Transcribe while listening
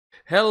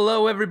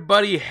Hello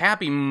everybody,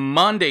 happy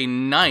Monday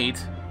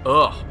night.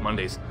 Ugh,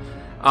 Mondays.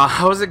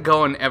 How's it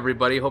going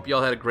everybody? Hope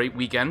y'all had a great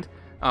weekend.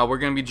 We're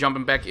going to be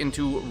jumping back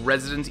into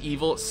Resident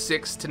Evil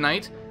 6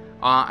 tonight.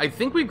 I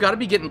think we've got to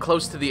be getting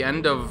close to the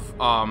end of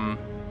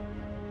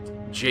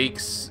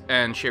Jake's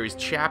and Sherry's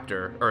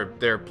chapter, or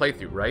their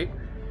playthrough, right?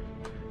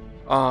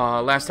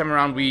 Last time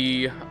around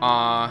we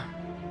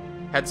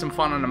had some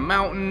fun on a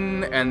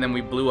mountain, and then we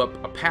blew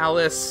up a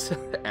palace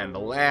and a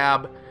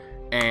lab,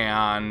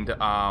 and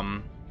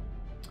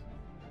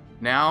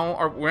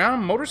now we're on a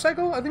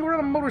motorcycle? I think we're on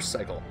a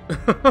motorcycle.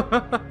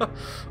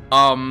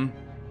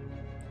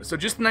 So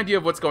just an idea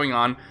of what's going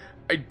on.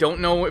 I don't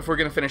know if we're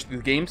going to finish the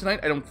game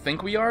tonight. I don't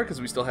think we are, because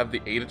we still have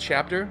the Ada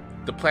chapter.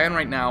 The plan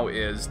right now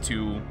is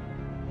to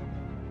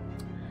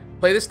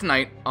play this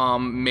tonight.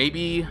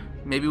 Maybe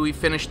we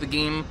finish the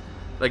game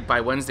like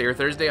by Wednesday or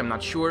Thursday. I'm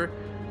not sure.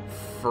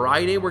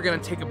 Friday, we're going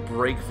to take a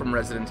break from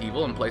Resident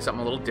Evil and play something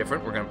a little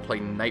different. We're going to play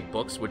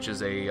Nightbooks, which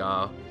is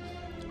a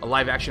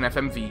live-action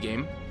FMV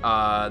game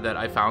that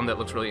I found that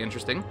looks really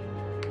interesting.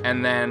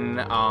 And then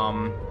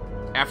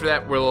after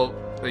that, we'll,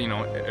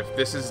 if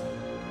this is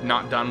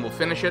not done, we'll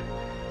finish it.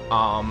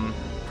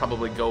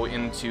 Probably go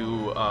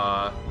into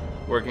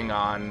working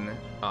on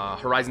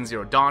Horizon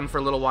Zero Dawn for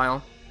a little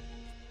while.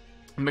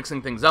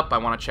 Mixing things up, I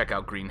want to check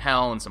out Green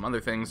Hell and some other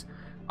things.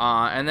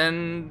 And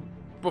then,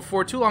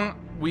 before too long,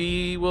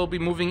 we will be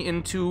moving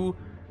into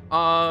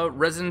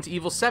Resident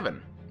Evil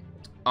 7.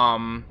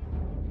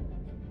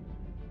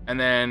 And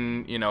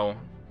then,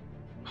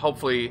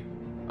 hopefully,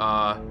 we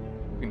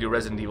can do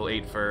Resident Evil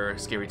 8 for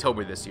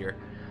Scarytober this year.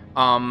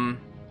 I'm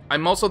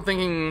also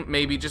thinking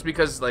maybe just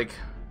because,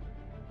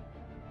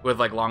 with,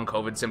 long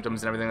COVID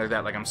symptoms and everything like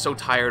that, I'm so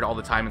tired all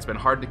the time, it's been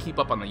hard to keep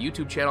up on the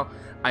YouTube channel.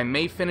 I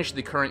may finish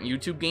the current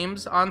YouTube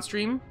games on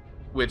stream,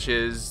 which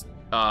is,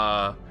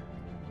 I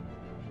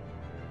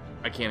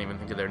can't even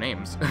think of their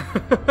names.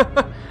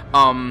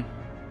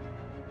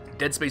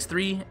 Dead Space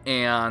 3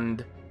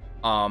 and,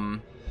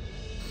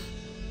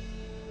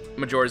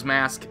 Majora's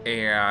Mask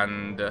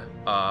and,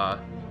 I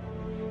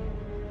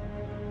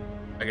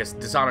guess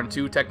Dishonored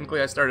 2, technically,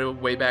 I started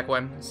way back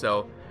when,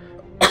 so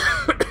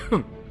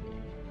I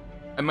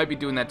might be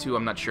doing that too,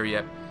 I'm not sure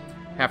yet.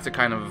 Have to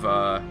kind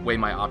of weigh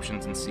my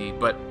options and see,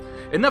 but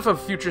enough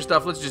of future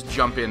stuff, let's just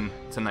jump in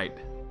tonight.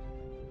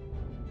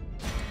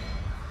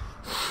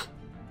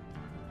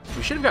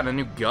 We should have gotten a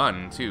new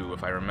gun too,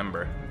 if I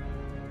remember.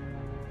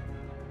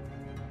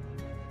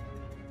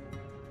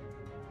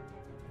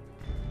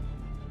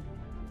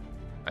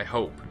 I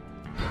hope.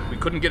 We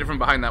couldn't get it from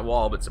behind that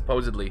wall, but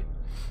supposedly...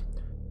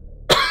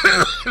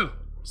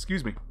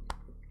 Excuse me.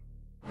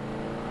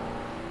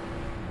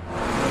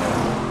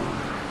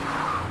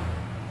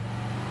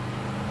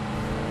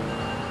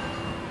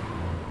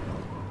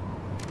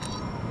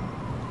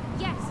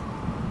 Yes.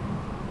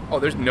 Oh,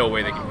 there's no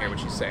way they can hear what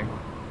she's saying.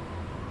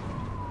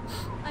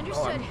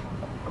 Understood.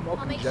 Oh, I'm all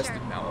congested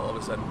sure. now all of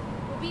a sudden.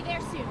 We'll be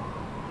there soon.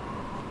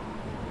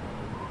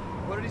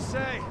 What did he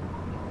say?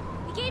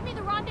 He gave me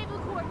the rendezvous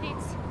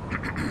coordinates.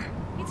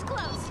 It's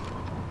close.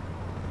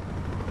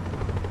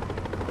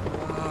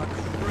 Oh,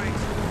 great.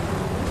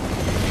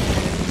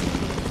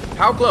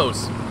 How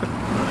close?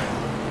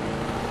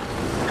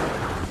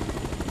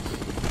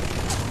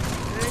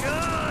 Hang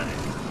on!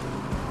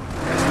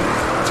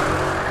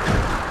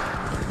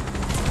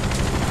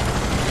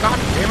 God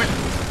damn it.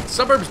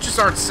 Suburbs just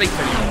aren't safe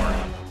anymore.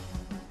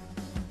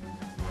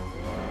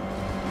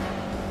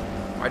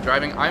 Am I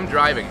driving? I'm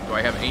driving. Do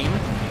I have aim?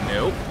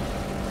 Nope.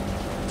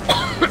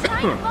 He's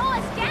trying to mow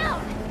us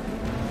down.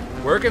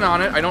 Working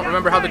on it. I don't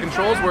remember how the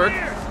controls work.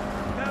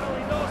 God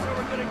only knows how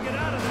we're gonna get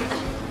out of this.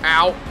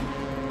 Ow.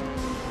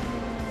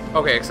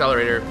 Okay,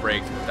 accelerator,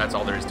 brake. That's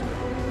all there is to it.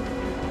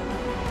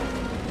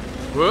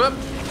 Whoop.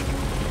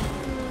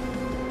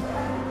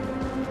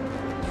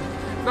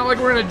 It's not like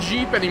we're in a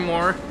Jeep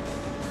anymore.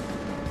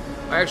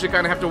 I actually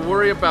kind of have to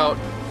worry about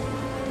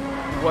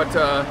what,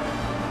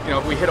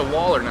 if we hit a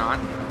wall or not.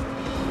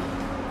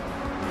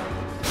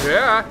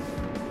 Yeah.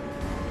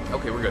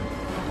 Okay, we're good.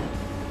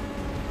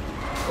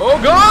 Oh,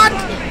 God!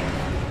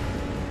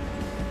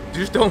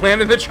 Just don't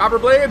land in the chopper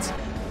blades?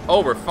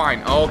 Oh, we're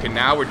fine. Oh, okay,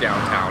 now we're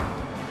downtown.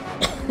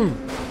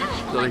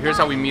 So here's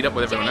how we meet up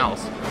with everyone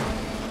else.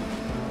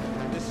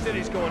 This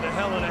city's going to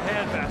hell in a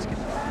handbasket.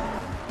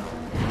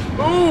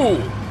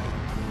 Ooh!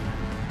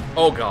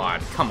 Oh,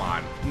 God. Come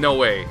on. No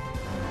way.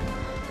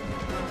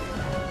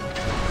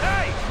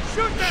 Hey!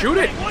 Shoot that Shoot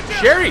it! thing! Watch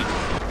out! Sherry!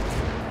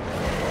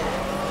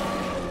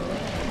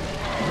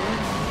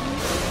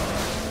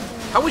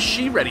 How was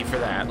she ready for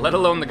that? Let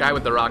alone the guy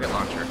with the rocket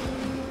launcher.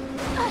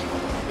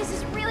 This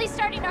is really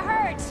starting to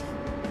hurt.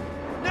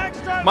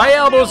 Next time My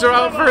I'll elbows deal are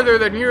out with further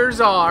than yours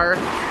are.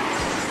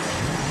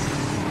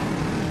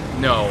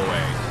 No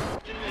way.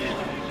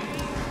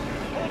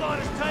 Hold on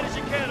as tight as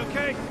you can,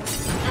 okay?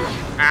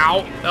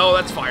 Ow. Oh,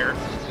 that's fire.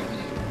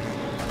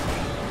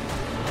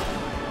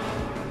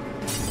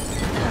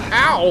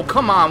 Ow,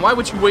 come on. Why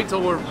would you wait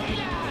till we're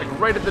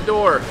right at the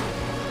door?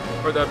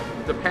 Or the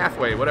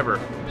pathway, whatever.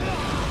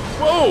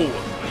 Whoa!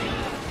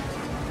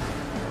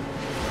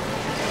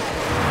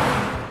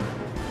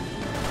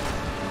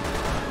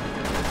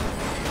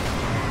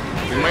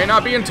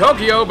 not be in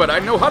Tokyo, but I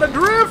know how to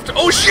drift.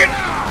 Oh shit!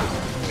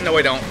 No,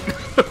 I don't.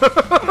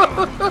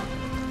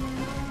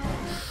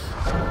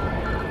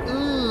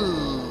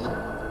 Ooh.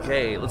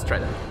 Okay, let's try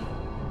that.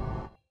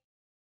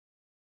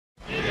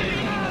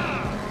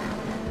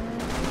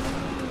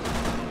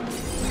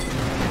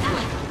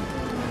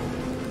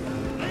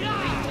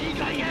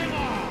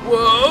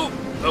 Whoa!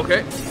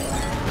 Okay.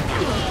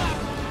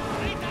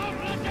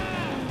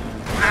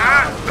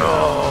 Ah!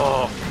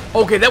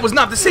 Oh. Okay, that was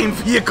not the same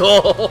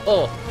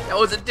vehicle. That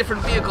was a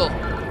different vehicle.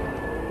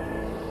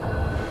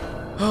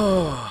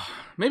 Oh.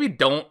 Maybe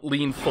don't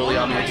lean fully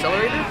on the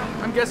accelerator,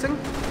 I'm guessing.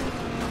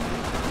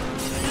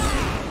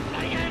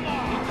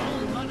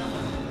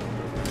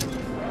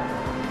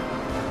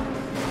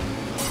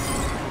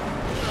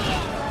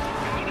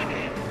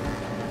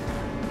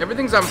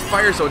 Everything's on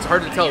fire, so it's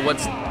hard to tell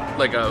what's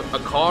like a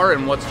car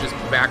and what's just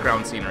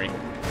background scenery.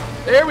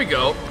 There we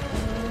go.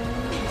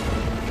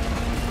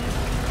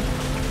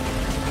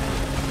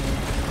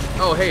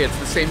 Oh, hey, it's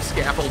the same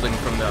scaffolding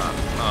from the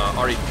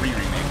RE3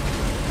 remake.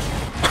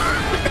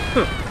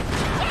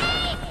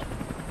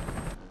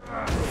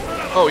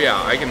 Oh,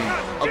 yeah,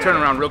 I'll turn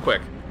around real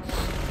quick.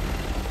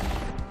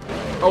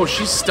 Oh,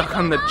 she's stuck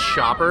on the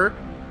chopper?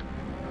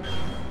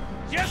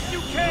 Yes, you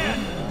can!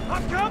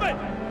 I'm coming!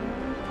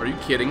 Are you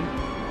kidding?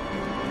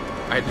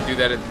 I had to do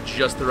that at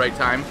just the right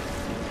time.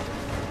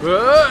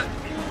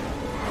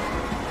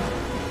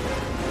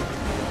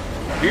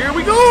 Here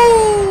we go!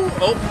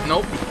 Oh,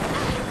 nope.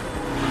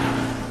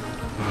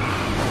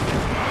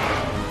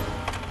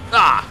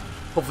 Ah!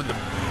 Hopefully the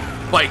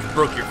bike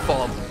broke your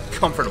fall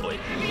comfortably.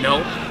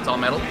 No? It's all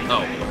metal?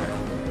 Oh,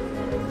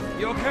 okay.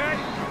 You okay?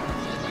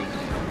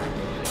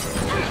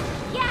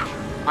 Yeah.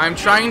 I'm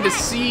trying to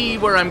see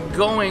where I'm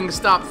going to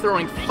stop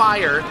throwing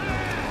fire.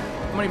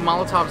 How many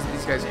Molotovs do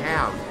these guys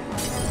have?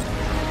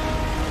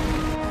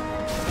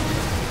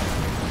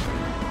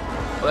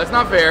 Well, that's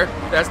not fair.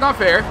 That's not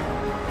fair.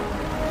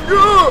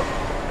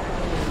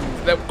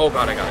 That, oh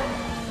god, I got it.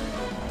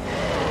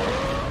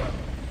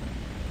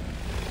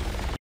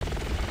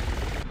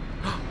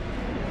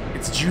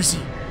 It's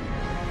juicy.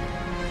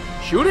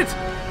 Shoot it.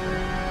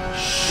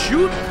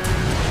 Shoot.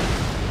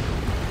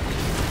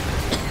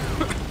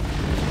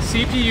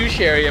 CPU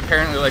Sherry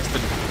apparently likes to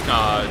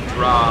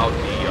draw out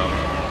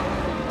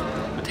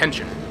the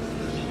tension.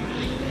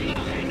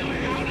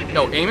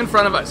 No, aim in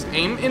front of us.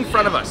 Aim in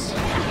front of us.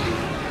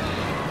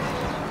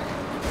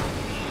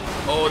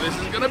 Oh, this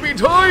is gonna be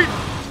tight!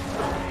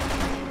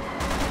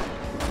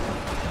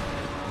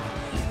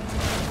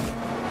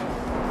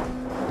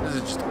 This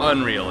is just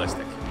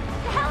unrealistic.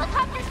 The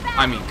helicopter's back.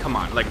 I mean, come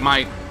on. Like,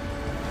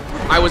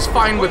 I was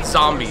fine with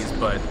zombies,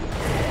 but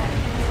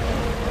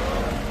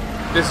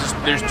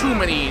there's too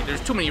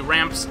many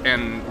ramps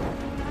and,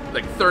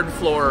 like, third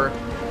floor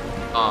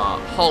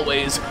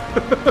hallways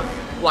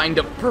lined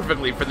up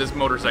perfectly for this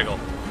motorcycle.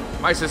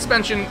 My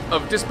suspension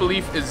of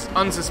disbelief is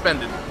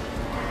unsuspended.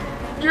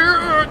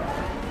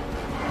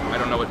 I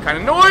don't know what kind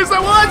of noise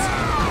that was!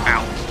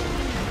 Ow.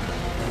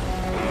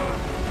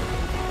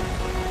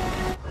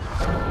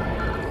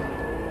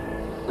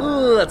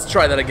 Let's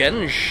try that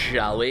again,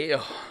 shall we?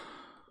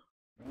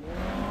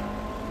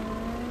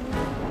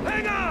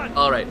 Hang on!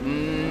 Alright,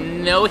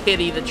 no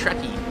hitty the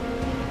Trekkie.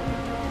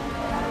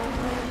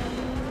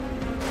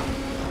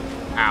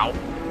 Ow.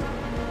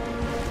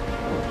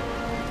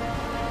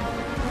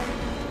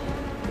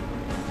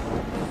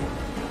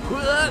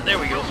 There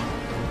we go.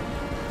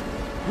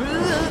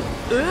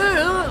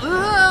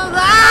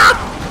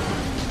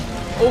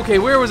 Okay,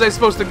 where was I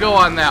supposed to go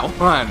on that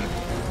one?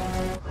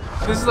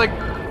 This is like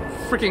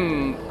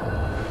freaking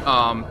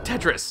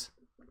Tetris.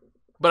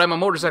 But I'm a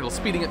motorcycle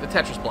speeding at the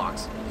Tetris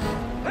blocks.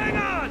 Hang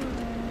on!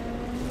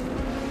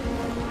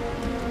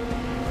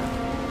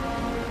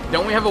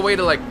 Don't we have a way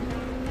to, like,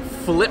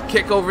 flip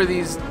kick over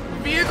these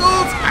vehicles?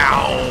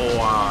 Ow!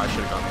 I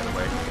should have gone the other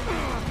way.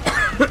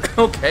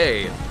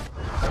 Okay.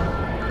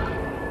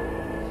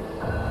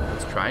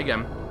 Let's try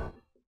again.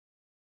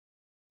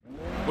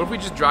 What if we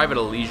just drive at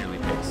a leisurely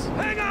pace?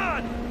 Hang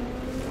on!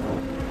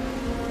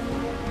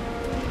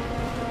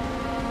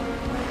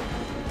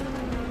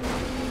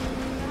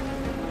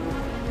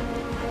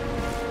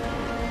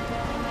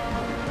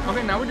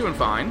 Okay, now we're doing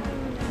fine.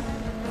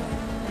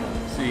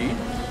 See?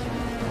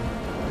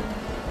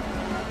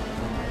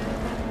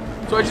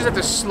 So I just have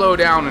to slow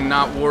down and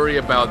not worry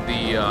about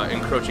the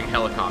encroaching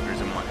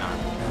helicopters and whatnot.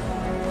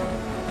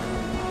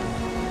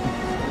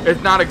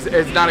 It's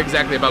not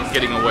exactly about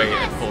getting away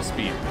at full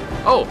speed.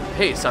 Oh,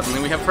 hey, suddenly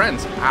we have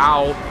friends.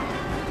 Ow.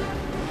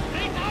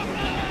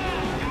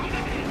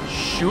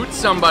 Shoot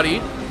somebody.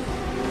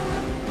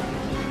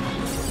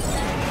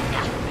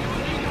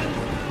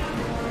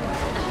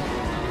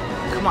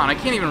 Come on, I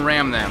can't even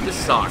ram them. This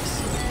sucks.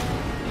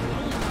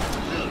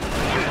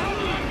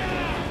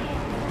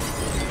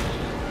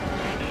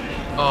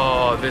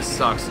 Oh, this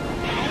sucks.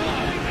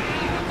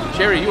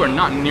 Jerry, you are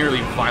not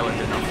nearly violent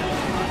enough.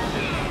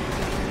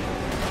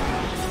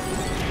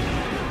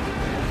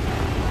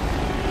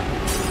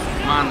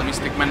 Come on, let me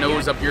stick my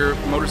nose up your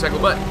motorcycle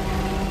butt.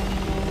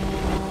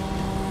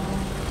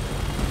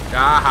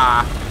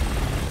 Aha.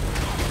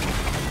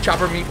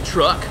 Chopper meet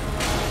truck.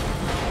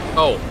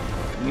 Oh.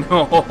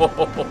 No.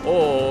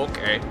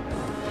 Okay.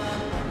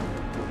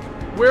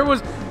 Where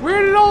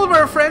did all of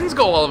our friends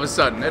go all of a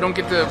sudden? I don't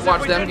get to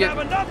watch them get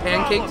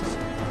pancaked.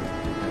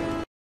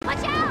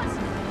 Watch out!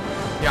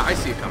 Yeah, I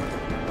see it coming.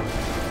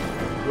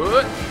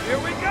 Good. Here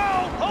we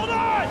go! Hold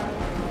on!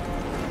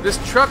 This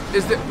truck,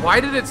 why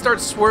did it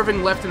start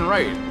swerving left and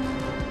right?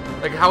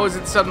 Like, how is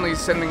it suddenly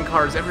sending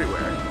cars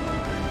everywhere?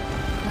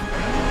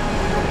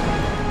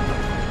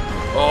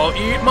 Oh,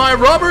 eat my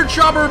rubber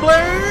chopper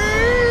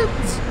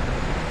blades!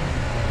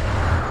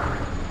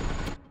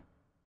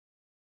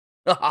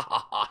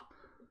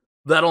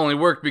 That only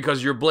worked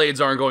because your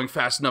blades aren't going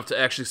fast enough to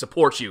actually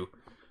support you.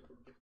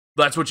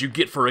 That's what you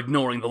get for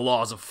ignoring the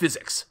laws of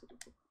physics.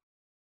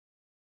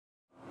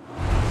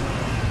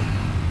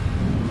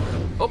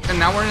 Oh, and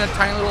now we're in a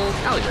tiny little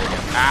alleyway again.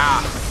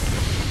 Ah!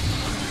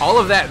 All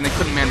of that, and they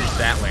couldn't manage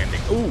that landing.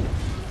 Ooh! Well,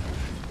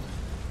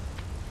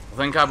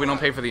 thank God we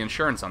don't pay for the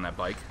insurance on that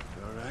bike.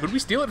 Right. Who'd we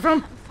steal it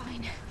from?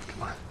 Fine.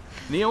 Come on.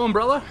 Neo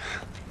Umbrella?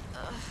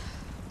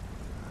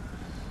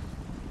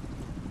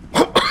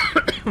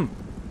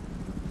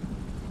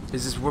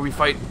 Is this where we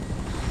fight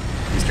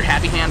Mr.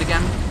 Happy Hand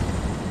again?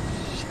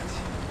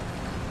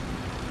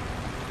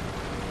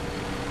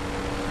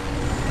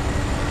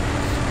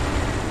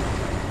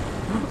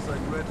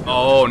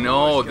 Oh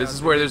no, this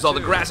is where there's all the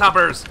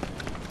grasshoppers!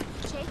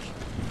 Jake?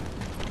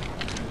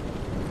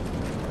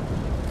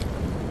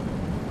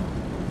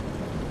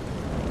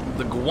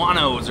 The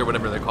guanos, or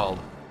whatever they're called.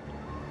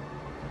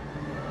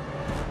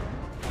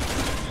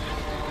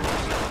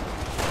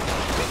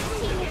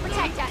 He will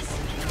protect us.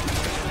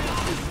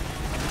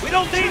 We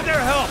don't need their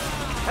help!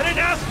 I didn't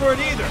ask for it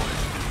either!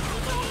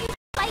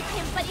 Like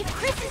him, but if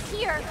Chris is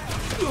here...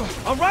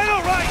 Alright,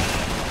 alright!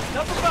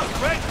 Enough about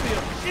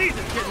Craigfield. Jeez,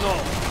 it's getting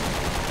old.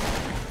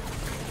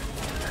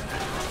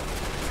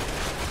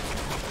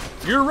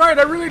 You're right,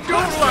 I really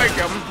don't like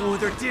him. Oh,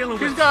 they're dealing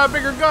He's with... got a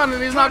bigger gun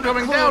and he's not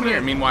coming down here.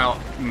 in. Meanwhile,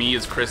 me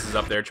as Chris is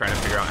up there trying to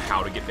figure out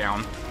how to get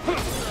down.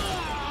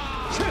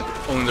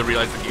 Only to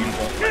realize the game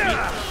won't let me.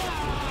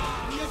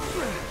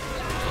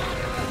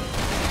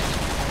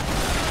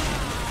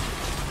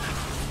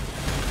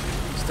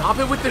 Stop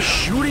it with the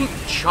shooting,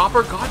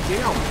 Chopper,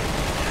 goddamn.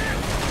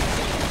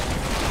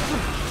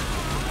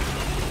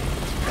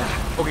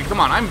 Okay, come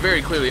on, I'm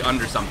very clearly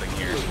under something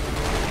here.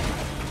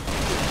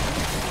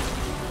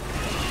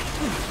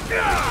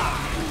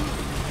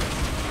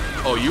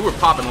 Oh, you were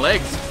popping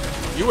legs.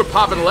 You were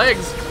popping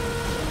legs.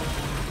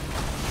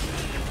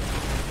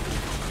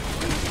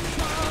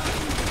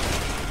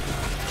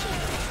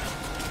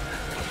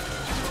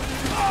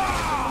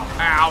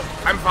 Ow,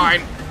 I'm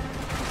fine.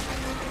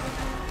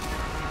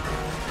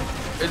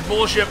 It's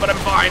bullshit, but I'm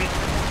fine.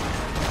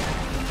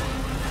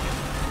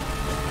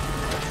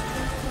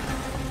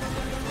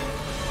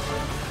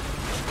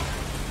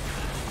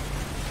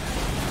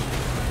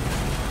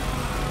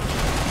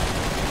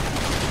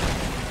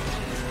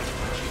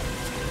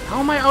 How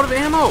am I out of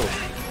ammo?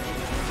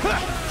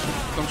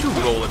 Don't you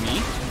roll at me,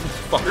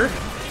 fucker.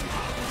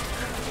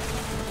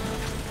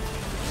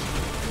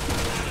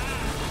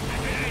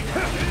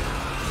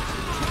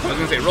 I was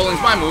gonna say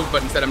rolling's my move,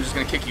 but instead I'm just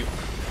gonna kick you.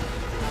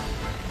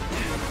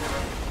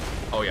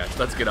 Oh yeah,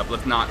 let's get up.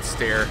 Let's not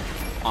stare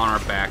on our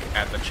back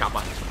at the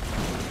chopper.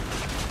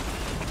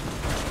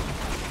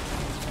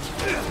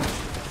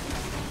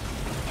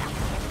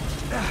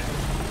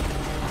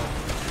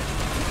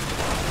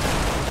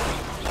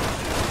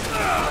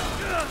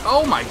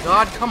 Oh my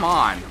god, come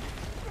on.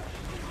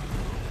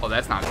 Oh,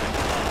 that's not good.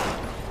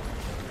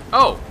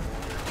 Oh.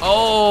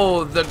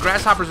 Oh, the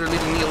grasshoppers are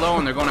leaving me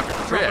alone. They're going after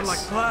Dropping Chris. like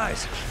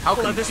flies. How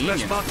We'll have this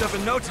mess convenient. mopped up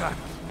in no time.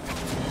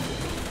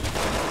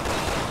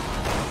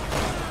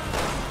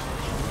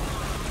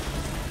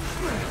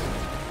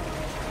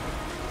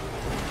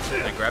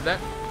 Did I grab that?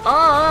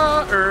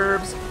 Ah,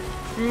 herbs.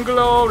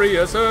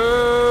 Glorious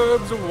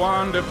herbs.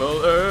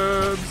 Wonderful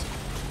herbs.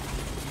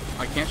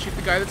 I can't shoot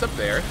the guy that's up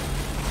there.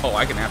 Oh,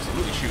 I can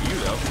absolutely shoot you,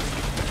 though.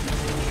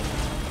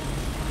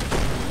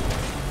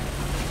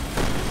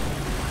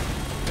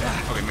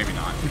 Okay, maybe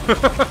not.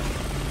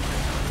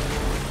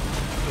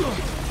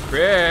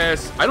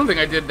 Chris! I don't think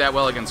I did that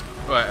well against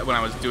when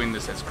I was doing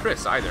this as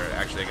Chris either,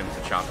 actually,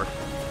 against the chopper.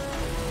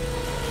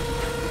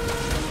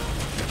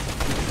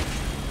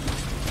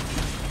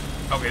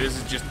 Okay, this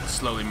is just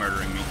slowly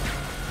murdering me.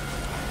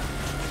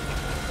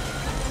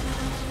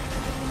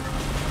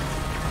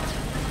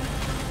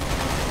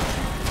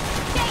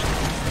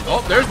 Oh,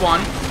 there's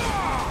one.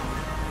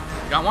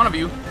 Got one of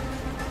you.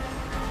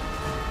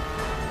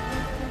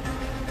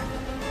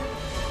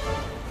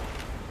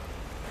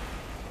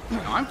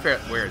 No, I'm fair.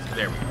 Where is it?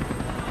 There we go.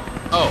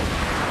 Oh.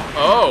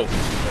 Oh.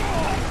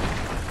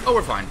 Oh,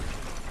 we're fine.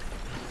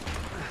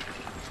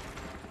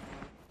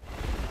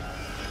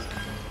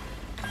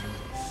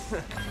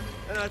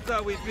 And I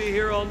thought we'd be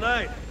here all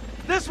night.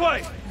 This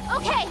way!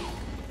 Okay.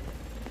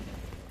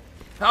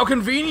 How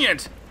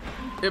convenient!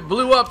 It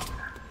blew up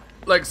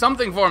like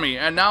something for me,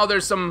 and now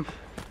there's some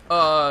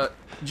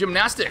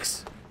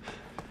gymnastics.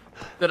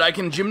 that I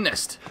can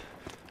gymnast.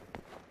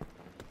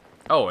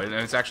 Oh, and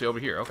it's actually over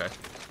here. Okay.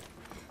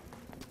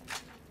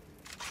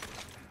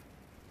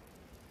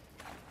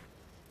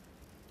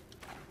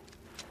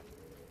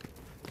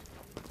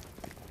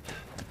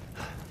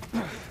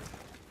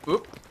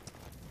 Oop.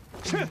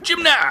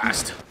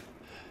 Gymnast!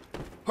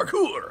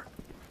 Parkour!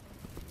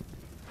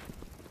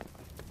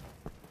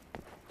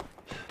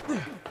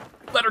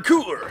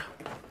 Lettercour!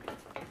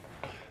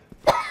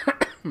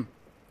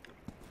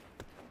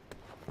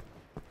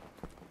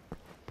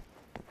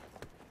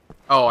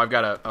 Oh, I've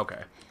got to... Okay.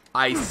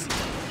 I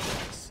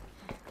see.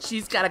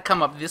 She's got to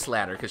come up this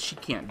ladder because she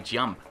can't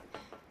jump.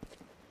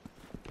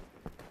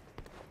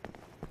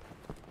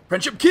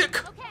 Friendship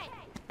kick!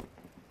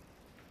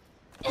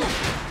 Okay.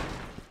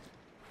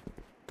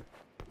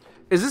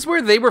 Is this where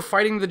they were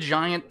fighting the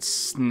giant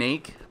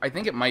snake? I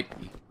think it might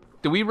be.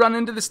 Do we run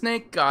into the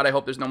snake? God, I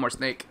hope there's no more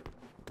snake.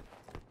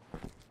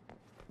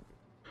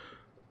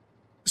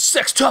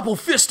 Sextuple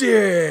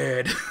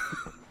fisted!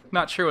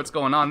 Not sure what's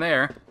going on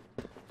there.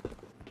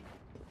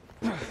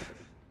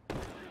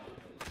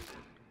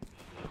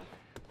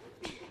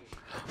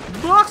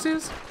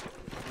 Boxes!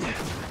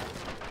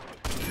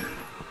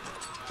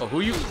 Oh,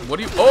 what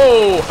do you...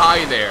 Oh,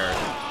 hi there.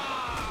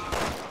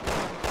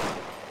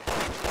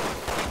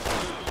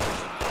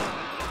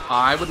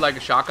 I would like a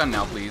shotgun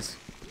now, please.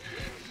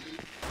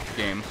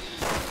 Game.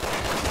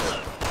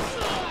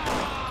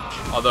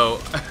 Although,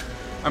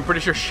 I'm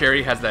pretty sure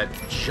Sherry has that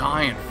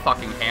giant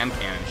fucking hand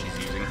cannon she's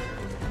using.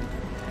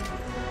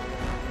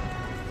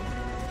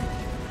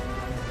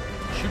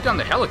 Shoot down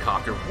the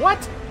helicopter.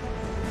 What?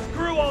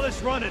 Screw all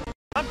this running.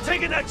 I'm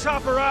taking that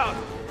chopper out.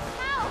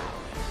 How?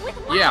 With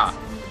what? Yeah.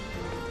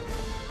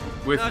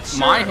 With Not sure.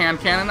 my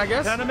hand cannon, I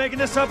guess? Kinda making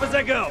this up as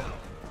I go.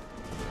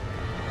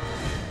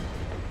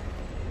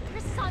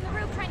 Chris is on the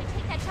roof trying to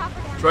take that chopper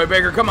down. Troy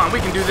Baker, come on, we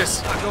can do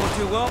this. Not going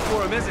too well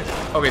for him, is it?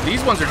 Okay,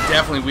 these ones are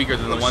definitely weaker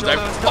than the ones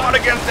I've fought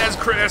against as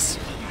Chris.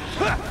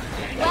 Well,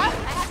 I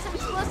have some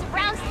explosive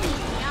rounds to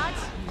use,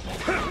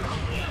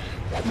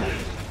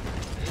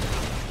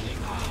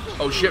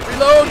 Oh shit,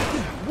 reload!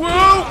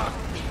 Whoa!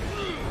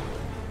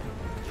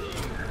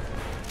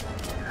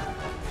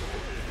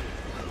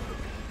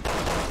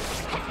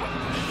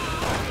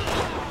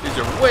 These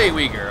are way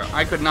weaker.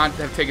 I could not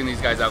have taken these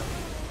guys out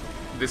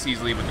this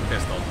easily with the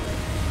pistol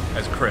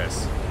as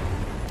Chris.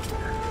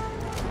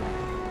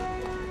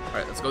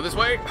 Alright, let's go this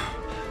way.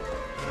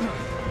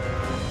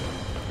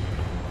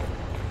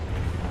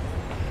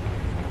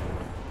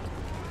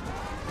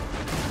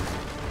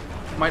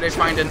 Might I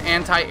find an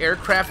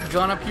anti-aircraft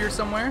gun up here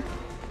somewhere?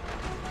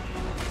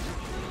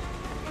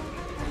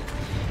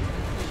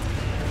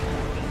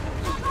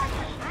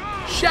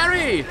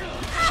 Sherry!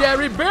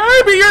 Sherry,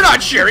 baby! You're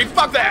not Sherry!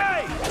 Fuck that!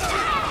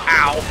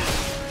 Ow!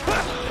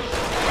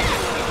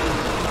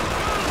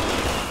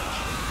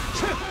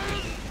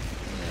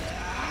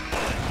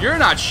 You're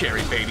not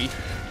Sherry, baby.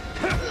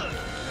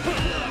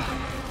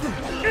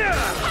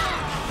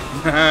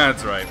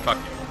 That's right. Fuck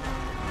you.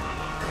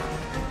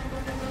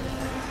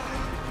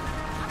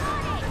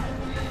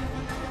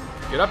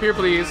 Get up here,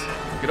 please.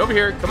 Get over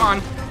here. Come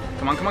on.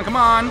 Come on, come on, come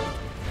on.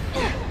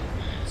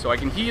 So I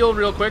can heal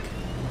real quick.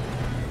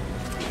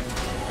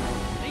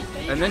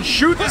 And then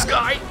shoot this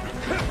guy.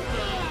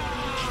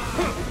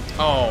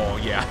 Oh,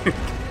 yeah.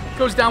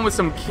 Goes down with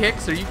some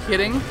kicks. Are you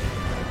kidding?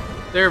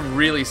 They're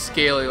really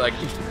scaly. Like,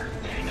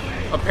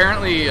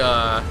 apparently,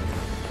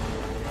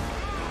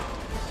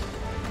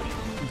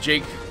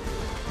 Jake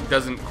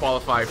doesn't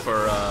qualify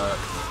for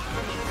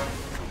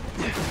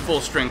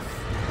full-strength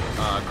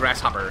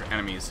grasshopper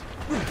enemies.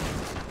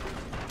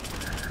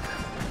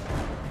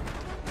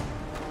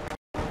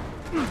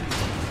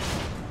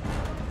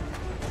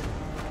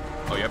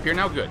 Oh, you up here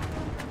now? Good.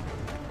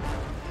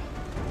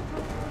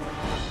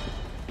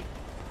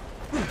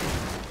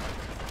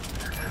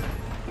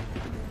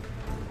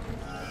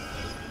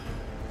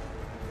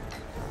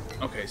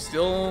 Okay,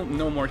 still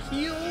no more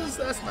heals.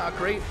 That's not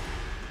great.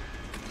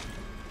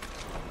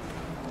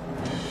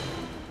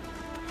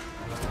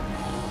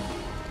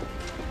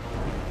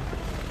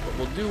 But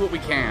we'll do what we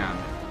can.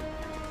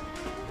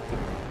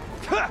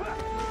 Ta-ta!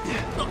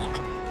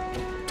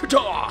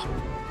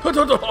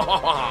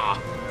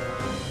 Ta-ta-ta!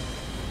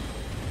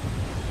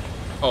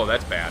 Oh,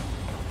 that's bad.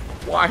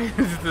 Why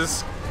is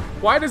this?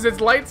 Why does its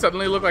light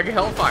suddenly look like a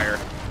hellfire?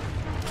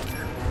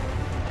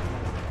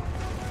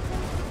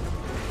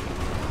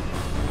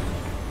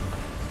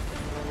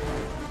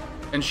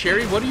 And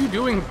Sherry, what are you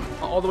doing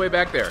all the way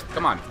back there?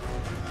 Come on.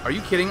 Are you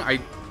kidding?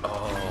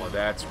 Oh,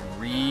 that's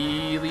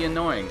really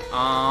annoying.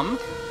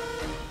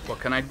 What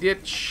can I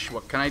ditch?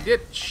 What can I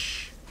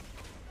ditch?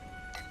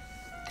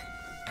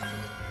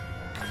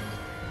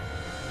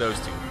 Those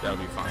two. That'll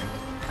be fine.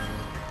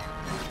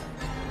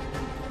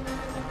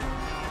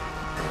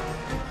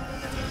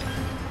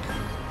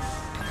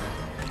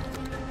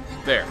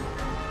 There.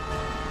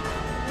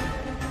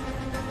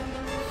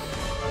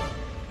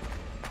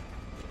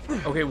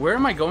 Okay, where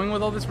am I going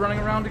with all this running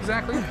around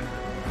exactly?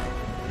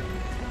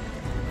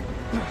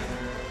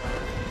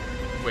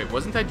 Wait,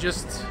 wasn't I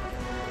just...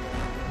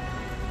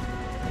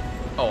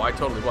 Oh, I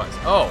totally was.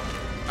 Oh,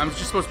 I'm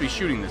just supposed to be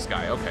shooting this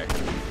guy. Okay.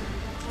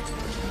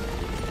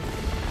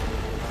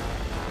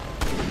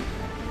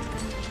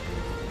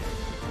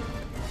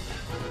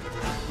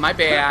 My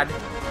bad.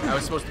 I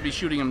was supposed to be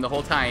shooting him the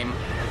whole time.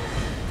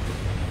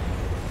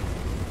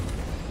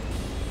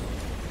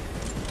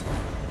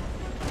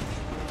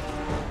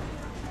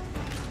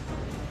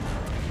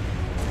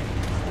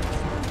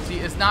 See,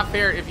 it's not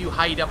fair if you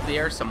hide up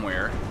there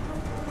somewhere.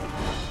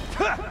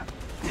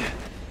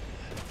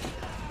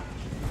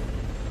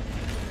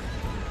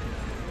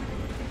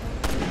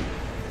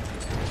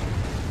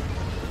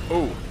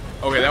 Oh,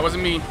 okay, that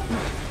wasn't me.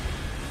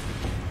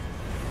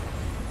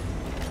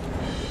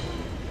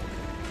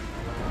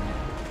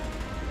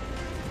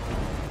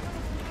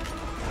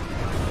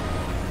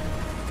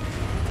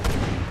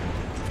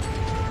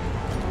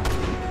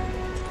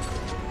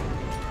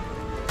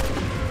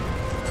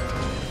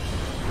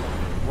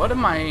 What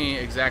am I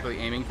exactly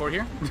aiming for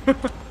here?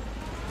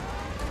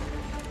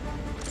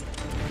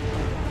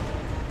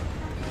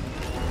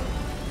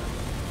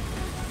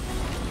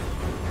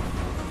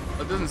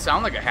 That doesn't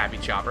sound like a happy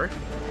chopper.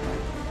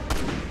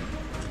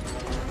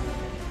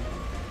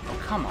 Oh,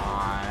 come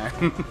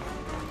on.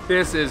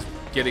 This is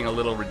getting a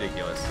little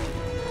ridiculous.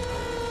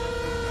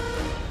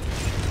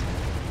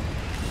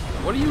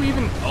 What are you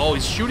even... Oh,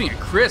 he's shooting at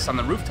Chris on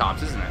the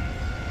rooftops, isn't it?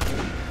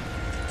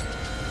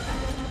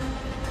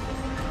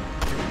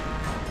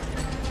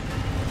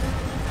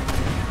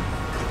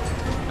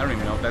 I don't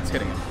even know if that's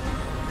hitting him.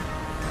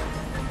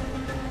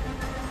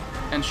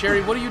 And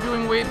Sherry, what are you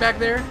doing way back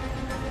there?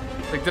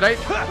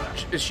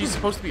 Like, is she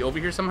supposed to be over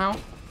here somehow?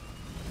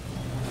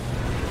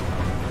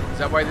 Is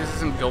that why this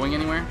isn't going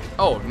anywhere?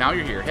 Oh, now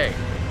you're here. Hey.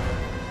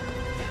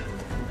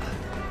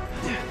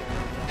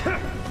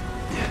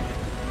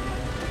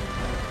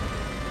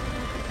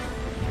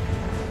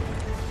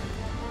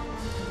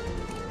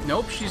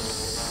 Nope, she's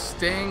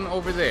staying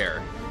over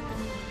there.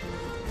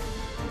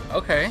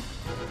 Okay.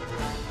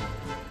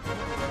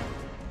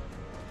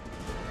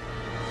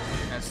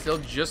 And still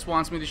just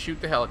wants me to shoot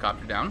the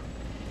helicopter down.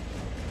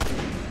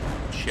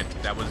 Shit,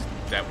 that went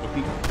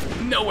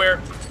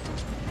nowhere.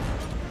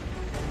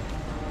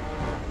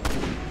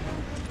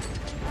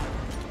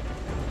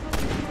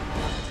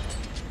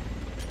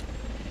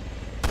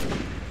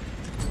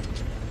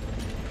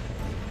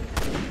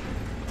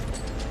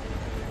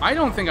 I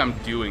don't think I'm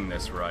doing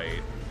this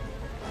right.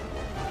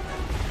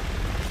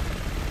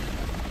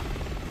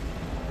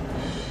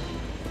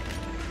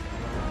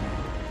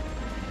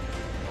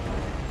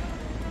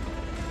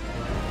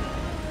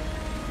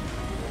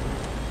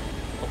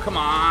 Come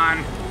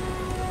on.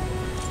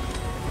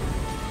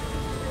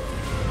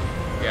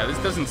 Yeah, this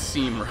doesn't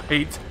seem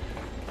right.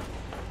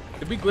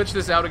 Did we glitch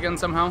this out again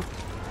somehow?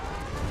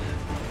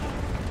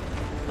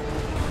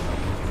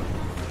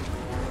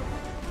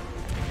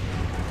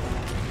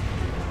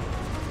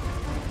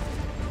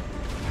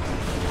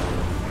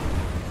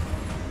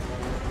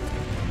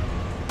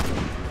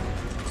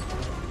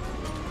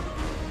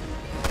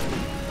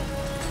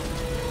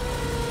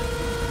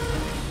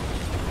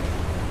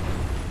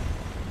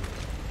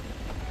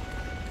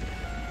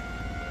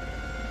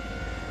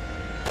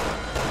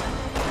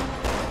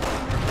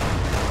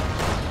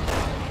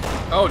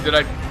 Oh,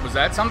 was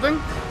that something?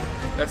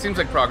 That seems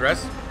like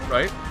progress,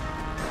 right?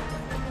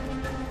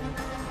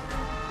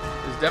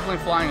 It's definitely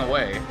flying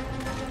away.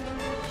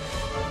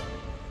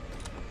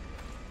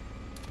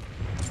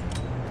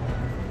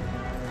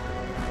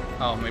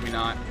 Oh, maybe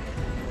not.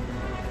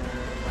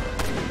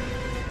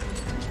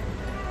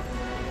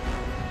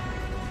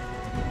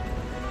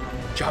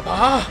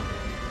 Jabba!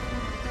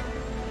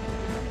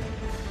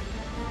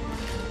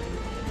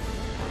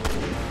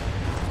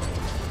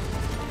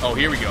 Oh,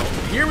 here we go.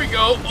 Here we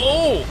go.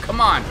 Oh, come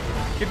on.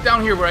 Get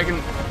down here where I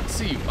can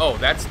see you. Oh,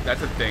 that's a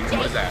thing.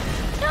 What is that?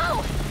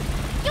 No!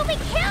 You'll be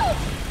killed!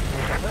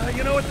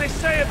 You know what they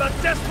say about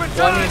desperate times?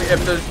 Well, I mean,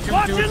 if those two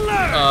Watch dudes and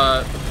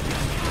learn!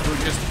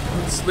 who just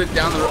slid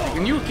down the road,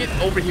 can you get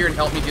over here and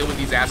help me deal with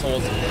these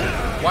assholes?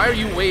 Why are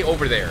you way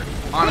over there?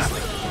 Honestly.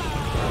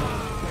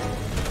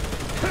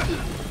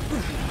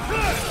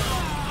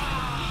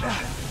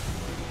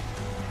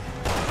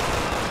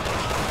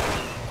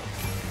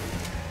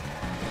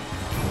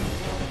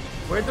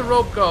 Where'd the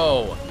rope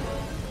go?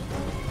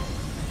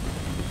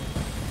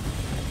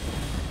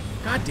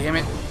 God damn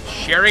it.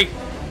 Sherry!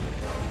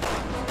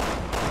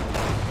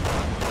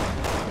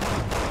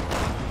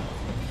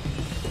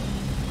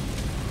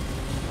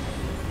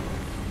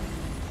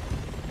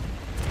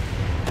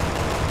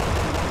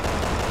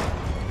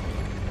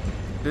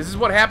 This is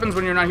what happens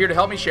when you're not here to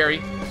help me,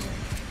 Sherry.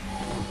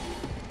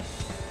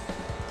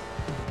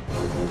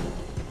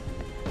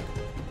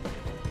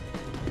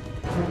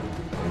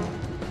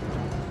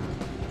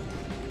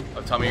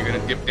 Oh, tell me you're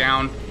gonna dip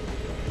down.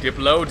 Dip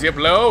low, dip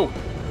low.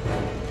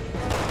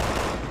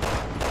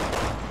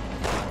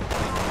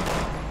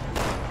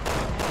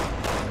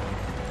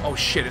 Oh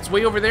shit, it's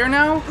way over there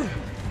now?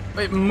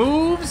 It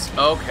moves?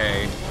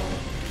 Okay.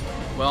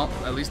 Well,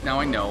 at least now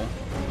I know.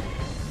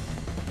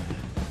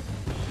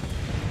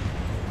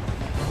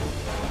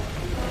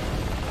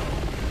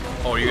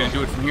 Oh, you're gonna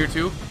do it from here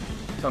too?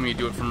 Tell me you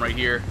do it from right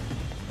here.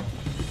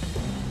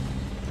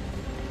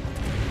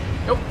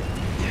 Nope.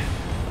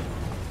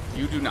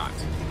 You do not.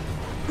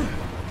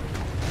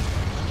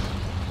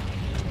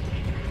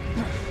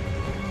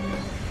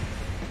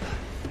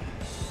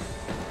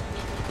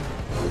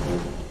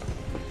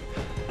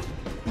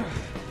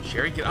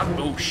 Sherry, get out.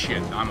 Oh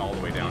shit, I'm all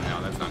the way down now.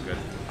 That's not good.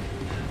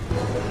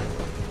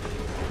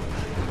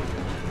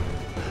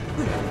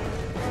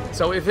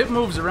 So if it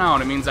moves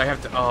around, it means I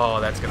have to...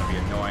 Oh, that's going to be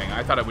annoying.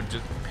 I thought I would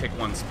just pick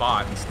one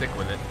spot and stick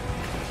with it.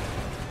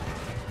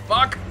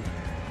 Fuck!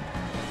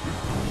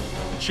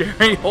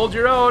 Sherry, hold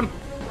your own.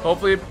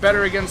 Hopefully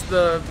better against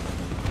the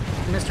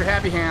Mr.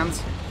 Happy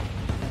Hands.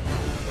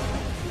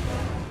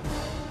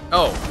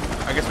 Oh,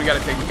 I guess we got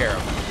it taken care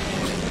of.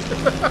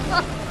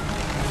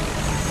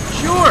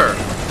 Sure!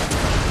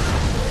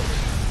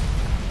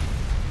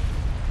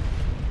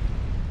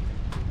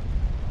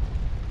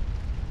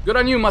 Good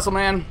on you, Muscle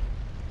Man.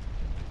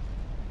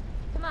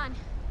 Come on,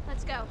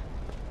 let's go.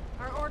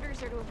 Our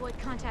orders are to avoid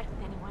contact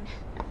with anyone.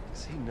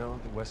 Does he know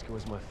that Wesker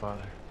was my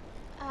father?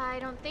 I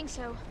don't think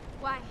so.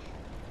 Why?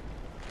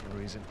 No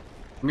reason.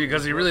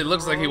 Because he really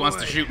looks like he wants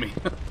to shoot me.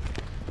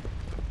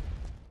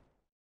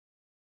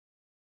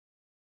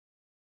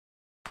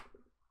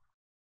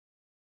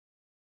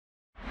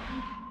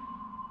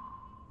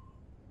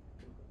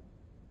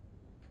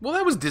 Well,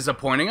 that was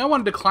disappointing. I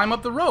wanted to climb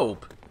up the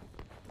rope.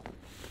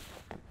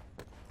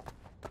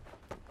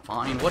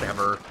 Fine,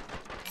 whatever.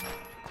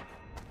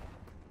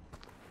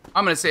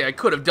 I'm gonna say I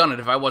could have done it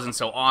if I wasn't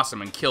so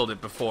awesome and killed it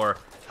before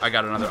I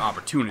got another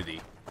opportunity.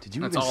 Did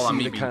you That's even all on see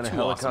me the kind of being too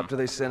helicopter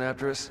they sent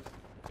after us?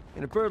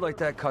 And a bird like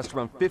that cost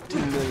around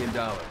 $15 million.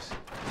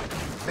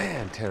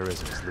 Man,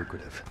 terrorism is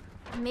lucrative.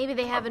 Maybe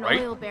they have an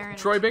Right? oil baron.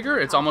 Troy Baker,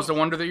 it's almost a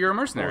wonder that you're a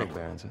mercenary. Oil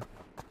barons, huh?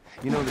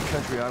 You know, in the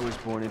country I was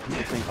born in,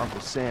 people think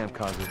Uncle Sam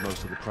causes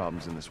most of the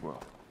problems in this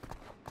world.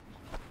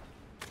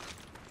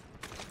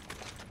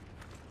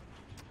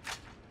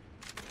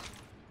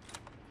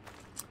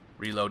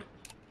 Reload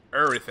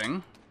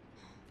everything.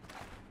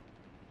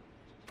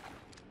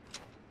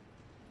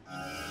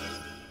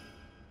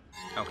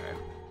 Okay.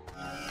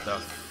 The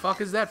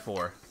fuck is that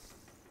for?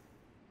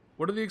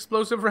 Where do the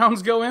explosive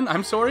rounds go in?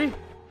 I'm sorry?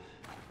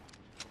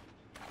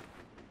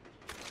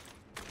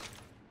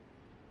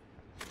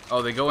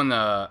 Oh, they go in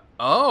the...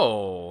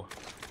 Oh!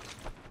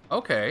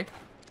 Okay.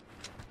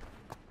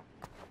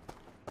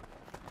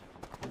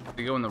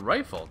 They go in the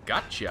rifle.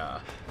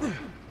 Gotcha.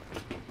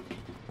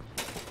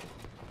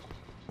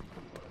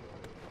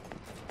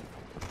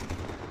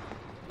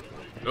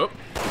 Oop.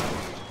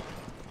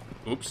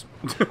 Oops.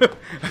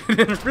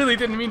 I really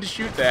didn't mean to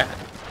shoot that.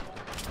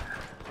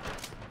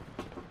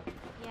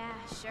 Yeah,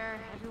 sure.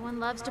 Everyone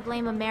loves to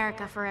blame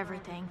America for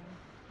everything.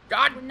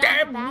 Goddamn We're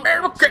not bad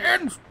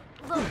Americans!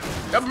 Look,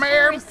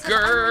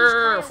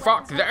 America!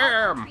 Fuck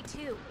them!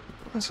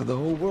 So the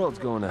whole world's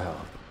going to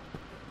hell.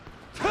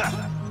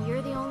 And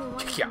you're the only one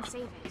who Yeah. can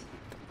save it.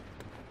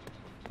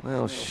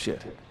 Well,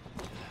 shit.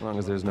 As long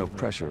as there's no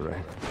pressure,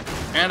 right?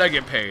 And I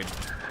get paid.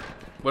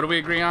 What do we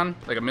agree on?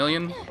 Like $1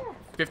 million?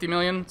 50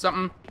 million?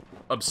 Something?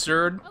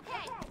 Absurd?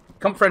 Okay.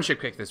 Come friendship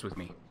pick this with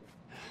me.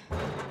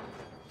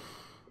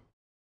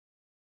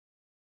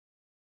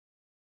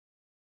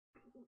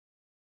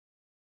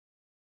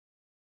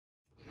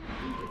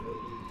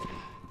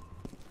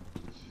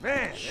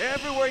 Man,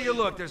 everywhere you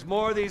look, there's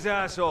more of these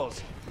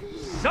assholes.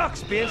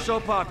 Sucks being so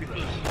popular.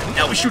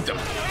 Now we shoot them.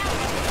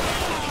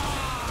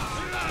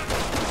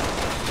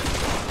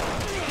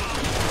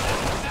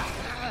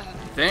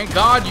 Thank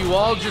God you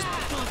all just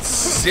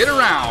sit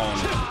around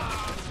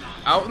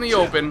out in the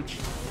open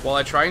while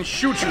I try and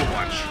shoot you a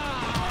bunch.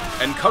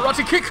 And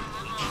karate kick.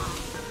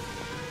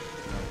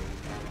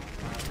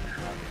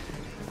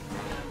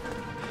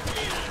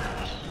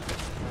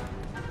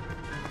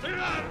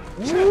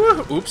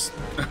 Woo, oops.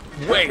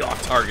 Way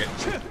off target.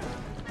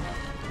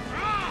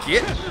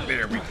 Get.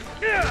 There we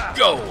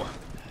go.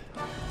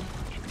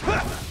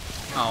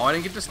 Oh, I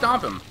didn't get to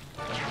stomp him.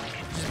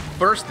 Just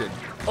bursted.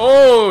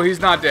 Oh, he's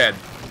not dead.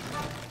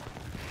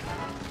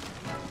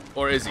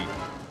 Or is he? Is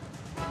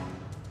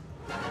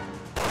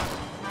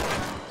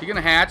he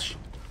gonna hatch?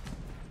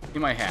 He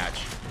might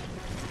hatch.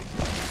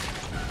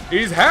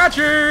 He's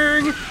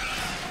hatching!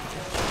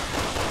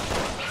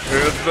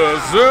 It's the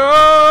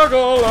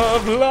circle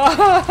of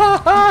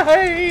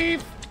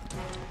life!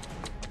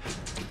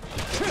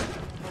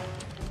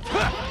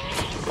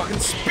 Fucking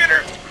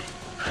spinner!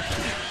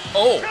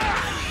 Oh!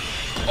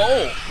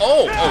 Oh!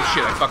 Oh! Oh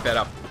shit, I fucked that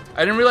up.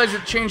 I didn't realize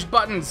it changed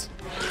buttons.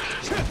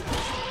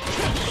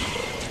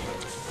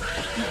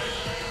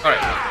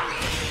 Alright.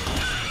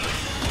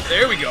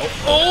 There we go.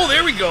 Oh,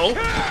 there we go!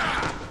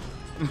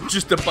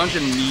 Just a bunch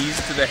of knees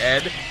to the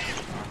head.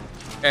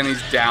 And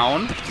he's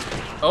down.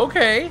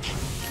 Okay.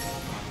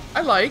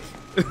 I like.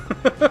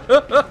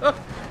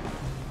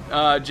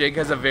 Jake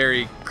has a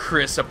very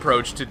Chris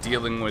approach to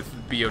dealing with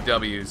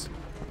BOWs.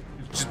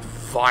 Just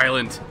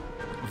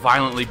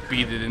violently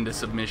beat it into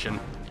submission.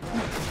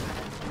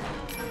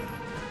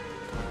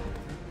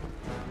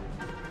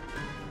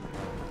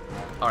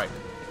 Alright.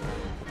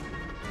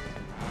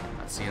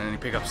 Not seeing any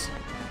pickups.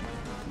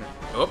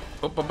 Oh,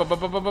 up, up, up,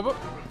 up, up, up, up.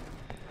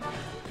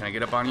 Can I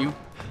get up on you?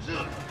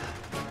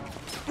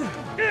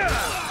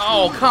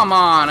 Oh, come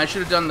on! I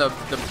should have done the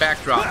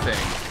backdrop thing.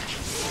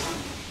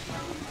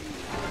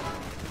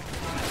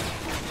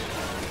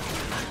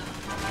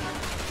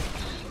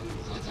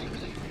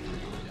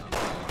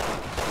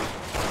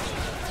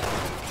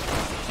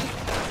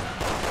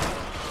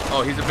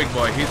 Oh, he's a big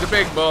boy. He's a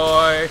big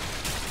boy.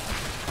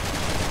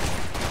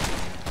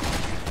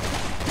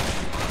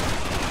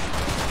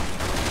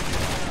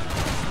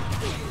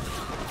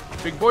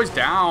 Big boy's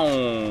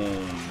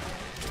down.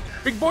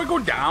 Big boy go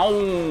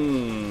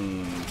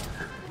down.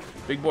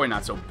 Big boy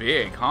not so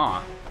big,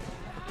 huh?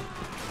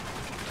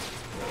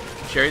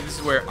 Sherry, this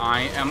is where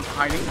I am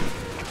hiding.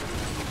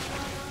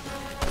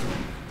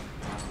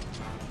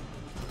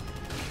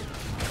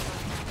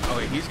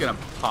 Okay, he's gonna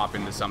pop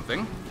into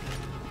something.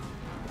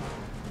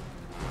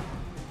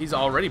 He's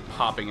already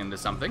popping into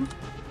something.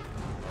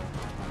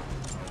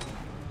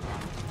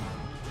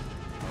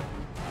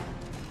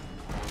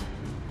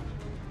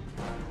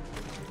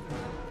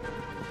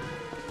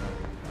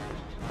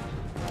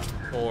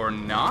 Or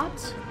not?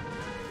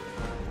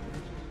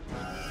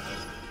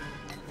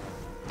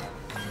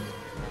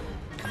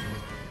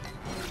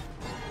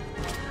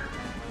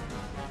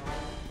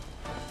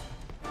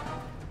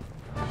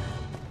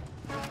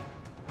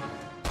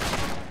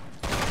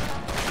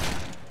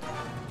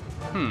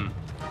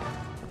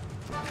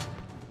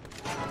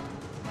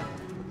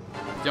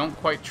 Don't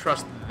quite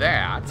trust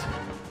that.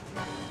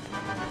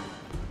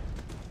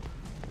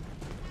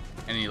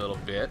 Any little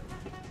bit.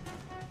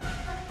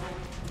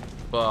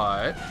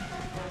 But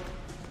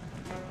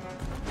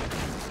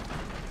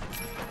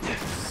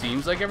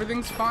seems like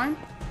everything's fine.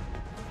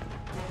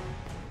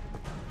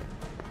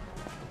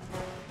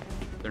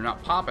 They're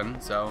not popping,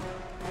 so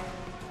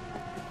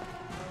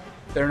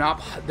they're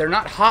not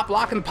hot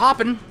blocking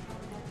popping.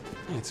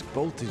 It's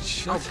bolted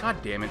shut. Oh,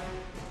 god damn it.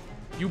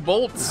 You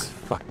bolts.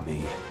 Fuck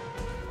me.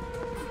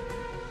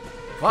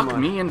 Fuck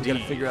me indeed. We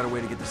gotta figure out a way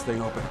to get this thing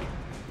open.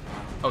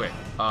 Okay,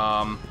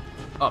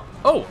 up.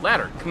 Oh,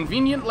 ladder.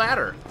 Convenient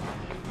ladder.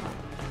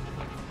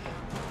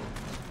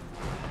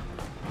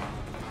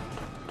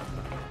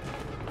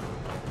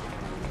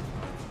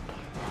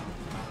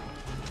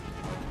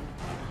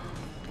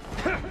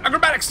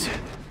 Acrobatics!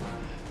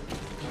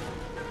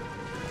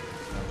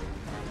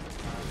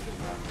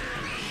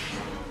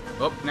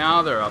 Oh,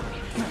 now they're up.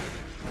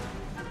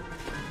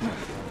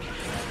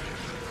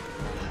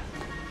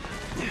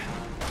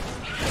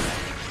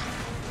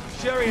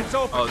 Sherry, it's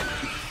open. Oh,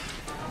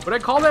 would I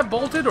call that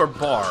bolted or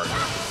barred?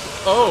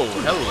 Oh,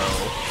 hello.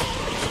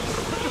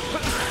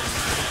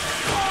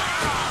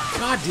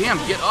 God damn,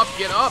 get up,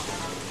 get up.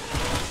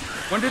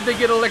 When did they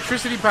get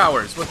electricity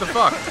powers? What the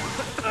fuck?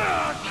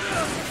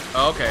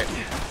 Oh, okay.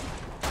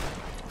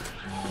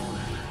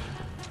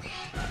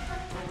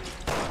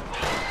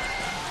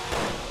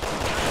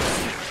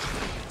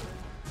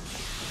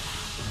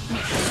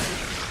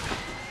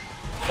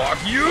 Fuck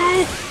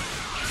you!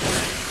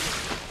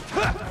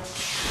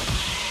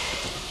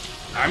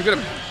 I'm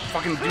gonna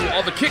fucking do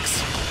all the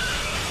kicks.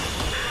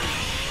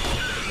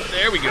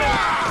 There we go.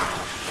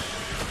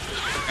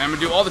 And I'm gonna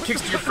do all the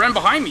kicks to your friend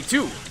behind me,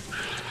 too.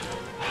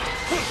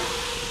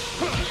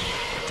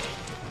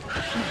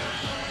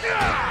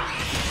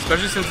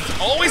 Especially since it's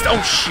always...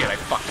 Oh, shit, I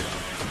fucked it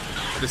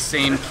up. The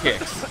same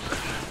kicks.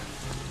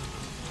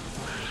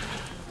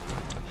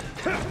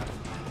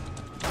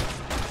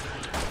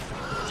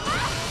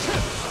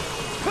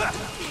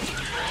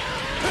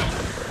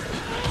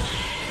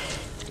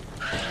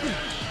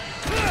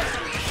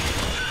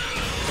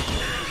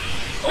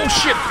 Oh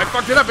shit, I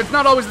fucked it up. It's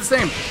not always the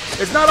same.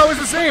 It's not always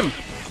the same.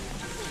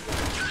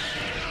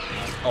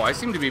 Oh, I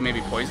seem to be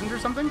maybe poisoned or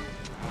something?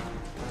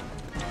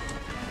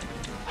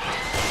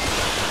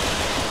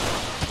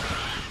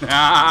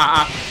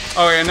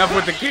 Okay, enough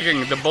with the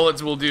kicking. The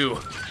bullets will do.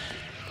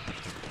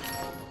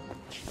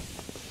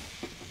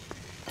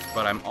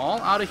 But I'm all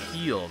out of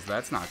heals.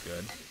 That's not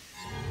good.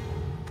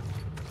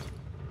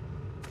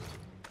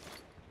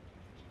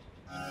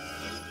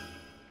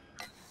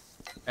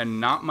 And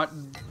not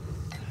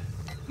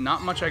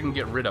much I can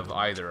get rid of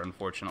either,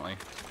 unfortunately.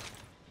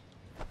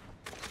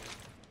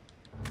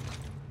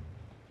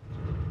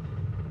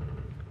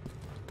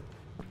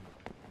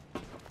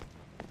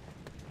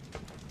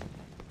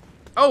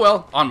 Oh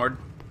well, onward.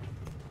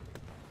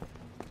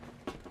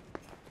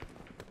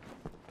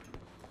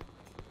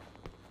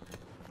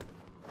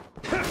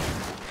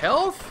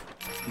 Health?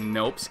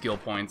 Nope, skill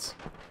points.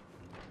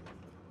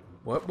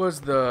 What's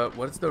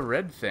the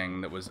red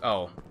thing that was...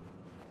 Oh.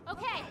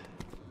 Okay.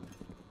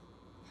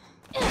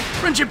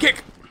 Friendship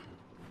kick!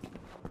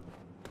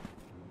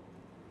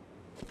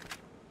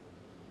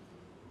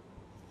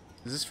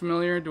 Is this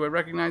familiar? Do I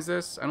recognize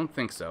this? I don't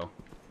think so.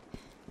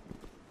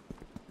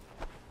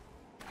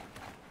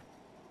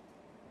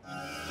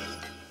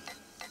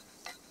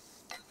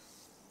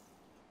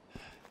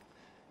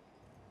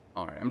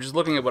 Alright, I'm just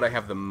looking at what I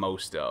have the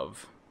most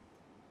of.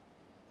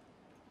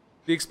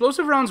 The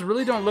explosive rounds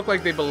really don't look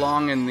like they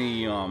belong in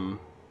the,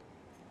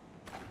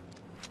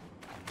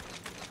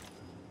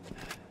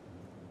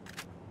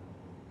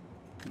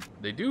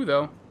 They do,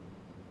 though.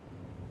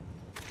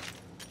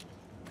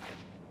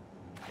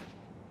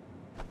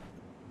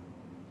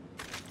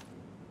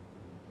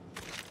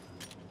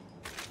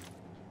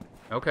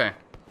 Okay.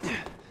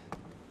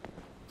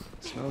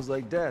 Smells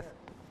like death.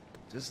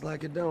 Just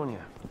like Edonia.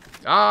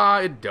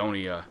 Ah,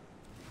 Edonia.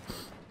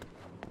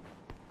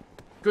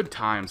 Good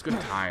times,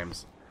 good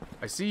times.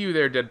 I see you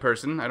there, dead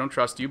person. I don't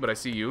trust you, but I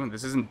see you.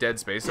 This isn't Dead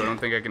Space, so I don't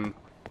think I can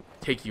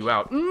take you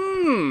out.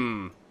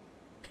 Mmm!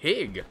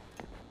 Pig.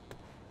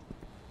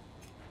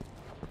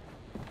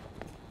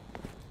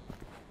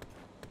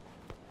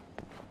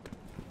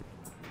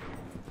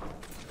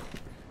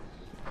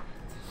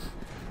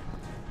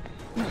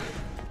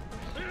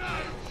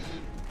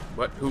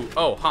 What? Who?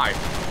 Oh, hi.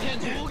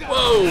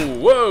 Whoa!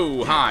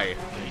 Whoa! Hi.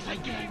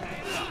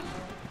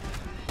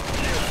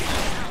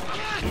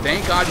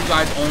 Thank God you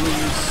guys only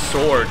use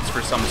swords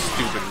for some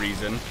stupid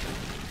reason.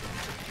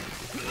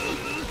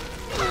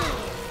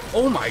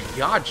 Oh my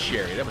God,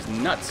 Sherry, that was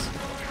nuts.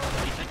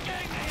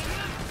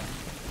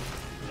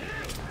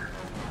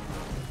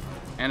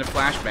 And a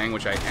flashbang,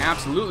 which I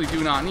absolutely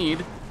do not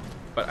need,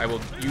 but I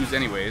will use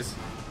anyways.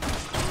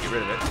 Let's get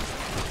rid of it.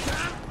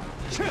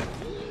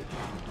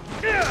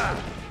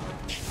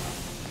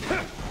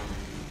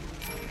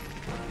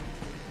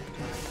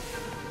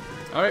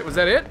 Alright, was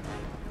that it?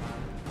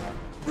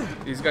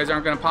 These guys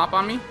aren't gonna pop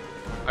on me?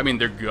 I mean,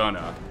 they're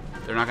gonna.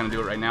 They're not gonna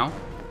do it right now.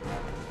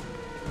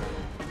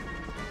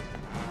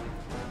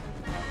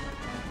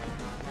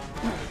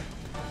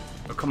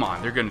 Oh, come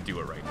on, they're gonna do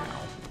it right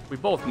now. We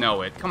both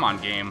know it. Come on,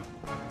 game.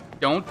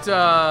 Don't,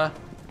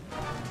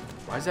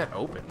 Why is that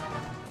open?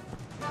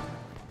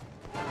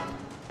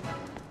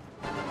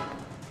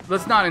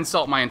 Let's not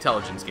insult my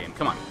intelligence, game.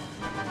 Come on.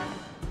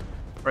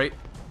 Right?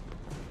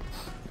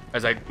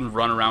 As I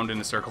run around in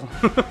a circle.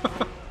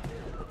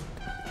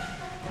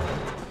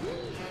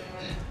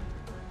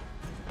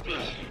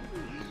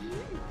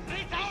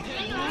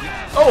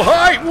 Oh,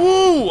 hi!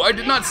 Woo! I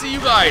did not see you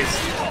guys.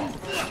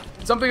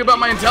 Something about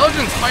my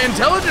intelligence. My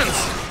intelligence!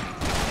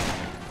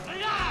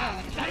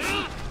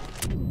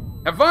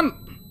 Have fun!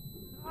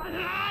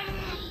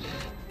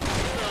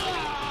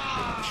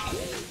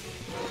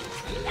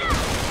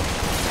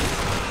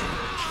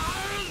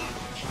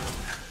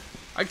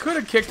 I could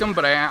have kicked him,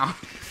 but I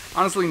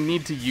honestly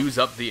need to use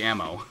up the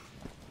ammo.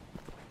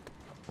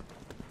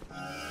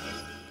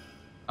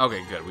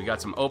 Okay, good. We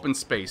got some open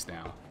space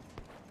now.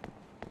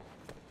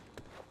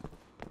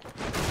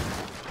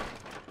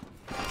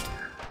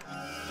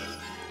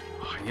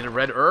 Oh, I need a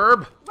red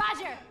herb.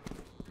 Roger.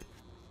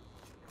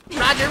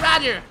 Roger,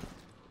 Roger.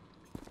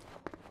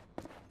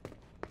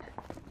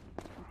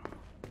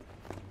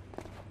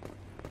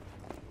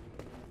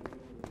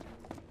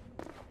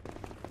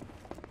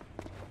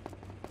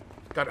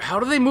 God, how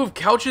do they move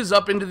couches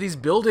up into these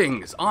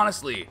buildings?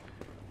 Honestly.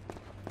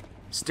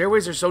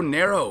 Stairways are so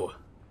narrow.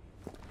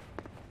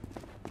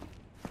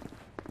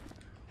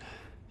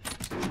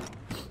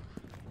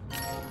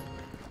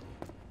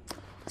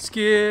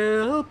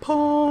 Skill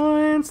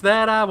points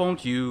that I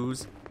won't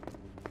use.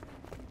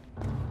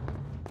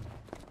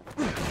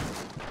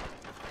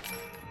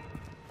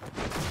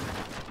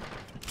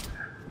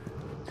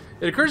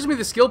 It occurs to me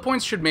the skill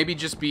points should maybe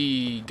just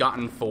be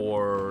gotten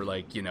for,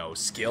 like, you know,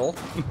 skill.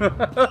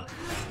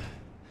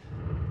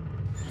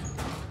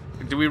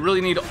 Do we really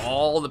need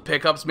all the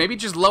pickups? Maybe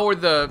just lower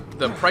the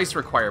price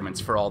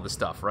requirements for all the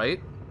stuff, right?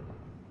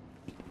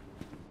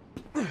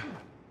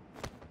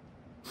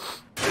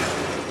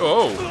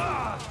 Oh.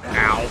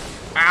 Ow.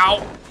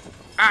 Ow.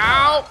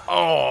 Ow.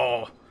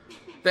 Oh.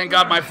 Thank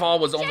God my fall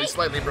was only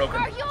slightly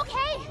broken. Are you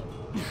okay?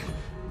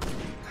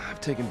 I've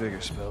taken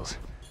bigger spills.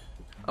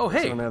 Oh,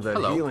 hey. Don't have that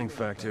Hello. healing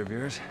factor of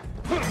yours.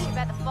 Too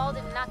bad the fall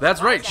didn't knock That's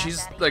the right. balls out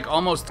She's that like evening.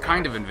 almost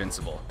kind of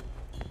invincible.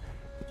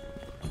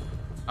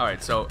 All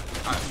right, so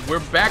we're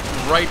back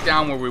right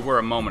down where we were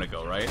a moment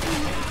ago, right?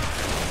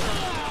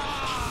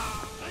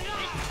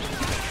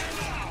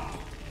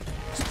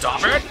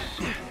 Stop it!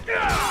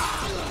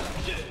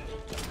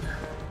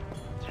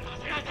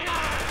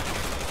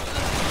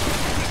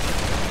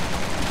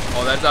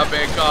 Oh, that's a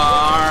big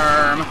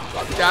arm.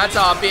 That's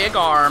a big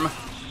arm.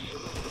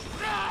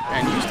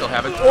 And you still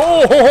have it.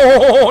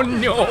 Oh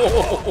no!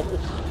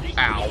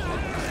 Ow.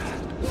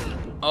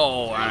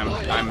 Oh, I'm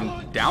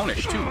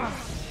downish too.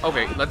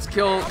 Okay, let's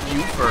kill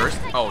you first.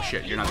 Oh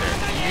shit, you're not there.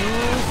 You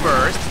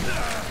first.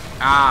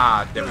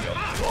 Ah, there we go.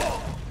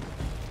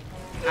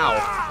 Ow.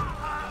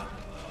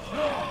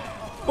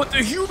 But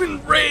the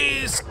human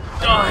race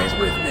dies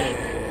with me.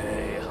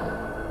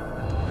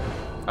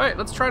 Alright,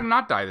 let's try to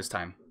not die this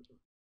time.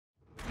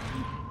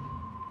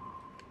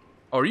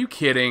 Oh, are you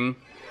kidding?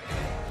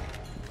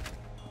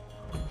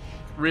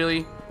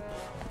 Really?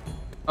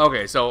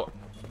 Okay, so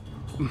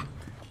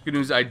good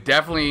news, I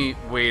definitely...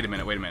 Wait a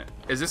minute.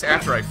 Is this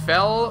after I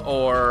fell,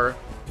 or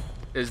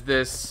is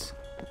this...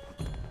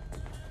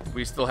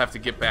 We still have to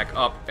get back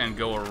up and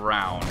go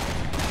around?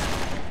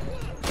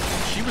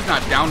 She was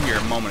not down here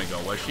a moment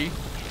ago, was she?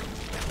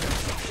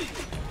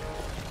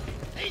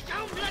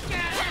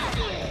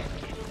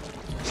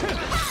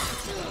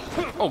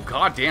 Oh,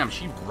 goddamn,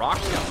 she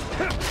rocked him.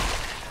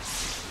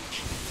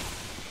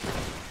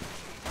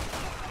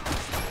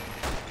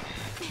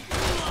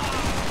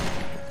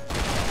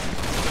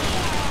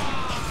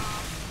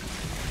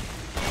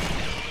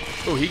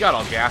 Oh, he got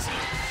all gassy.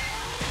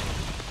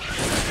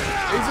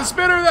 He's a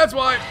spinner, that's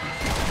why.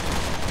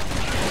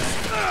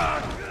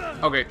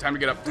 Okay, time to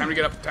get up, time to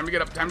get up, time to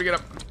get up, time to get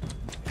up.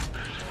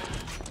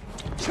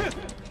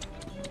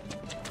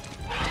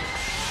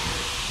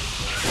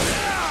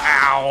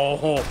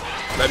 Ow!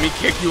 Let me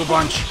kick you a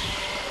bunch.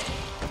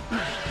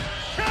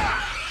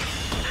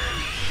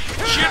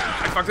 Shit!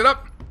 I fucked it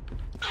up.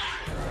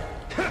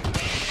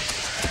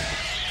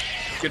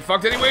 Get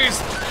fucked anyways.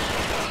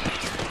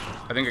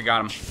 I think I got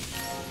him.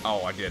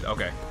 Oh, I did.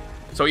 Okay.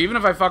 So even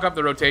if I fuck up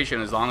the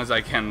rotation, as long as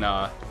I can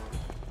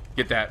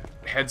get that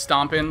head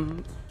stomp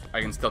in,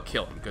 I can still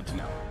kill him. Good to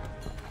know.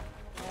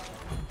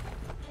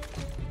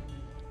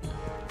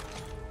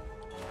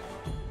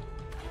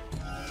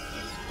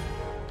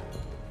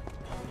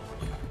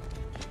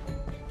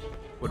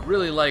 Would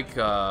really like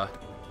some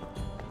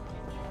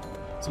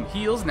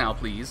heals now,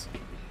 please.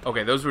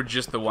 Okay, those were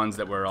just the ones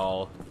that were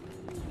all...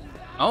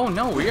 Oh,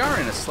 no, we are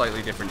in a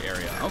slightly different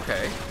area.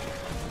 Okay.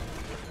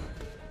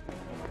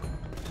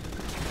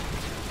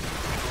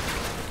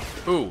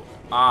 Ooh.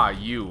 Ah,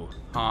 you.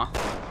 Huh?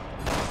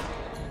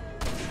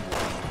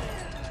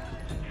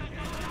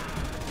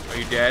 Are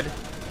you dead?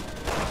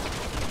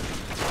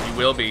 You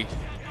will be.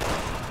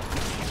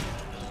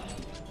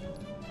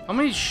 How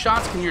many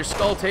shots can your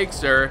skull take,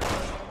 sir?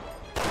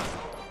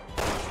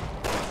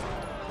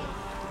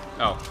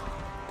 Oh.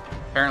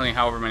 Apparently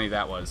however many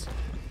that was.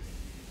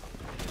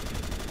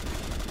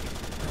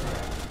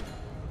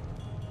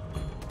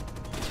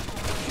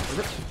 Where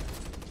the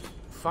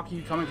fuck are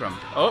you coming from?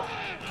 Oh.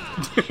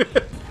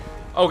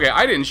 Okay,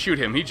 I didn't shoot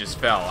him. He just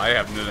fell. I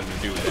have nothing to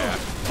do with that.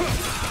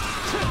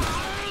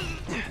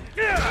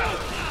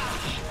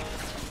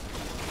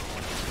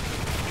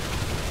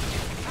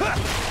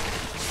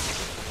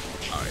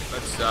 Alright,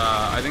 let's,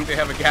 I think they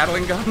have a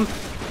Gatling gun.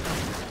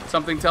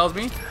 Something tells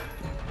me.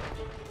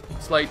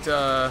 Slight,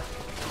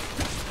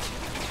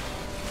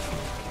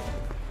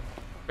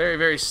 very,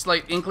 very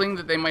slight inkling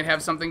that they might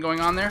have something going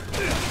on there.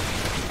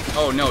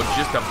 Oh no,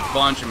 just a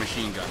bunch of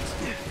machine guns.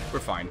 We're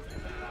fine.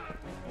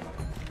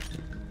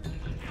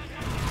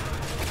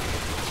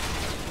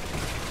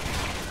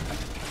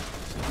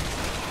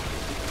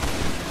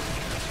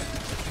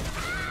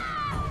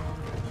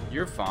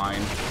 You're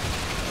fine.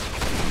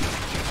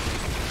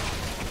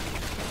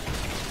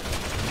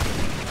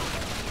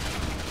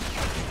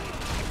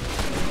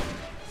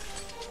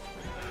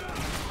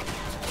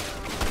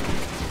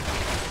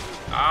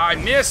 Ah, I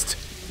missed.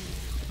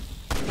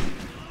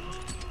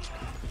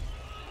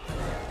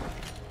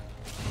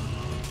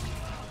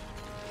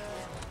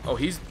 Oh,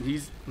 he's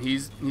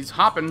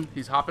hopping.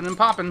 He's hopping and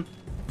popping.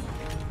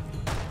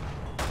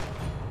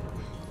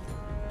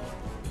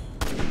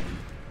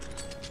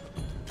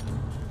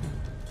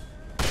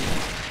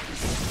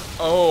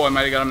 Oh, I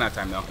might have got him that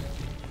time, though.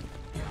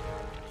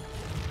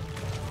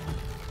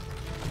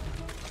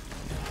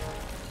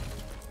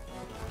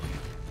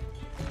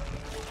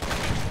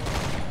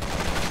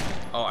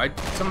 Oh, I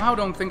somehow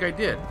don't think I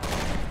did.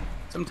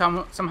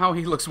 Somehow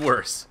he looks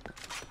worse.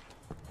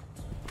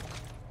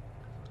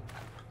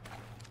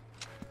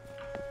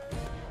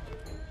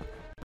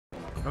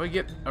 How do we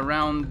get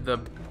around the...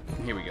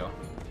 Here we go.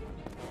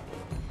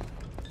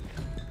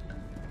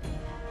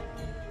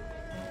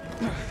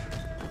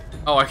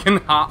 Oh, I can...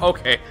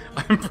 okay.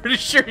 I'm pretty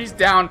sure he's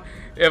down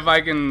if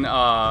I can,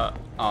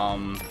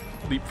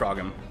 leapfrog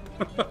him.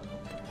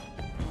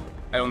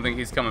 I don't think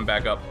he's coming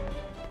back up.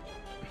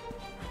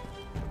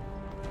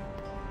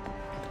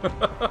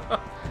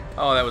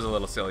 Oh, that was a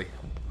little silly.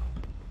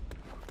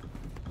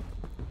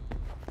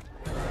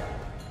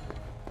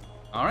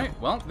 Alright,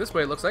 well, this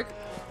way it looks like.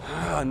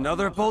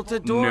 Another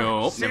bolted door?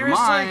 Nope, never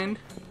Seriously? mind.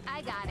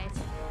 I got it.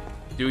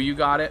 Do you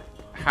got it?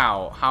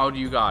 How? How do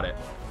you got it?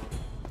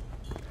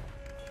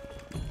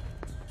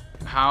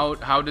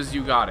 How does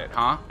you got it,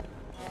 huh?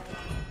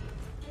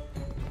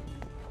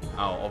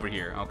 Oh, over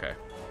here. Okay.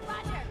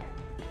 Roger.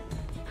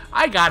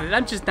 I got it.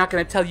 I'm just not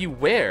gonna tell you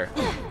where.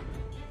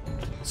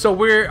 So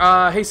we're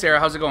hey Sarah,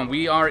 how's it going?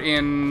 We are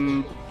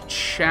in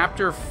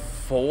chapter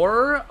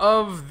 4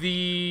 of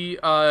the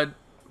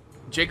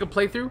Jacob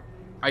playthrough.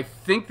 I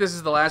think this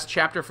is the last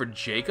chapter for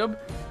Jacob,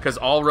 because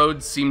all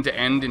roads seem to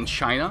end in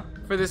China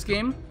for this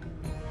game.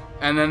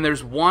 And then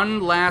there's one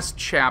last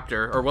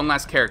chapter, or one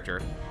last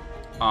character.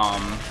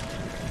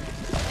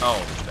 Oh,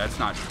 that's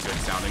not good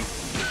sounding.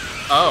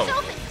 Oh.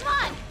 Come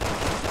on.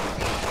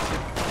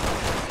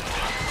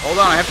 Hold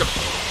on, I have to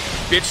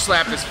bitch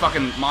slap this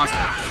fucking monster.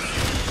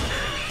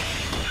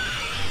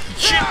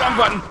 Shit, wrong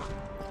button.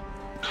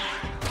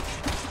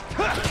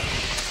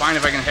 Fine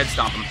if I can head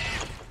stomp him.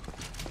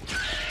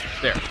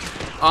 There.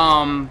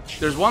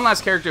 There's one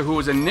last character who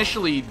was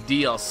initially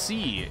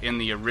DLC in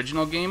the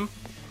original game,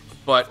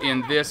 but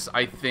in this,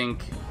 I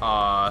think,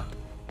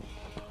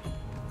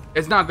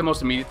 it's not the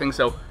most immediate thing.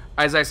 So,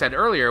 as I said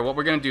earlier, what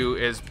we're gonna do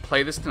is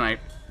play this tonight.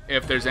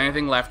 if there's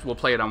anything left, we'll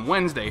play it on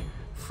Wednesday.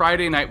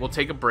 Friday night, we'll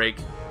take a break,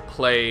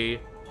 play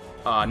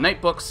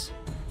Night Books.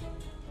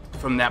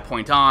 From that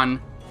point on,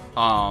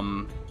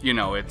 you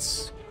know,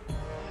 it's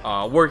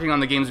working on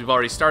the games we've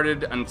already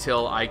started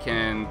until I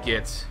can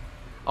get...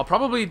 I'll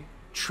probably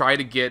try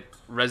to get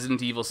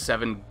Resident Evil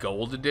 7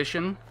 Gold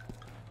Edition,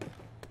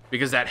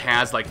 because that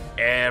has, like,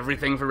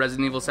 everything for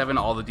Resident Evil 7,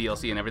 all the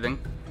DLC and everything.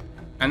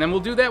 And then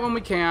we'll do that when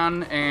we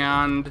can,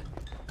 and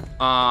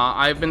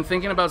I've been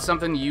thinking about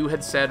something you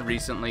had said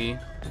recently,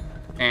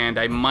 and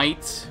I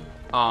might...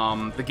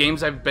 the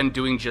games I've been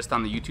doing just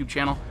on the YouTube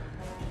channel,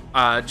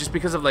 just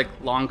because of, like,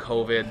 long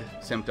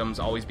COVID symptoms,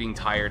 always being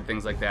tired,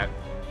 things like that,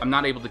 I'm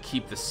not able to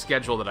keep the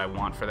schedule that I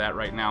want for that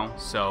right now,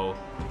 so,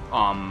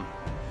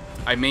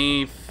 I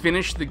may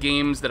finish the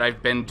games that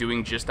I've been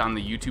doing just on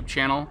the YouTube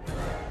channel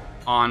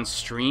on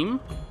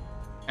stream,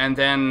 and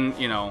then,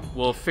 you know,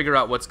 we'll figure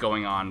out what's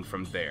going on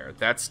from there.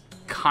 That's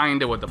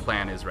kind of what the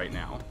plan is right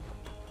now.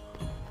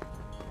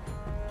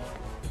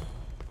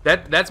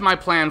 That's my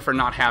plan for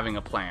not having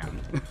a plan.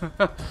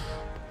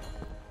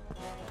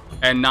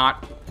 And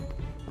not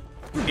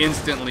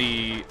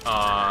instantly,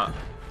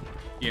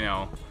 you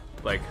know,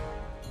 like,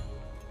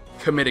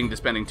 committing to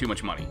spending too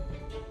much money.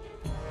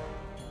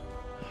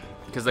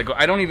 Because, like,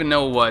 I don't even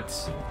know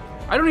what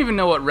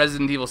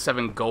Resident Evil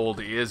 7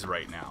 Gold is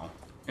right now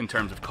in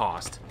terms of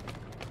cost.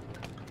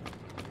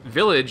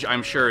 Village,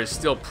 I'm sure, is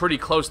still pretty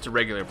close to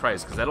regular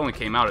price, because that only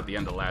came out at the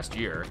end of last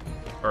year,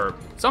 or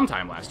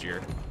sometime last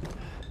year.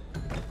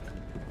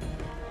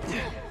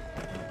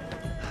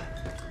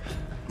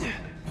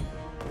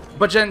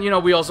 But then, you know,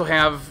 we also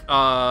have,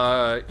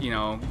 you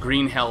know,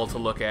 Green Hell to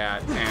look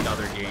at and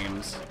other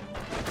games.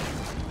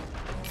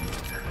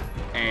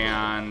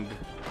 And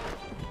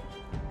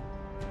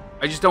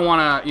I just don't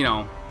want to, you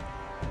know,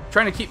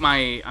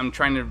 I'm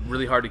trying to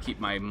really hard to keep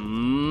my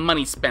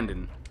money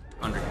spending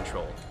under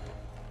control.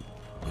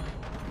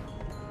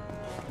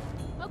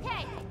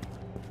 Okay.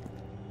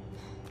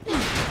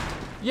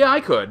 Yeah,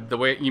 I could. The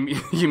way you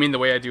mean the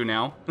way I do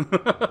now?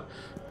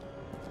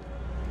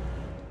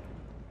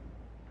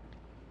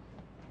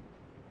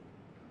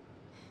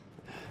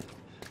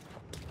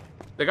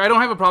 Like, I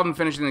don't have a problem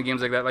finishing the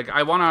games like that. Like,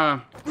 I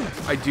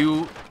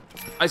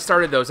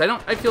started those.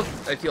 I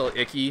feel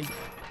icky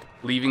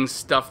leaving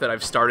stuff that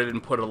I've started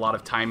and put a lot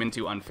of time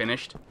into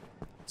unfinished.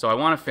 So I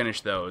want to finish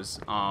those.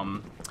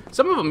 Some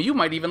of them you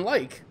might even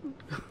like.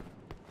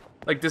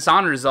 Like,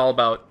 Dishonored is all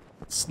about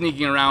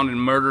sneaking around and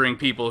murdering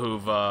people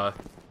who've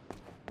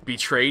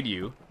betrayed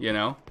you, you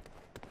know?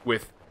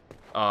 With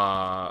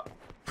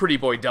pretty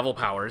boy devil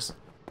powers.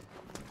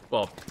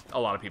 Well, a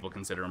lot of people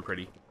consider him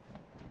pretty.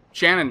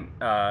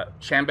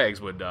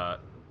 Shanbags would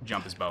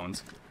jump his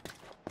bones.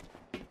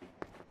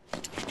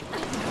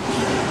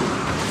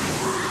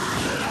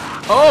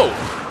 Oh!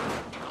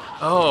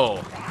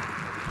 Oh.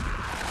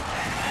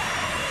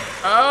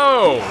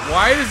 Oh!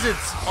 Why does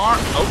its arm...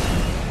 Oh.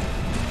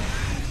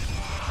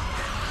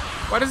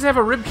 Why does it have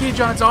a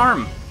ribcage on its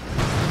arm?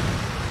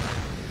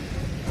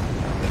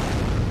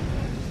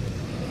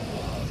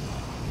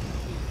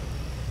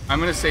 I'm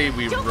gonna say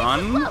we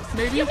run,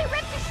 maybe? You'll be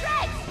ripped to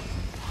shreds!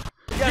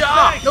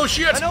 Yeah! No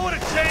shit! I know what a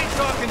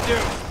chainsaw can do!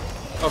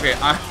 Okay,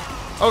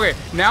 okay,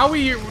 now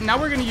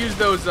we're gonna use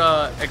those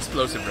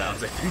explosive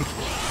rounds, I think.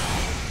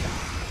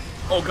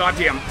 Oh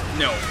goddamn,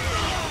 no.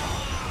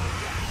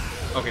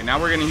 Okay, now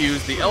we're gonna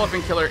use the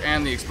elephant killer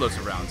and the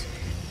explosive rounds.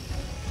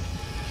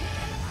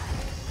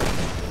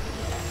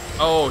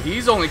 Oh,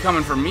 he's only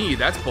coming for me.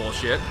 That's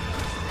bullshit.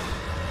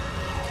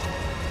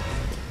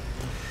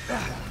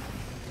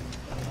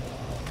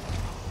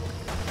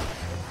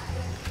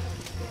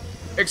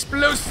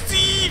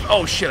 Explosive!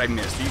 Oh shit, I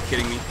missed. Are you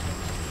kidding me?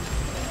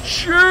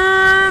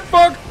 Shit,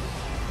 bug!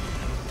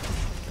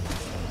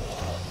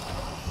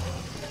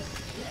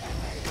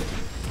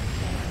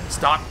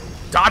 Stop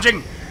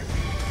dodging!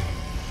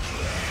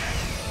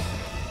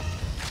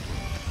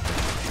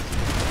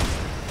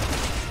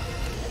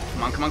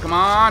 Come on, come on, come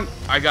on!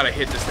 I gotta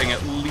hit this thing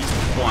at least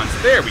once.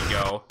 There we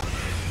go.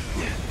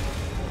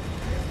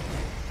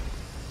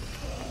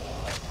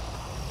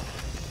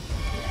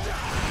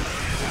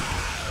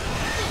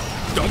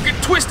 Don't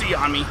get twisty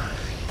on me!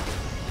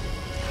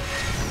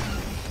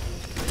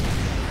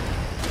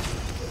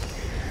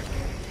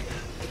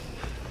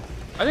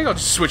 I think I'll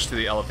just switch to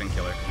the elephant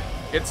killer.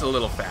 It's a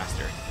little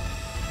faster.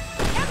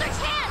 Now's our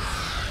chance!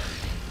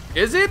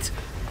 Is it?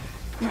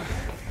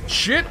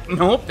 Shit!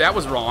 Nope, that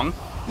was wrong.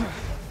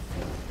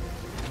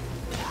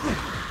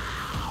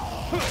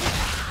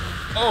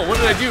 Oh, what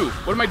did I do?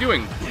 What am I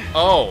doing?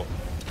 Oh,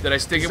 did I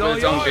stick it with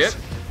its own bit?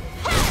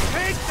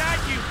 Take that,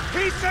 you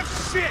piece of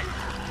shit!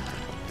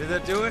 Did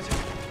that do it?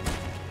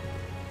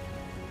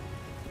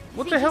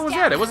 What the hell was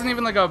that? It wasn't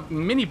even like a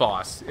mini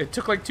boss. It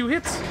took like 2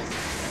 hits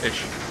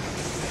ish.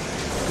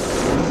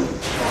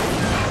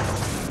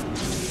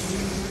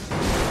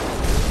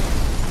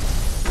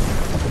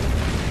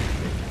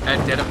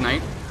 At dead of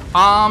night.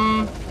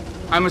 I'm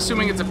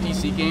assuming it's a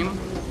PC game.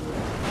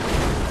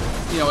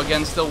 You know,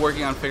 again, still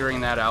working on figuring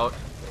that out.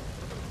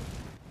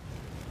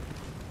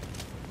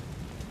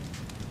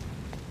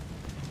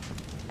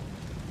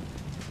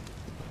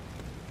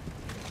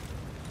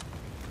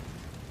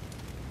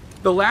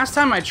 The last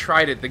time I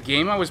tried it, the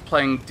game I was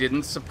playing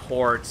didn't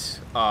support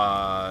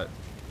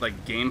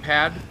like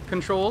gamepad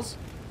controls.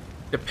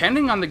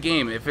 Depending on the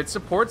game, if it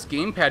supports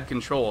gamepad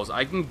controls,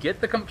 I can get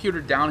the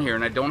computer down here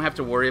and I don't have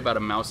to worry about a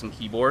mouse and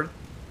keyboard.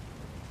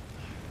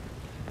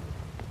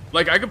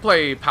 Like, I could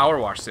play Power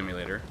Wash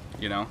Simulator,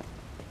 you know?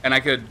 And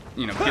I could,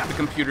 you know, get the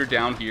computer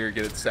down here,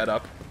 get it set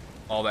up,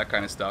 all that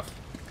kind of stuff.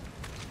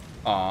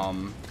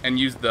 And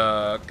use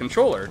the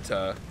controller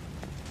to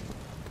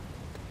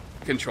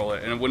control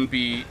it, and it wouldn't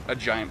be a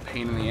giant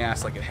pain in the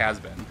ass like it has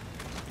been.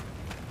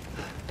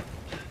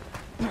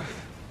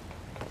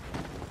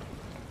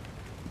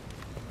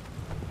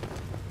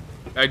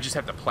 I just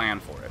have to plan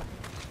for it.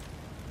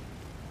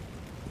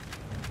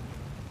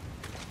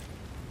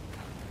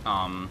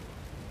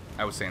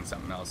 I was saying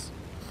something else.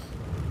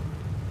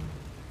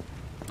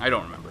 I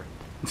don't remember.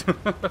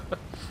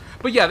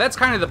 But yeah, that's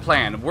kind of the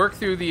plan. Work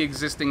through the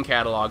existing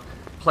catalog,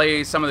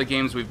 play some of the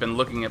games we've been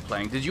looking at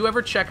playing. Did you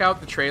ever check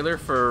out the trailer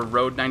for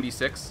Road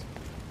 96?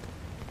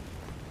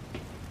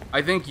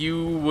 I think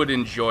you would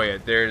enjoy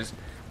it.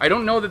 I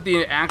don't know that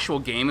the actual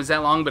game is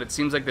that long, but it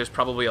seems like there's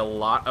probably a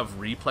lot of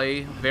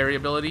replay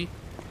variability.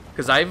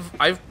 Because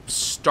I've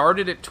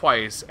started it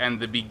twice, and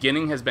the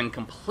beginning has been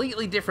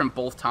completely different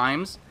both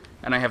times,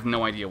 and I have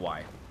no idea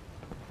why.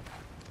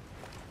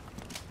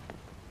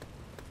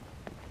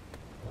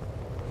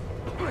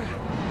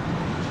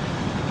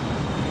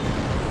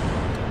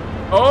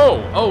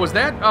 Oh, was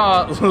that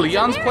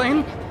Leon's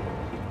plane?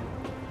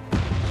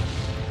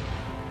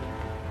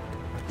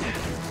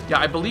 Yeah,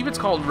 I believe it's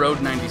called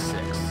Road 96.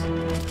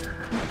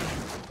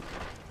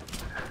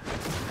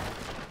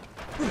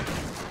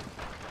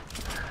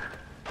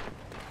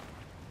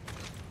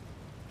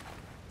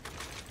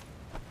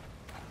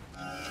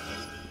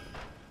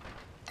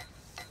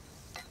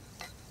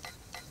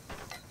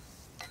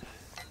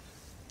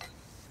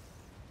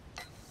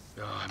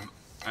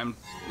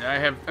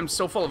 I'm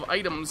so full of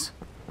items.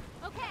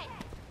 Okay.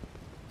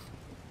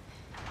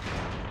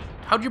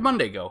 How'd your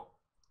Monday go?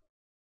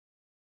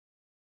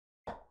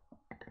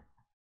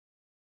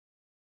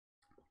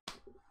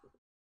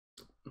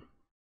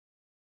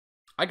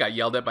 I got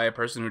yelled at by a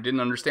person who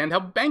didn't understand how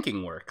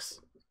banking works.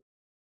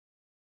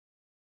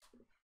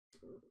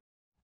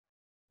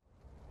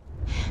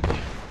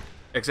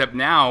 Except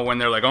now, when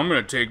they're like, I'm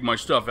gonna take my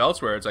stuff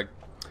elsewhere, it's like,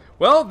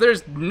 well,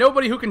 there's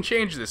nobody who can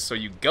change this, so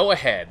you go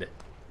ahead.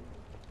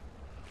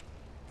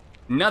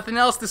 Nothing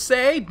else to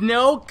say?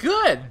 No?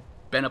 Good.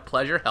 Been a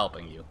pleasure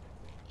helping you.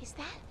 Is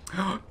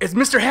that? It's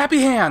Mr.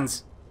 Happy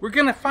Hands. We're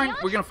gonna fight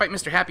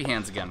Mr. Happy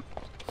Hands again.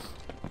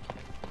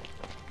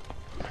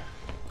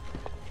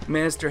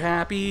 Mr.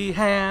 Happy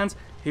Hands,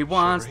 he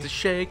wants to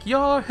shake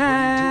your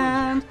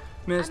hand.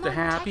 Mr.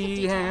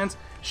 Happy Hands,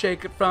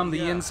 shake it from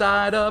the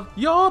inside of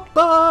your butt.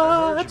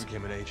 I heard you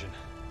became an agent.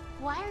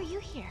 Why are you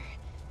here?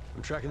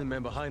 I'm tracking the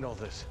man behind all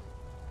this.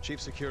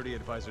 Chief Security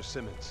Advisor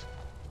Simmons.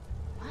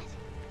 What?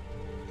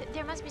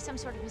 There must be some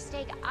sort of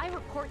mistake. I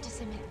report to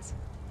Simmons.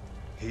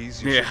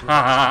 He's your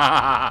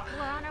Yeah.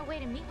 We're on our way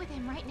to meet with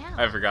him right now.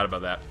 I forgot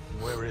about that.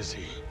 Where is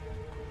he?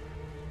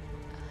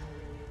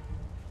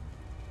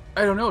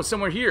 I don't know,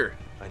 somewhere here.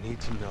 I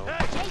need to know.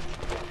 Jake,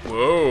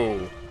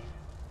 Whoa.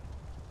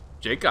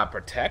 Jake got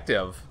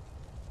protective.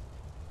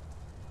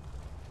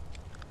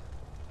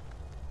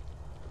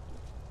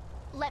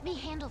 let me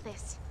handle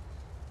this.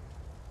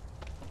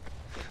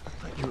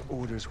 Your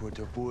orders were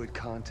to avoid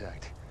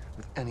contact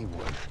with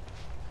anyone.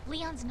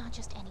 Leon's not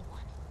just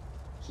anyone.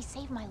 He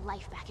saved my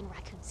life back in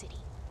Raccoon City.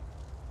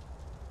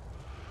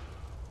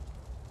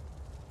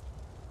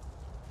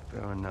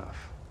 Fair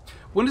enough.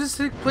 When does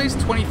this take place?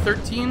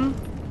 2013?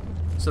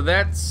 So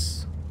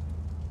that's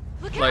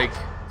Look like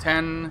out!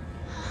 10.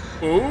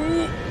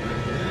 Ooh!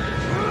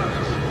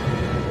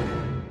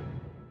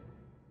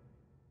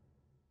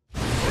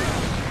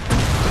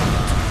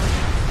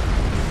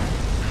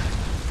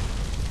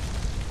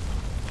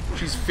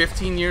 She's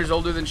 15 years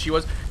older than she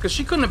was, because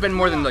she couldn't have been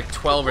more than like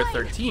 12 or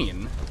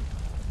 13.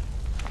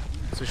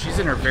 So she's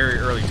in her very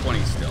early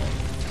 20s still.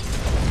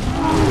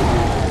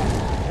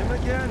 Him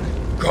again?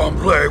 Come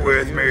play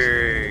with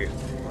me!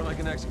 More like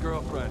an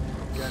ex-girlfriend.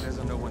 Guy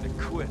doesn't know when to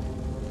quit.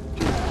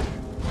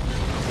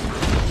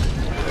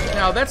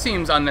 Now that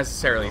seems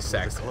unnecessarily Welcome to the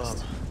sexist. club.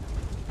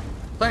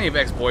 Plenty of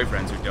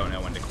ex-boyfriends who don't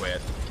know when to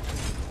quit.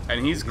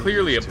 And he's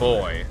clearly a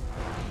boy.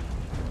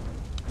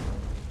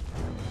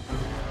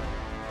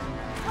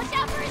 Watch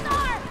out for his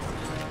arms!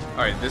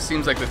 Alright, this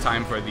seems like the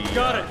time for the...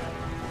 Got it.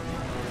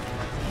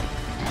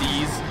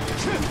 These...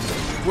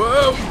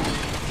 Whoa!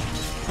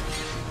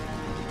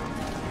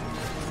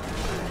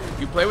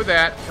 You play with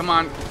that. Come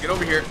on, get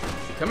over here.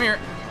 Come here.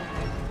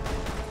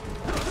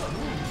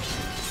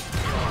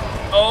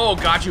 Oh,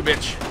 got you,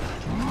 bitch.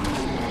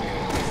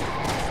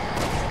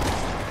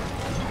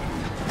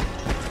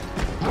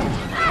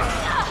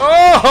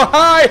 Oh,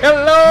 hi,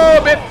 hello,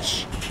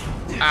 bitch.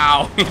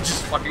 Ow, he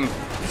just fucking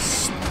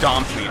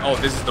stomped me. Oh,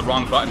 this is the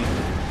wrong button.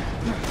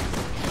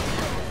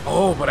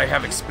 Oh, but I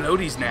have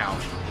explodies now.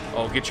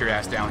 Oh, get your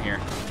ass down here.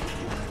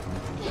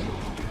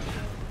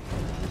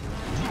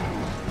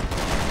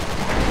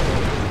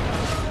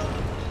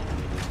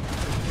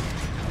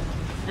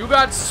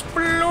 got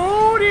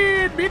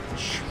exploded,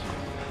 bitch.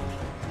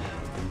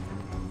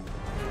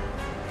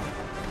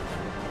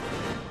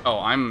 Oh,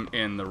 I'm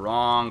in the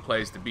wrong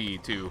place to be,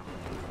 too.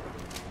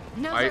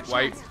 Now's our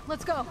chance.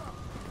 Let's go.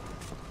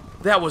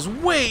 That was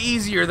way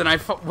easier than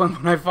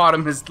when I fought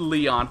him as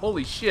Leon.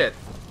 Holy shit.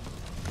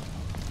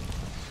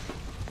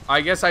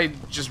 I guess I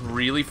just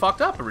really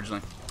fucked up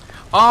originally.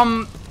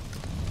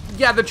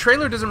 Yeah, the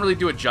trailer doesn't really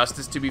do it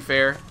justice, to be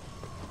fair.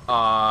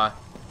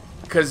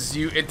 Because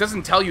it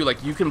doesn't tell you,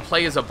 like, you can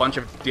play as a bunch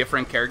of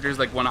different characters.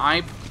 Like,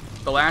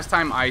 the last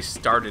time I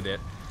started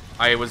it,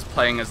 I was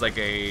playing as, like,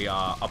 a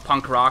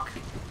punk rock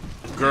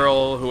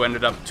girl who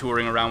ended up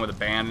touring around with a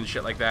band and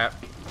shit like that.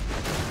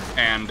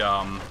 And,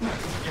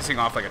 pissing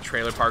off, like, a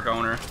trailer park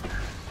owner.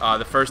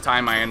 The first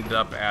time I ended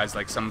up as,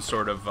 like, some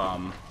sort of,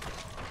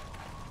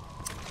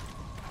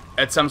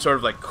 at some sort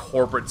of, like,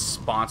 corporate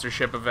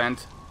sponsorship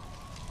event.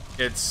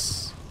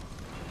 There's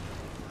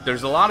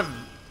a lot of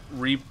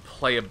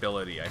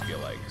replayability, I feel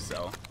like,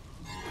 so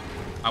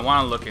I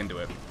want to look into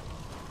it.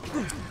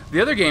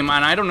 The other game,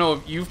 and I don't know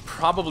if you've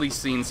probably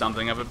seen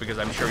something of it because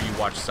I'm sure you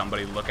watched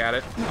somebody look at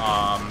it,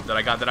 that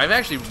I got that I've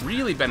actually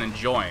really been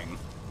enjoying,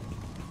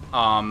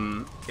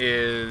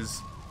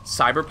 is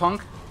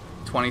Cyberpunk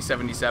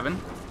 2077.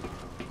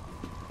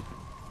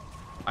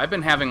 I've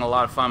been having a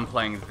lot of fun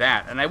playing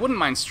that, and I wouldn't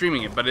mind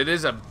streaming it, but it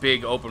is a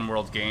big open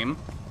world game.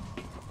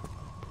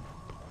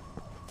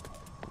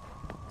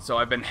 So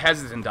I've been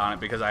hesitant on it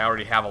because I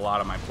already have a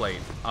lot on my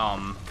plate.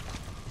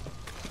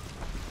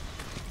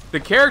 The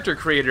character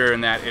creator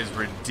in that is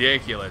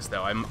ridiculous,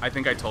 though. I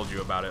think I told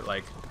you about it.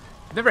 Like,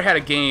 I've never had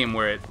a game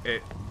where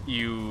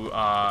you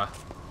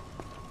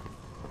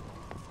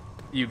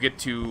get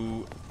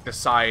to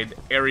decide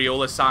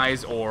areola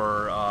size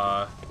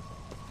or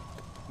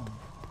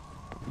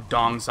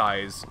dong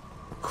size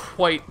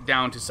quite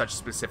down to such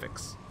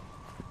specifics.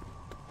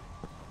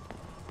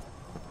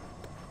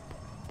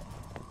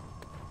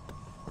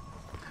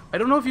 I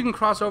don't know if you can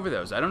cross over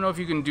those. I don't know if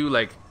you can do,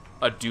 like,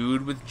 a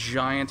dude with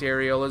giant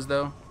areolas,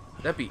 though.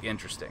 That'd be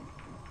interesting.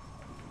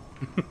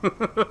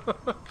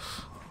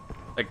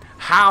 Like,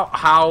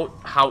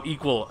 how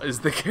equal is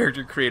the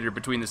character creator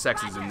between the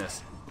sexes in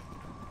this?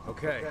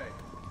 Okay.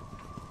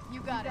 You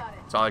got it.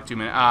 It's all like 2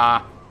 minutes.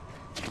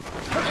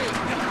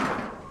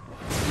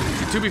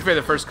 To be fair,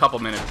 the first couple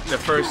minutes, the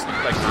first,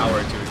 like, hour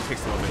or two, it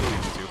takes a little bit to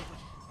get into.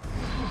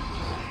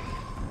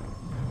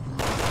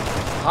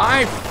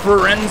 Hi,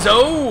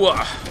 Frenzo!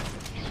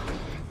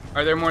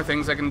 Are there more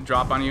things I can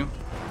drop on you?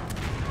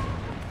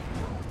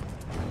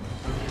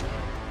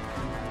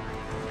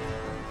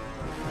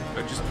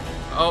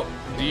 Oh,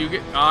 do you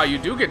get... you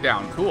do get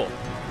down. Cool.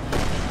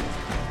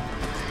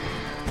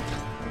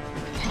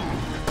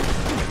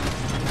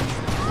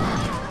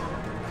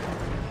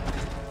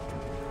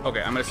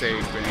 Okay, I'm gonna say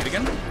grenade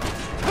again.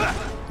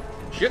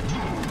 Shit.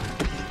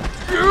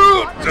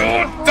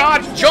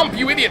 Dodge, jump,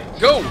 you idiot!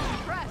 Go!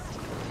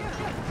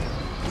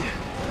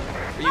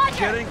 Are you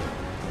kidding?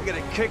 I get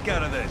a kick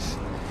out of this.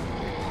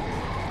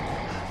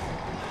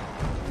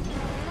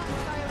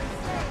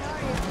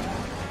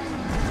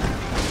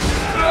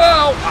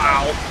 Oh,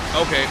 ow.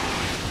 Okay.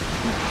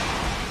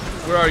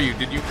 Where are you?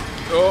 Did you...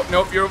 Oh,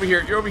 nope, you're over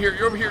here. You're over here.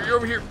 You're over here. You're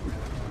over here.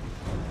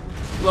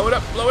 Blow it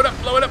up. Blow it up.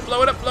 Blow it up.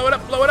 Blow it up. Blow it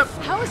up. Blow it up.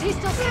 How is he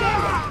still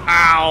standing?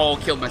 Ow.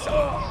 Killed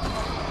myself.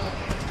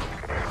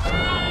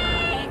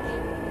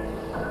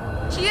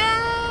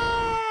 Jake!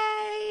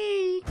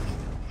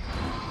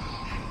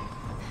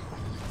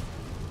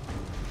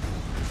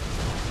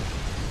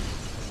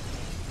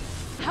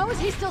 How is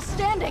he still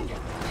standing?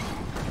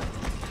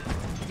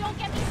 Don't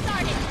get me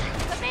started.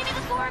 But maybe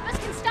the four of us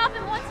can stop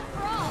him once and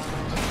for all.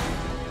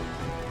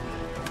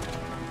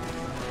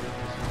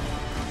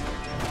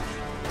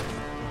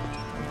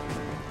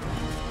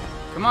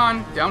 Come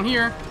on, down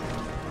here.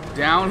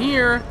 Down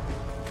here.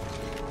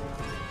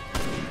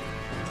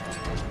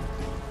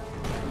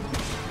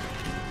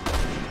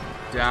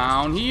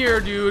 Down here,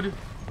 dude.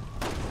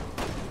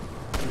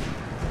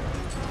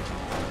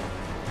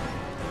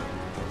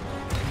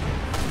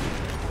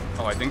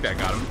 Oh, I think that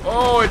got him.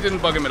 Oh, it didn't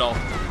bug him at all.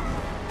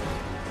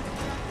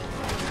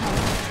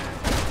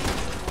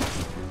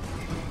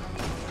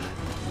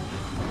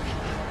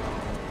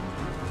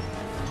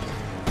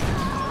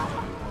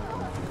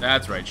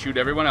 That's right, shoot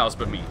everyone else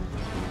but me.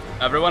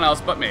 Everyone else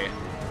but me.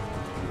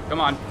 Come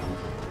on.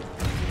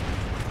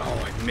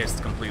 Oh, I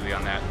missed completely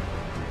on that.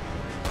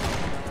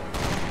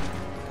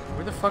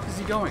 Where the fuck is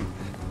he going?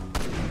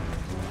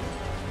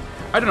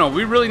 I don't know,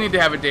 we really need to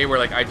have a day where,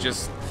 like,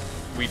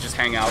 we just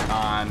hang out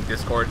on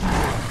Discord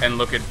and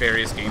look at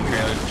various game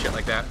trailers and shit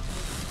like that.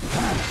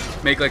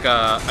 Make, like,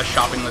 a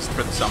shopping list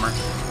for the summer.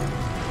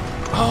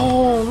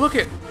 Oh, look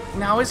it!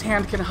 Now his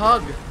hand can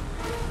hug.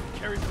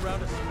 Carries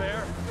around a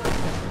spare.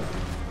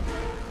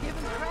 Give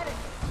him credit.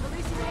 At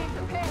least he came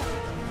prepared.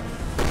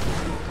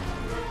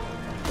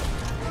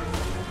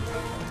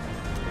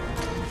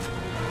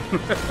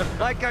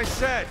 Like I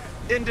said,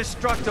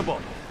 indestructible.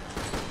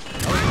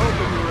 I was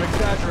hoping we were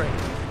exaggerating.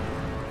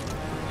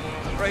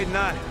 Afraid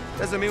not.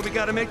 Doesn't mean we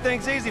gotta make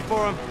things easy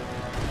for him.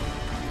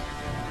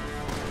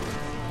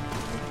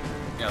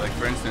 Yeah, like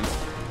for instance...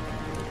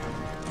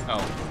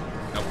 Oh.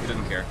 Nope, he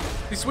doesn't care.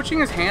 He's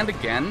switching his hand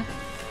again?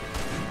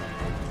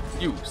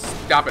 You,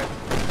 stop it.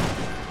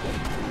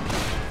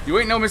 You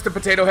ain't no Mr.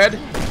 Potato Head.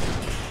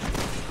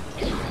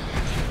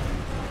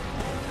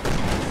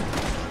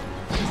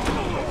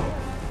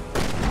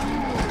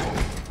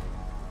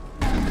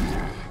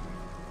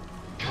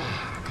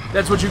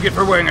 That's what you get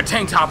for wearing a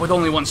tank top with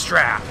only one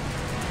strap.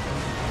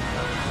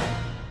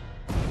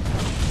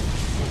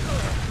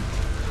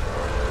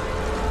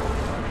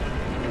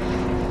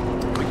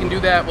 We can do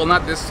that. Well,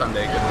 not this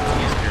Sunday because it's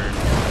Easter.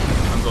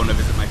 I'm going to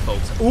visit my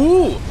folks.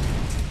 Ooh!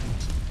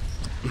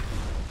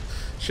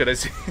 Should I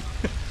see?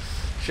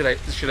 should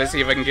I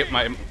see if I can get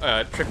my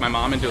trick my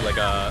mom into like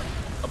a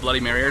Bloody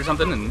Mary or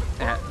something and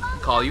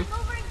call you? I'm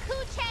over in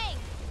Kuchang.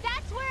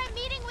 That's where I'm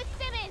meeting with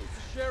Simmons.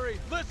 Sherry,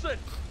 listen!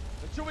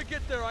 Until we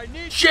get there, I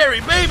need...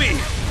 Sherry, baby!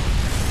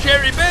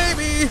 Sherry,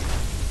 baby!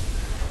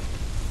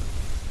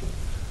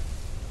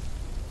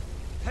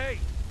 Hey!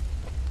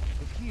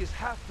 If he is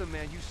half the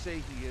man you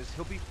say he is,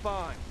 he'll be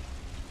fine.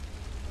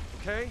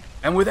 Okay?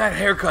 And with that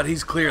haircut,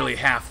 he's clearly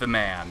half the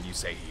man you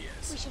say he We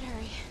is. should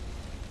hurry.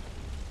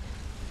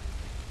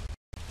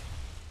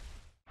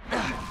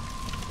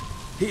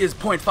 He is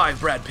 0.5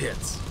 Brad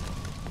Pitts.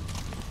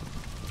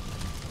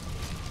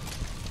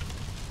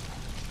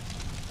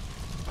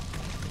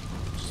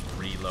 Just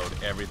reload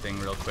everything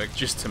real quick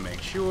just to make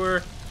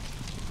sure.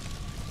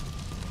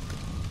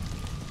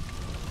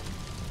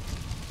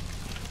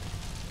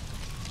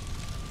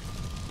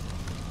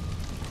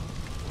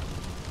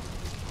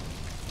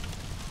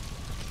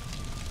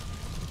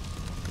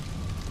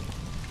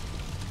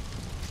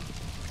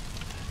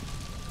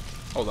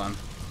 Hold on.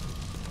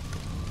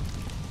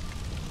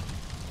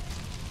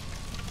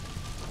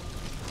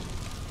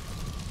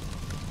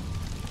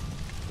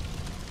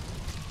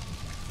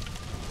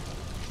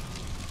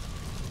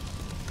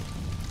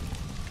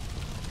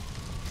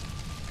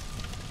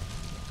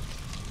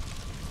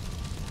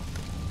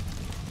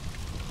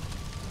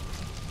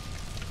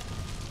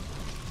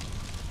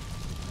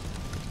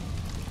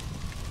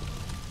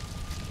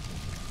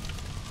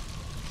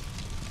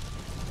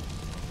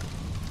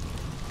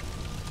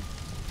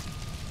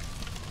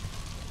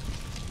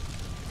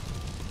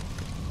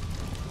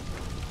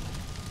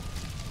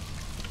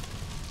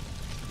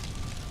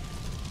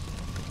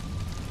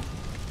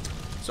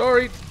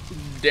 Sorry,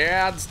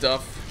 dad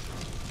stuff.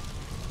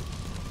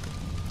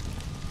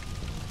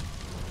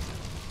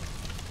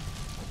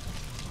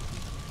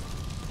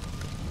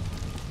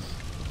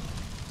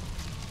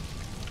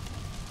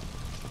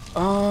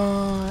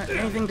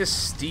 Anything to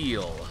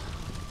steal?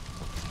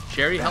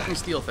 Sherry, help me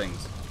steal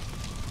things.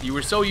 You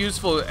were so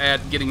useful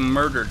at getting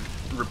murdered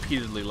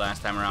repeatedly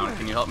last time around.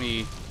 Can you help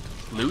me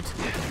loot?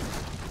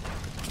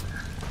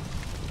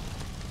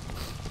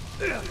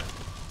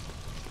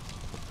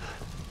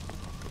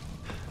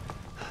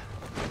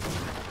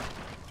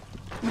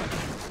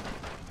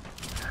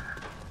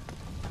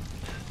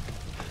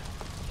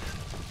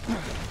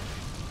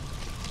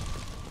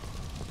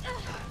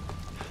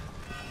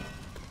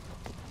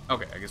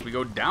 Okay, I guess we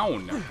go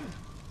down.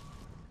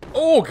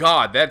 Oh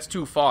god, that's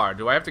too far.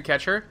 Do I have to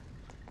catch her?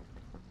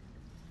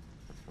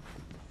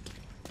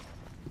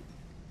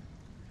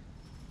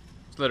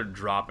 Just let her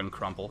drop and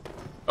crumple.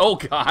 Oh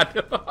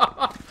god.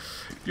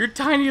 Your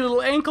tiny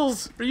little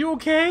ankles. Are you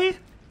okay?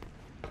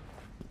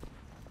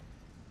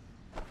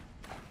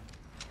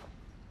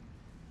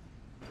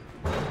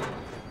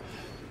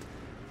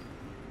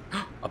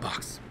 A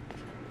box.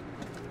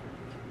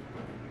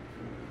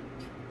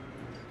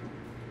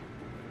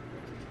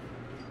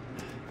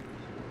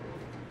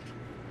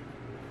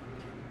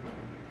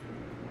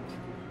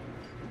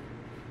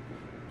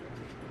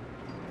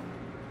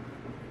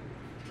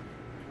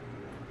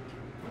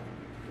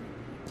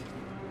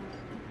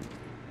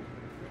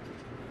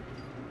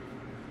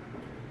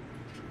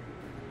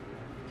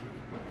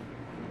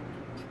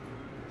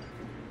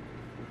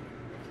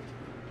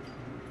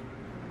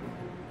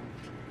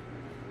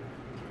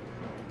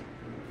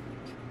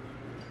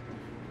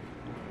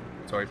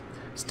 Sorry.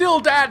 Still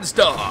dad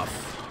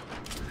stuff.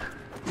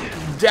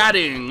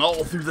 Dadding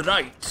all through the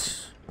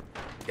night.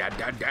 Dad,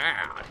 dad,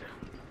 dad.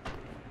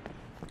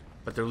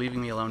 But they're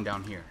leaving me alone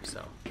down here,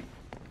 so.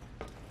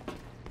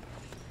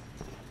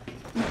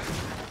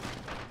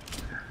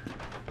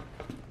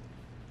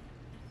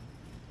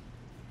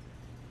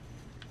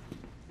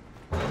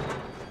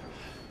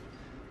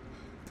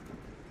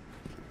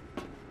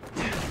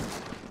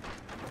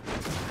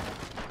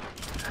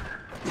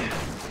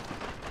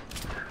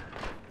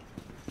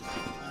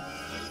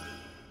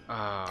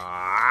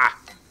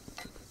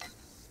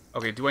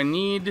 Okay, do I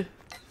need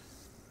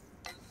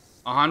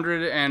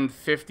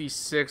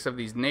 156 of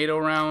these NATO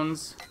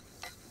rounds?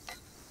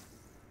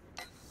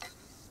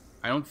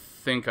 I don't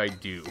think I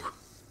do.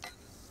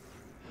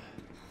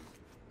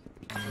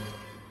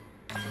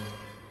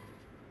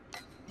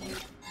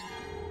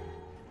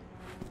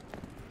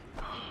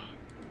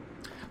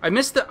 I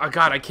missed the... Oh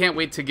god, I can't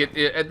wait to get...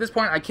 At this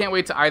point, I can't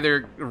wait to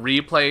either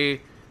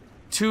replay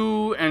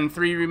 2 and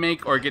 3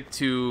 remake or get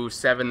to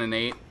 7 and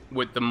 8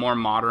 with the more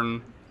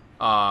modern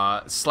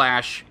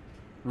slash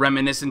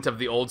reminiscent of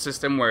the old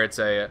system where it's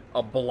a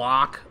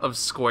block of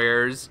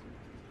squares,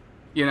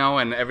 you know,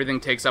 and everything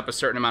takes up a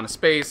certain amount of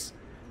space.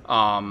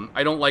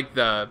 I don't like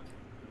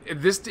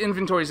this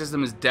inventory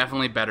system is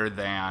definitely better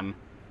than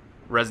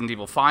Resident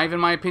Evil 5 in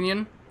my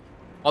opinion.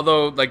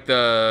 Although, like,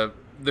 the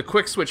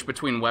quick switch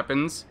between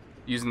weapons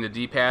using the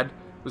D-pad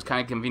was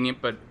kind of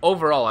convenient, but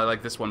overall I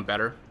like this one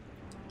better.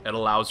 It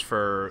allows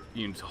for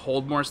you to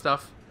hold more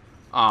stuff.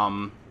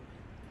 But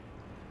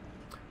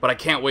I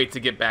can't wait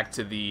to get back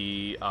to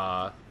the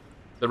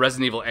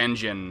Resident Evil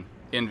Engine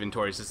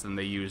inventory system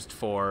they used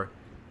for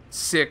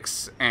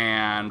 6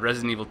 and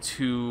Resident Evil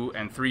 2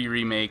 and 3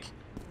 Remake.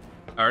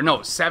 Or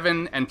no,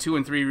 7 and 2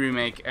 and 3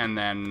 Remake, and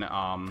then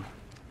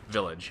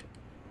Village.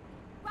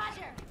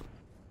 Roger.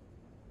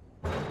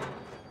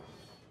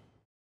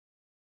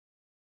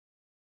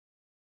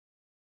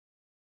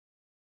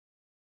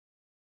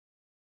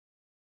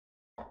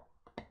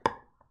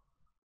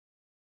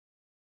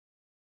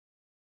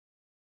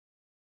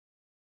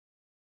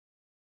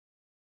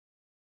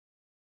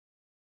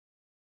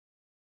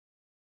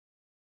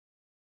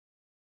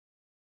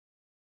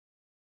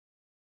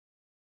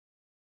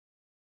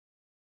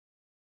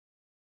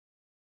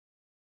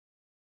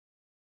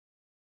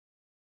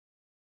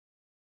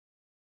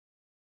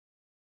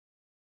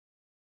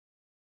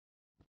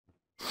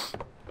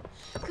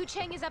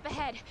 Kucheng is up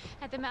ahead,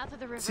 at the mouth of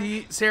the river.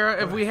 See,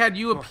 Sarah, if we had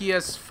you a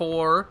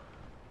PS4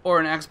 or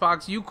an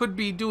Xbox, you could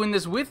be doing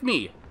this with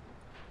me.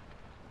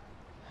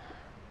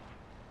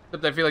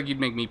 Except I feel like you'd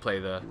make me play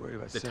the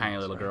tiny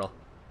little girl.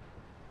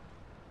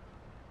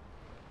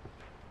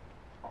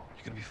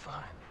 You're gonna be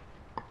fine.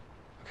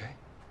 Okay?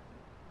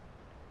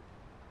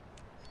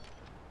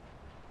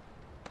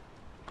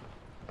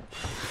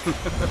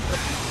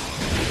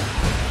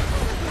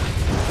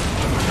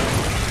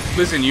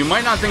 Listen, you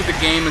might not think the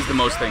game is the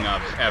most thing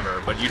of ever,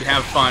 but you'd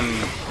have fun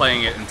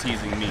playing it and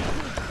teasing me,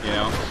 you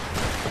know?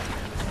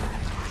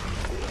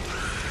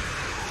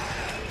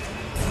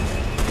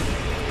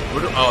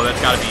 Oh,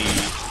 that's gotta be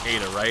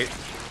Ada, right?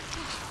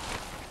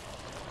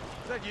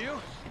 Is that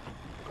you?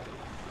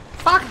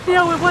 Fuck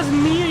no, it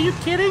wasn't me, are you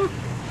kidding?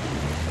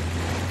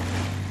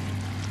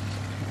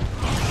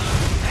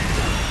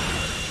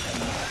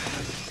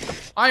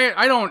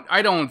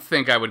 I don't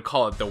think I would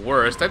call it the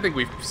worst. I think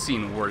we've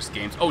seen worse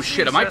games. Oh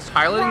shit, am I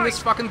piloting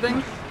this fucking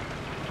thing?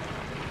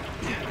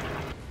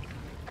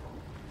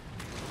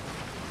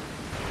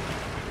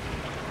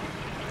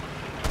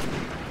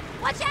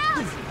 Watch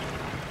out!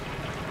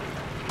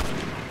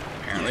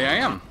 Apparently I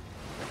am.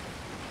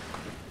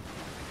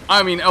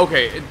 I mean,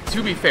 okay,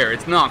 to be fair,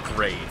 it's not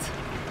great.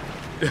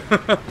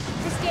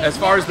 As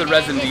far as the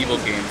Resident Evil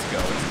games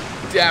go,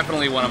 it's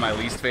definitely one of my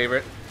least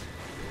favorite.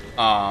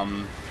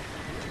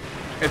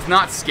 It's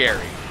not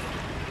scary.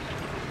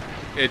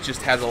 It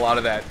just has a lot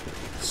of that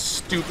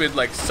stupid,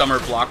 like, summer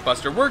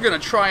blockbuster. We're gonna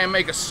try and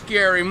make a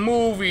scary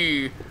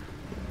movie,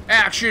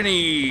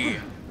 action-y,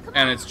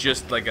 and it's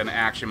just like an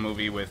action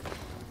movie with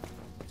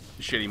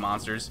shitty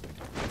monsters.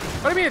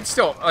 But I mean, it's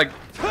still like,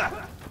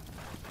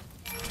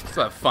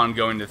 still have fun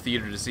going to the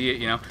theater to see it.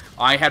 You know,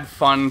 I had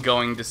fun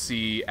going to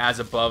see As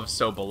Above,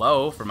 So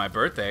Below for my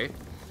birthday.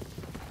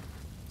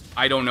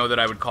 I don't know that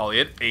I would call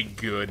it a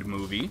good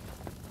movie.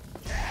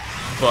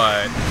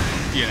 But,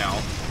 you know,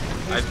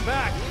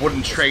 I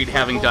wouldn't trade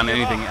having done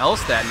anything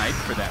else that night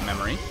for that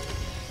memory.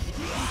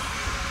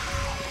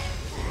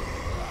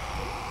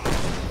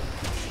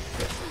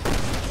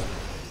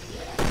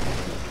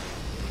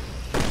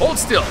 Hold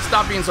still.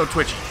 Stop being so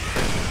twitchy.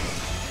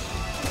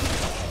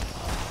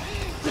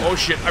 Oh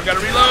shit, I've got to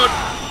reload.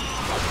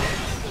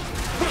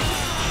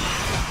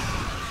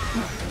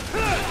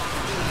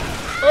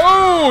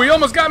 Oh, he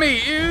almost got me.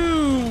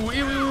 Ew,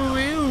 ew, ew,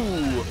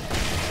 ew.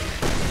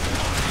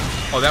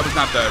 Oh, that was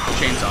not the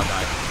chainsaw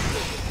guy.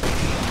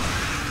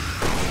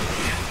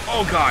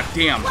 Oh god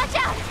damn. Watch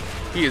out!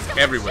 He is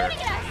everywhere.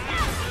 Shooting at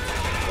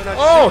us.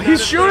 Oh,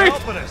 he's shooting!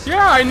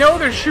 Yeah, I know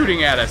they're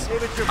shooting at us.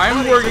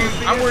 I'm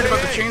worried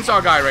about the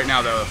chainsaw guy right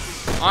now, though.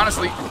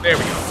 Honestly, there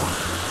we go.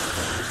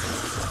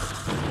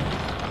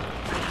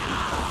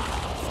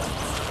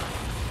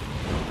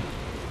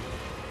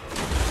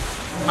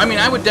 I mean,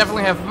 I would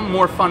definitely have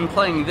more fun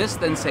playing this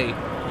than, say,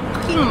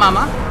 Cooking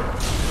Mama.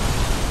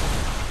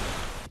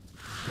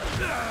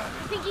 I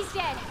think he's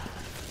dead.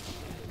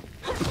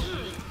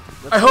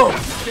 I hope.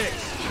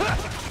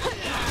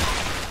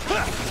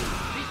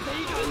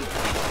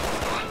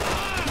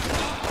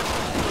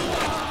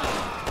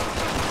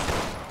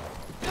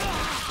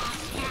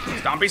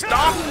 Stompy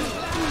stomp!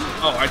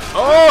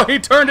 Oh, he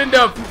turned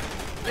into a bug.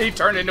 He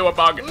turned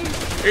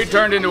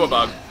into a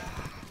bug.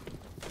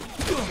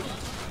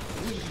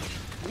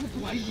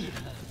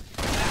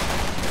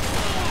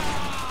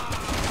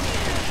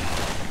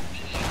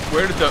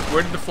 Where did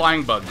the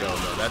flying bug go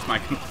though? That's my.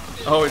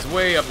 Oh, it's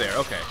way up there.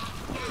 Okay.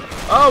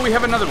 Oh, we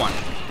have another one.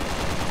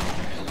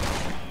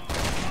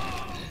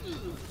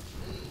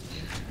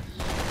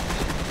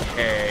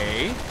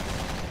 Okay.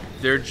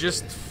 They're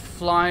just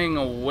flying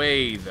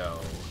away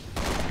though.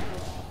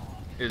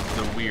 Is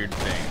the weird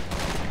thing.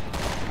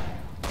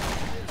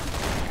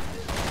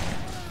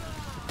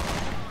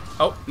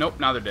 Oh, nope,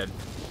 now they're dead.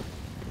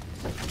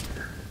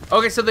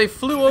 Okay, so they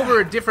flew over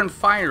a different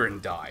fire and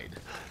died.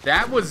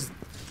 That was...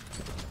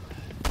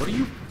 What are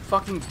you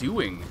fucking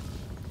doing,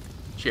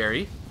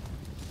 Cherry?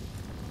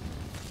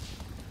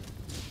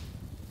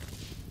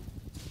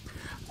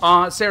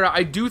 Sarah,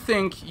 I do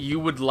think you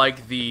would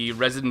like the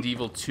Resident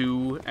Evil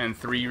 2 and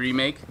 3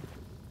 remake.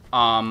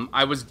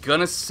 I was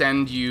gonna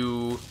send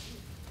you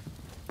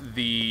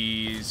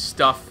the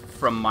stuff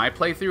from my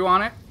playthrough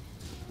on it.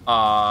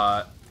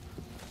 I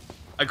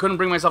couldn't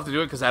bring myself to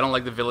do it because I don't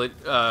like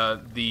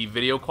the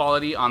video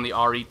quality on the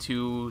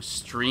RE2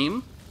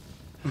 stream.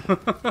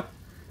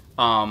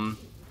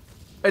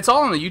 It's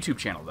all on the YouTube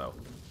channel, though.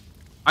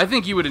 I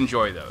think you would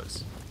enjoy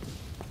those.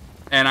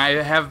 And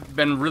I have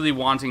been really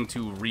wanting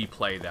to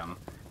replay them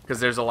because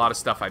there's a lot of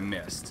stuff I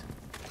missed.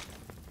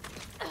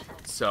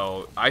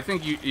 So I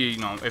think you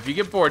know, if you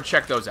get bored,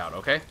 check those out,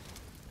 okay?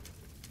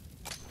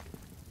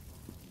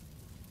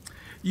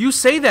 You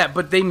say that,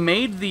 but they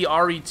made the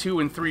RE2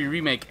 and 3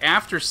 remake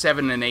after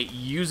 7 and 8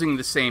 using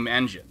the same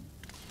engine.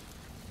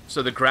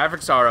 So the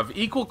graphics are of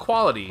equal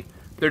quality,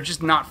 they're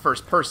just not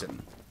first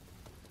person.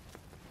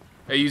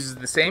 It uses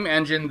the same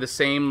engine, the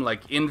same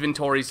like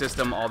inventory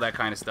system, all that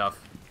kind of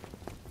stuff.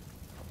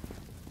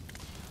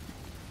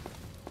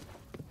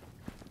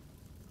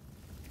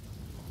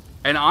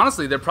 And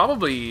honestly, they're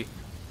probably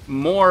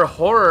more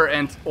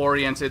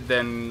horror-oriented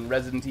than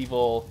Resident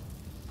Evil,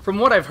 from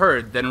what I've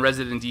heard, than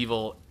Resident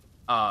Evil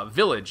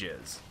Village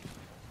is.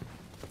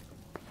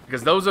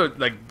 Because those are,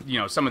 like, you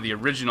know, some of the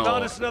original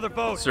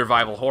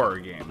survival horror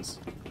games.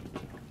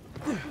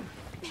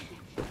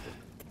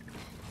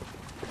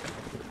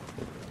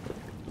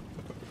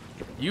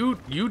 You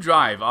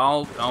drive.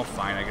 I'll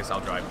fine. I guess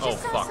I'll drive. Oh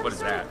fuck! What is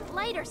that?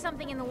 Light or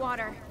something in the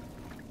water.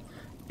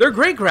 They're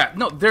great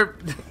No, they're.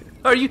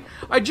 Are you?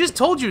 I just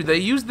told you they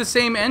use the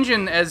same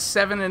engine as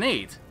 7 and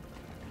 8.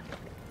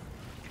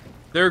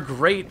 They're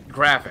great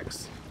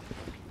graphics.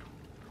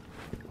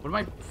 What am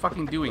I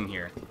fucking doing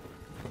here?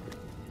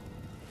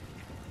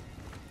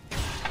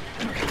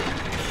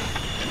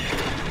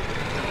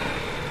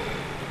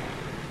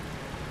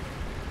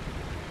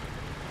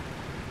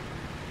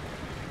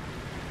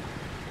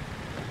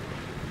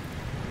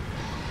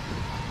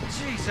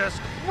 Jesus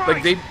Christ!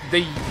 Like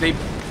they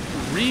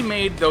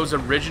remade those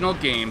original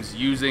games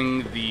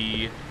using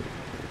the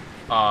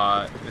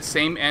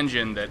same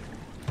engine that...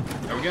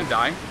 Are we gonna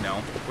die?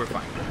 No, we're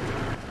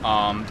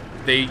fine.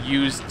 They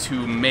used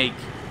to make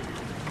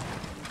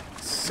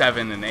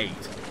 7 and 8.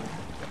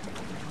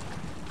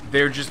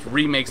 They're just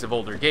remakes of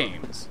older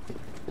games.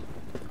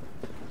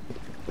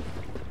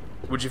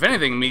 Which, if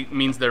anything,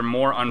 means they're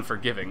more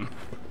unforgiving.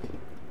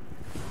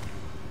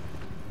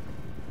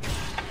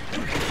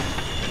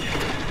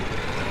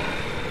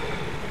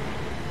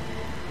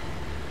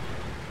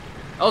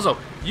 Also,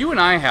 you and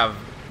I have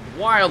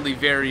wildly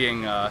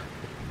varying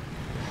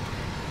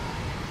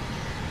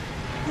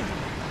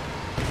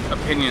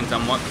opinions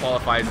on what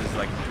qualifies as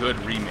like good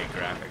remake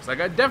graphics.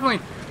 Like, I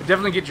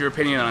definitely get your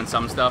opinion on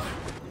some stuff,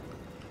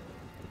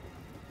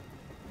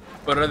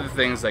 but other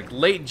things like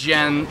late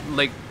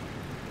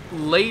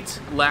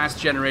last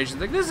generation,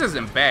 like this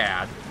isn't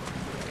bad,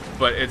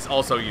 but it's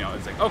also, you know,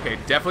 it's like, okay,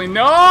 definitely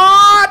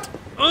not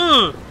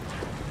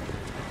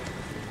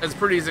as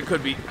pretty as it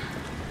could be.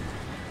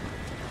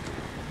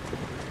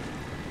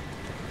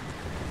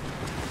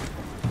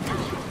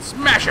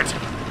 Smash it!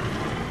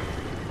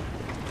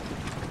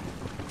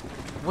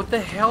 What the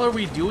hell are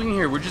we doing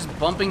here? We're just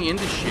bumping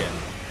into shit.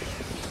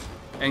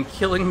 And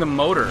killing the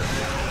motor.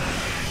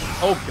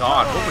 Oh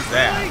god, what was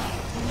that?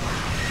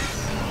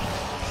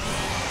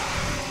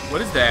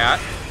 What is that?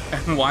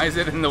 And why is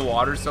it in the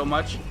water so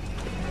much?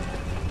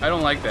 I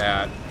don't like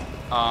that.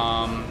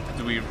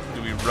 Do we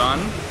run?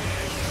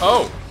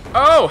 Oh!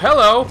 Oh,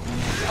 hello!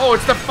 Oh,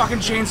 it's the fucking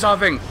chainsaw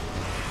thing!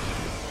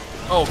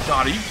 Oh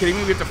god, are you kidding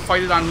me? We have to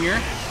fight it on here?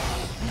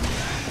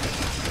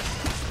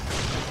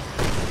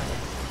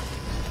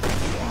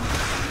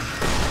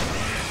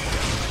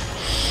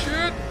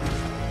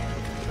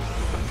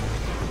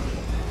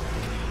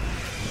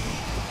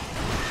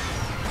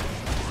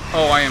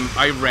 Oh,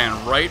 I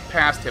ran right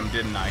past him,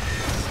 didn't I?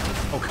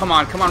 Oh, come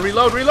on,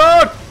 reload,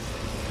 reload!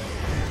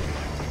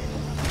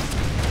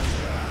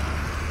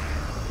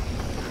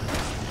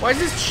 Why is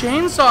this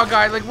chainsaw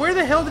guy, like, where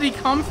the hell did he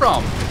come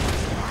from?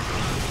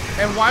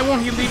 And why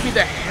won't he leave me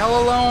the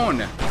hell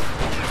alone?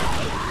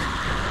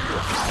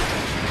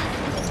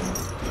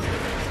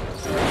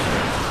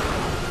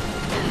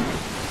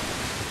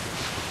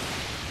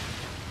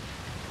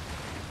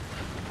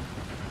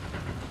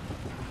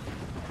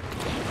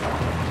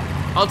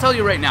 I'll tell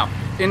you right now,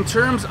 in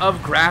terms of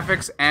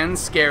graphics and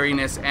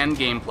scariness and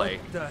gameplay,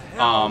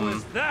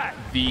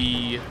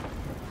 the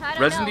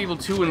Resident Evil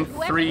 2 and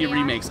 3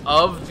 remakes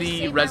of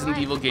the Resident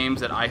Evil games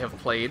that I have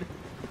played,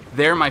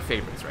 they're my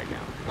favorites right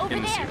now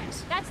in the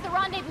series. That's the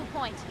rendezvous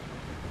point.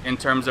 In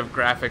terms of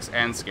graphics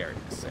and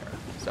scariness, Sarah.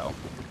 So,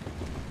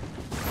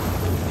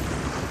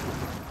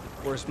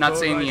 not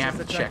saying you have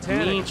to check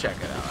me, check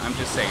it out. I'm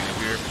just saying,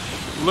 if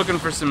you're looking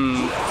for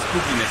some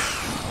spookiness.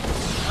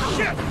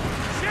 Shit!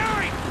 Sherry!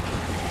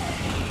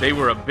 They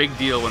were a big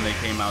deal when they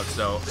came out,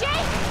 so...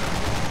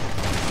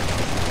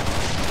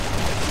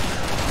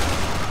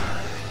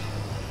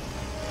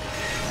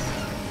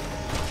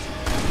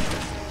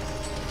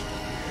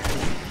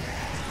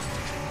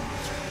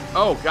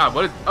 Oh, God,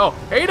 what is... Oh,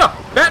 Ada!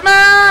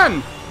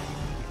 Batman!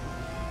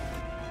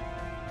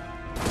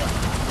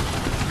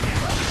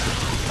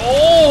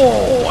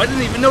 Oh, I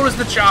didn't even notice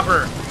the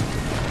chopper.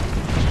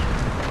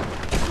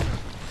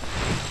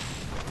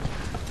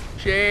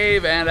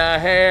 Shave and a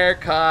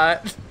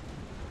haircut.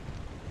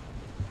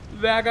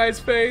 That guy's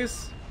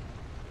face.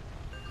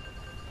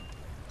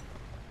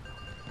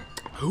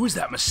 Who is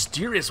that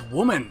mysterious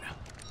woman?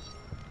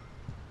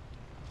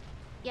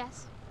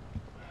 Yes.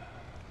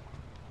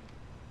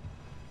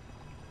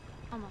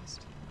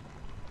 Almost.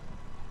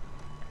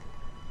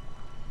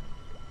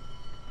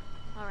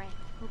 All right,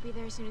 we'll be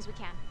there as soon as we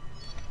can.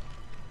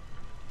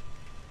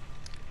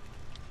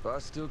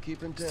 Boss still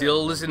keeping tabs.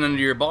 Still listening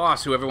to your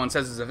boss, who everyone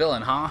says is a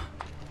villain, huh?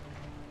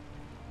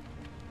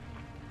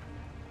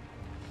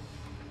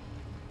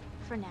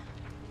 For now.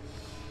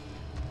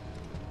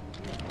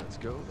 Let's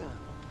go then.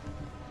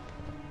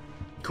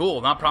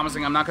 Cool, not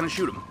promising I'm not gonna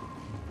shoot him.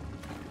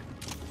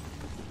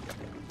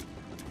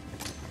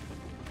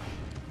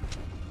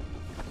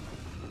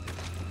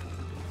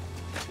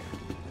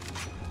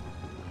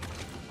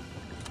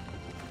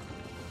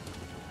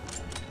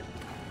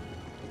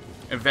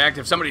 In fact,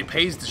 if somebody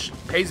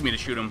pays me to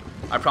shoot him,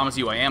 I promise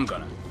you I am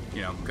gonna.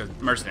 You know, because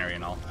mercenary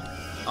and all.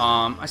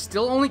 I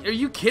still only... Are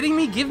you kidding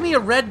me? Give me a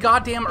red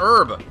goddamn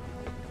herb.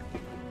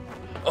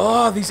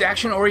 Oh, these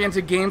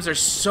action-oriented games are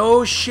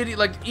so shitty.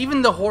 Like,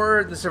 even the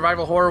horror, the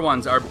survival horror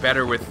ones are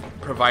better with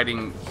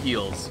providing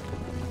heals.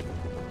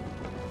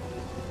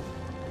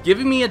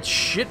 Giving me a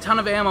shit ton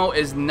of ammo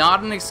is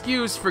not an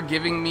excuse for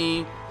giving me,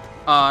 you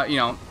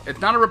know,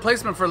 it's not a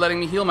replacement for letting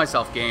me heal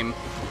myself, game.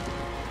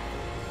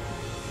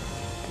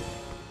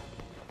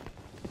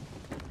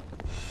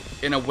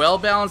 In a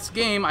well-balanced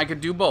game, I could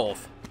do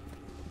both.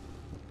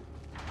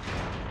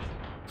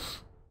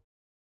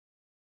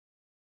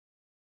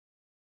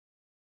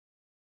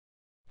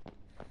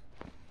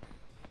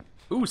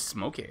 Ooh,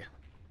 smoky.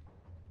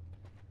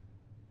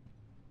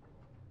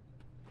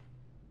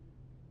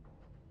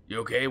 You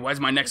okay? Why is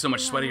my neck so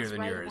much sweatier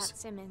than yours? About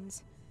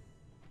Simmons.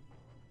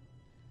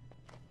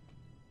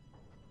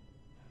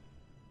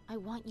 I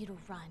want you to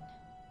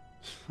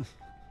run.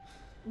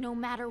 No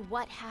matter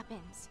what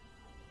happens.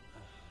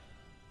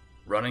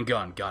 Run and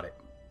gun, got it.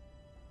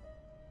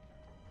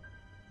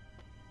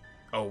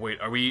 Oh wait,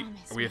 are we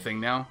a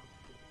thing now?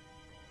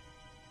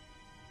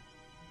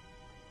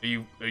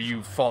 Are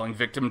you falling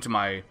victim to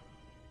my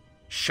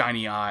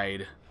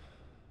shiny-eyed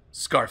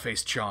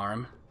Scarface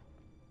charm?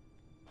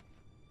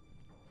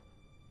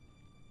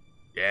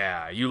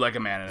 Yeah, you like a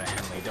man in a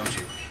Henley, don't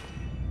you?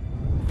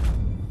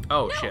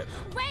 Oh No, shit.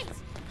 Wait!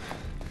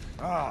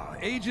 Ah,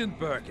 Agent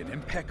Birkin,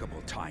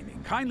 impeccable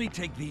timing. Kindly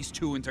take these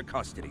two into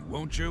custody,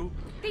 won't you?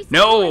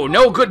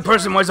 No good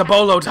person wears a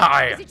bolo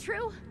tie. Is it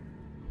true?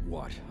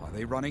 What, are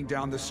they running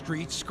down the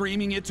street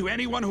screaming it to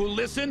anyone who'll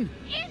listen?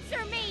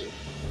 Answer me!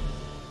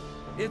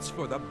 It's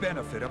for the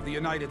benefit of the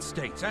United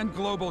States and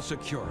global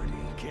security.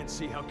 Can't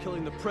see how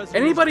killing the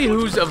president... Anybody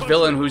who's a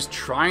villain who's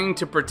trying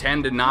to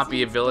pretend to not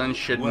be a villain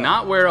should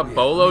not wear a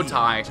bolo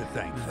tie,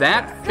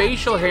 that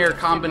facial hair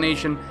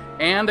combination,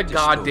 and a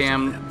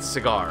goddamn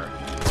cigar.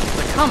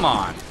 Like, come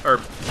on. Or,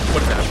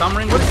 what is that, a thumb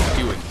ring? What is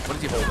he doing? What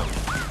is he holding?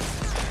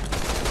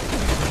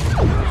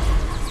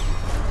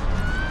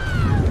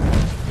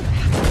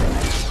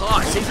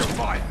 Oh, save your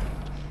fire.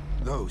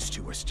 Those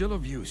two are still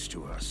of use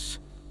to us.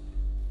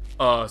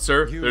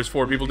 Sir, there's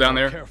 4 people down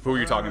there. Who are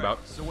you talking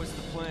about? So what's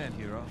the plan,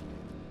 hero?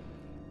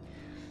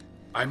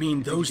 I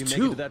mean, those you can make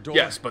two. it to that door?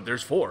 Yes, but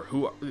there's 4.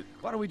 Who are...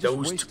 Why don't we just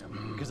those waste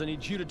them? Because I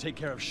need you to take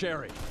care of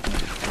Sherry.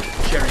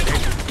 Sherry,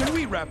 Can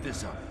we wrap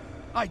this up?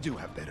 I do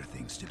have better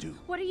things to do.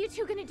 What are you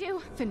two gonna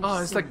do?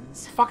 oh, it's like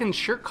fucking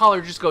shirt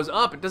collar just goes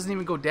up. It doesn't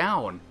even go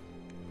down.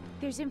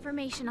 There's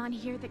information on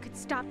here that could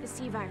stop the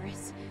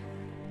C-virus.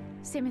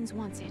 Simmons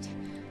wants it.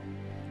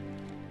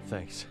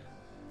 Thanks.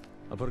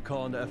 I'll put a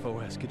call into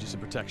FOS, get you some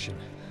protection.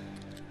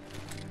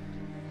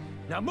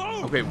 Now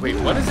move! Okay, wait,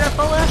 what is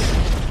FOS?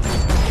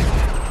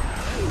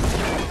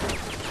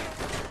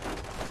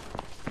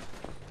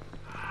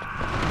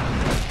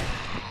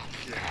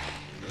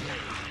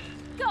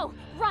 Go!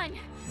 Run!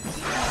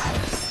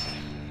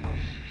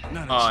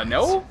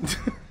 No?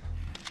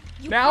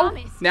 You Now?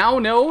 promised. Now,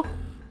 no?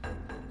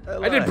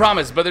 I did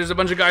promise, but there's a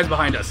bunch of guys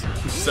behind us,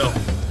 so...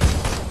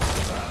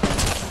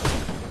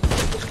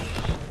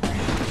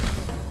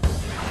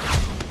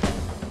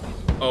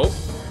 Oh.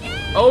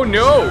 Oh,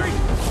 no!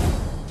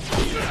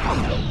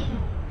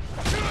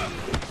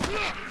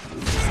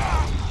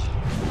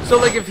 So,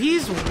 like, if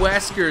he's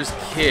Wesker's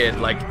kid,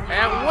 like,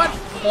 at what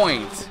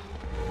point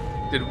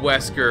did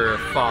Wesker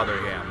father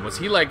him? Was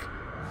he, like,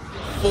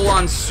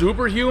 full-on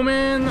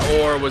superhuman?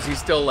 Or was he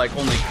still, like,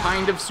 only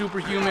kind of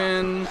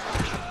superhuman?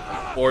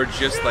 Or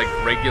just, like,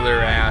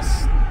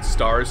 regular-ass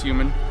stars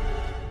human?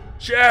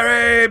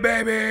 Sherry,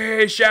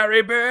 baby!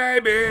 Sherry,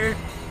 baby!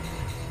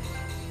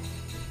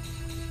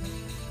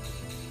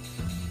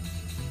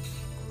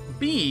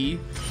 be...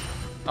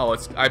 Oh,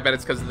 I bet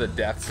it's because of the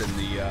deaths in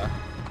the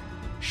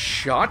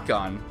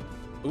shotgun.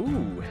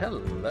 Ooh,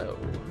 hello.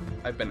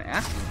 I've been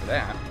asking for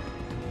that.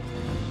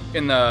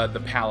 In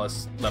the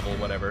palace level,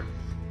 whatever.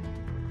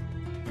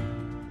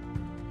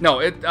 No,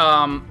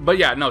 but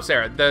yeah, no,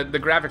 Sarah, the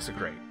graphics are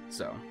great,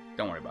 so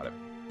don't worry about it.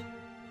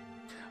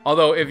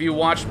 Although, if you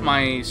watched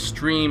my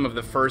stream of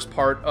the first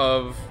part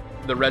of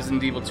the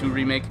Resident Evil 2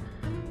 remake,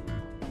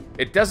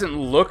 it doesn't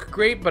look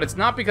great, but it's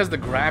not because the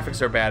graphics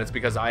are bad, it's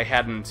because I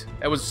hadn't...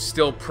 It was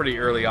still pretty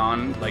early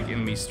on, like,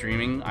 in me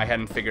streaming. I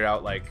hadn't figured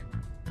out, like,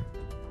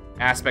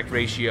 aspect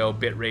ratio,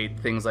 bitrate,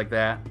 things like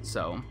that,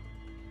 so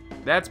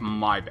that's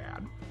my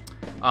bad.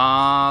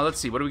 Let's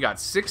see, what do we got?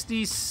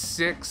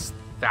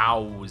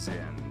 66,000.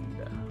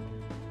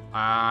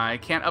 I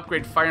can't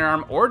upgrade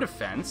firearm or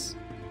defense.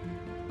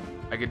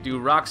 I could do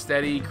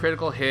rocksteady,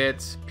 critical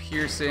hit,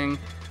 piercing.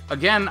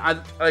 Again,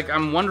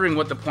 I'm wondering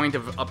what the point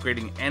of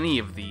upgrading any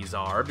of these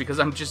are, because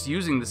I'm just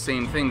using the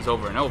same things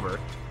over and over,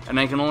 and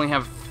I can only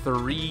have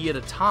 3 at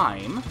a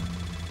time.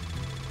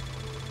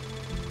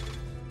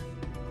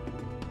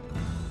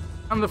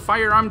 The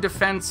firearm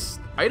defense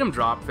item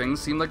drop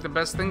things seem like the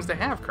best things to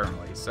have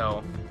currently,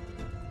 so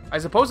I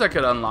suppose I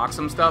could unlock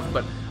some stuff,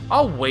 but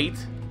I'll wait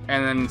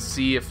and then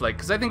see if, like,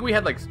 because I think we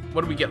had, like,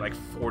 what did we get, like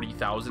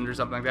 40,000 or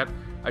something like that?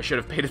 I should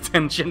have paid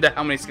attention to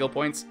how many skill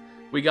points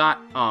we got.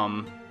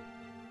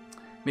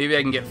 Maybe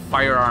I can get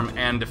firearm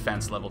and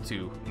defense level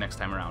 2 next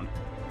time around.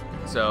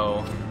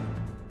 So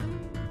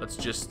let's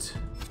just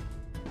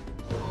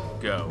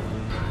go.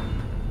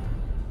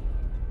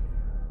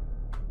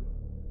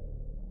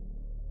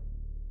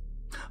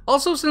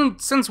 Also,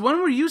 since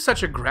when were you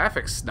such a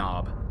graphics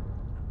snob?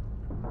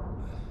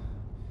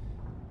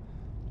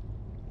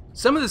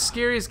 Some of the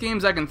scariest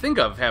games I can think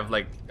of have,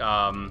 like,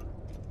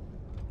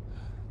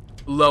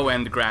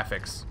 low-end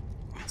graphics.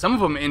 Some of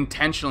them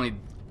intentionally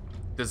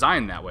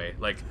designed that way.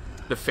 Like,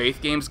 the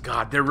Faith games.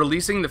 God, they're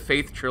releasing the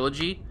Faith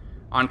trilogy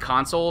on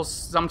consoles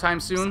sometime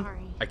soon. Sorry.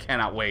 I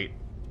cannot wait.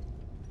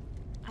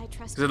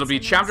 Because it'll be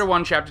Chapter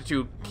 1, Chapter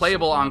 2,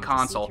 playable on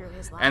console,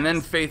 and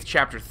then Faith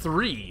Chapter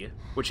 3,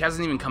 which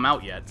hasn't even come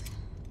out yet.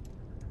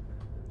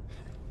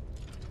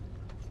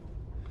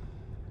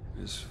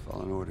 Just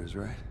following orders,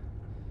 right?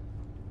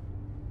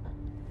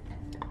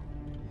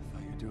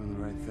 Thought you were doing the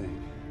right thing.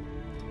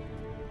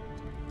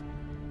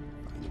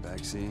 Find the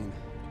vaccine.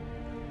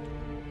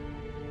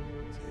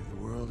 Save the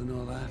world and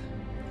all that.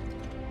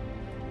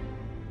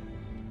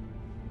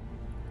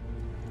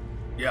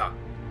 Yeah.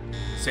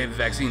 Save the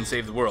vaccine,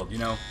 save the world, you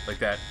know? Like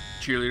that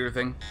cheerleader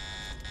thing.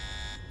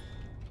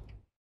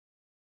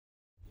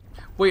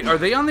 Wait, are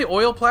they on the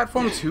oil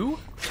platform too?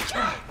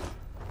 What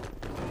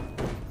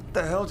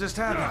the hell just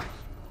happened?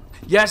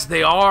 Yes,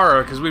 they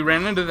are, because we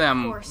ran into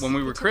them when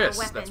we were they took our Chris.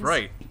 That's weapons.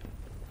 right.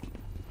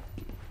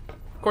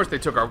 Of course they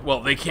took our...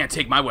 Well, they can't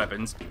take my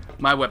weapons.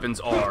 My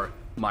weapons are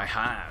my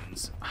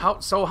hands.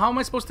 So how am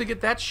I supposed to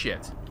get that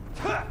shit?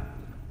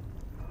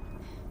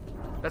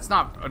 That's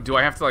not... Do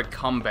I have to, like,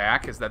 come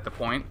back? Is that the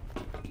point?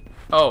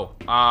 Oh,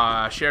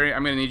 Sherry,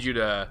 I'm gonna need you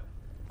to...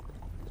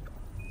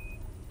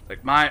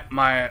 Like,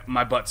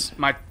 my butts...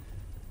 My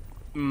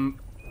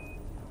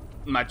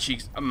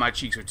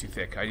cheeks are too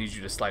thick. I need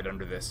you to slide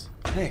under this.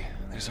 Hey,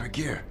 there's our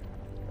gear.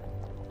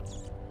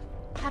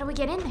 How do we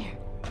get in there?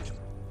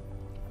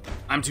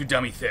 I'm too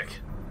dummy thick.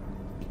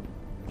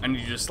 I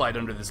need you to slide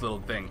under this little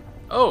thing.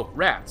 Oh,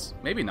 rats.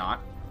 Maybe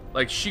not.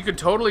 Like, she could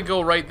totally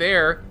go right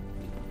there,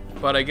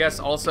 but I guess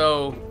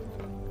also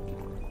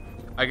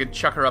I could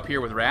chuck her up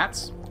here with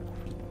rats.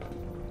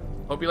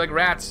 Hope you like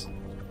rats.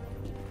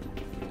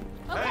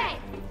 Okay,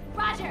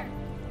 Roger.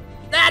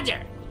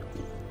 Roger!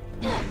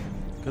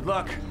 Good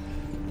luck.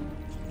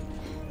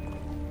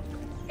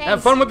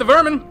 Have fun with the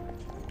vermin!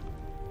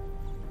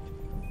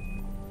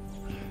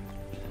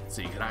 Let's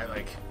see, can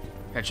I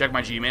check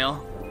my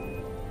Gmail?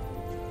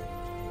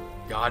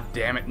 God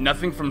damn it,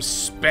 nothing from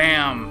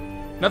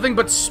spam. Nothing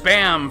but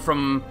spam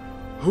from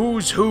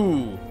who's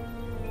who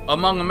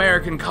among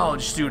American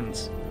college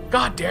students.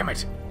 God damn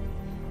it.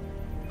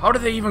 How do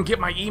they even get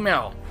my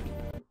email?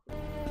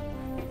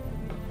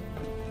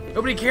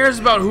 Nobody cares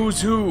about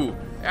who's who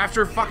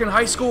after fucking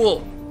high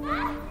school.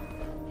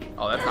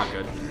 Oh, that's not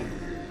good.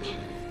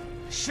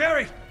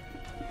 Sherry!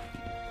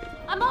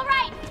 I'm all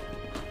right.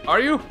 Are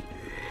you?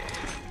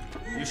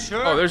 You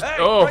sure? Oh, there's... Hey,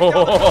 oh. break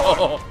down the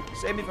door.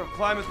 Save me from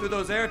climbing through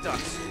those air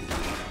ducts.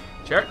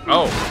 Sure.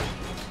 Oh.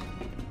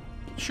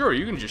 Sure,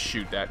 you can just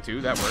shoot that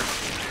too. That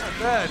works. Not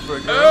bad for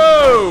a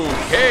girl.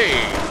 Okay.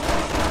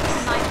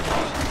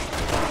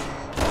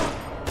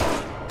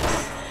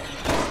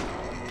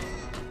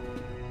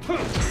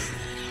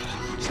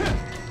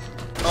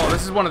 Oh,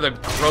 this is one of the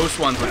gross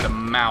ones with the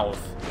mouth.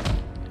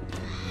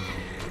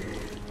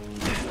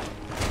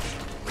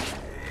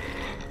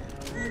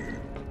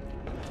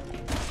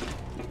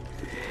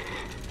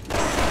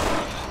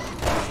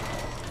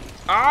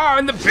 Ah,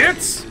 and the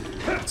bits!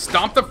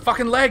 Stomp the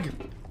fucking leg!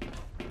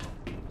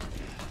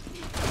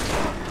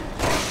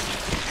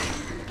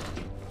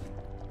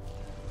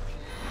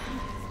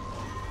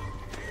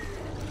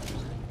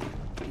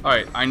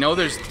 Alright, I know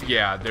there's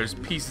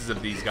pieces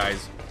of these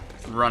guys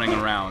running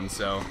around,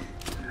 so.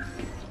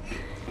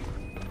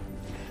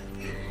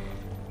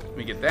 Let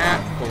me get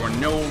that for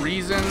no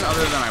reason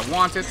other than I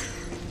want it.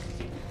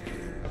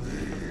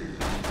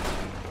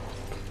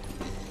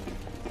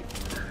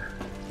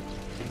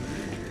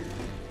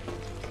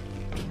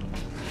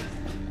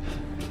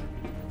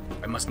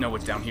 I must know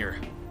what's down here.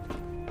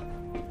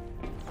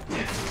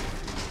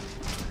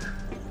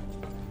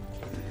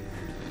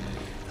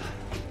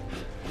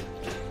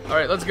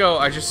 Alright, let's go.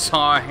 I just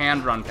saw a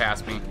hand run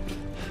past me.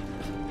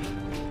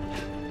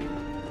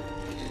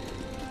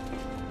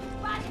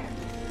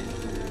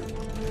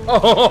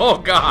 Oh,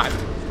 God.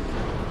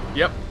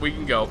 Yep, we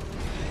can go.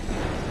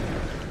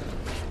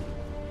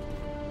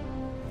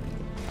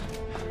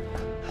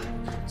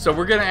 So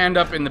we're gonna end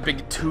up in the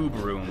big tube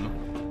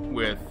room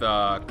with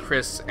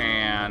Chris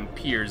and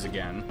Piers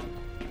again.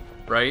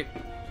 Right?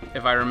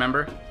 If I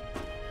remember.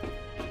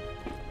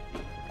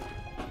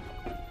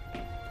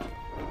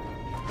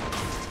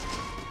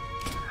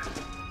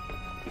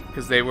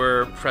 Because they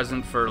were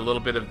present for a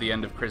little bit of the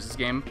end of Chris's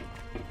game.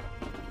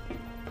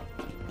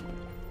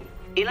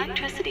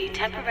 Electricity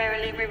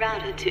temporarily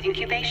rerouted to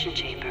incubation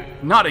chamber.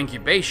 Not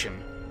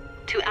incubation.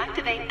 To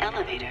activate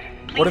elevator,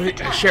 please What are the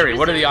attach Sherry?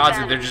 What are the reserve odds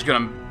that they're just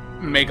gonna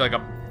make like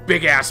a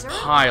big ass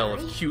pile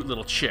of cute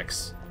little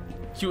chicks,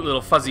 cute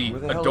little fuzzy,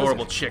 Where the hell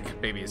adorable is it?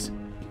 chick babies?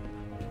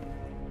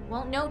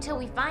 Won't know till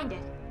we find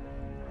it.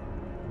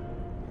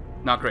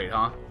 Not great,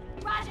 huh?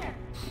 Roger.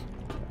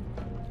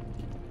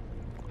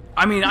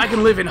 I mean, I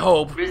can live in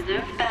hope.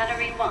 Reserve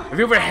battery 1. Have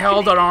you ever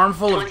held an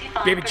armful of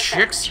 25% baby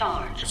chicks?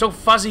 charge. They're so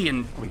fuzzy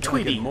and We gotta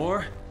tweety. get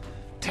more?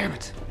 Damn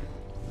it.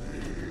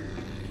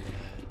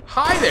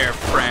 Hi there,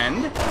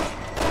 friend.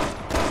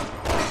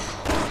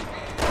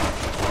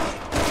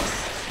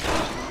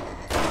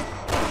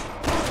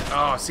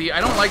 Oh, see, I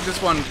don't like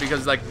this one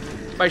because, like,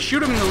 if I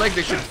shoot him in the leg,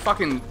 they should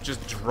fucking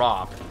just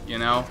drop, you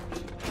know?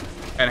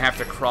 And have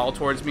to crawl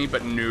towards me,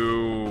 but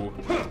no.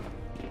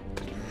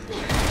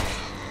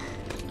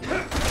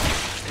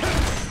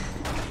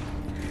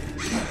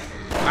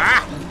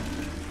 Ah!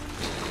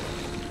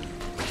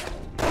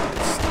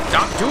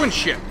 Stop doing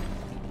shit.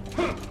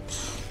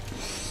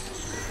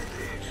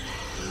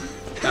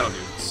 That'll do.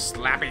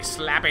 Slappy,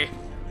 slappy.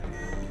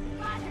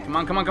 Come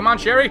on, come on, come on,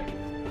 Sherry.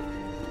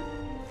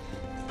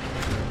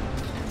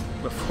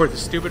 Before the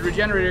stupid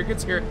regenerator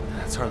gets here.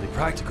 That's hardly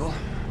practical.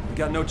 We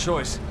got no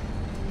choice.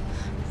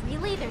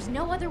 Really? There's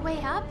no other way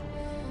up?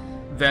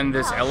 Then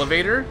this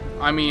elevator?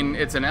 I mean,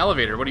 it's an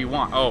elevator. What do you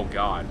want? Oh,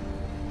 God.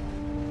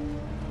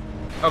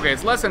 Okay,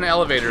 it's less an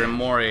elevator and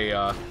more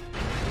a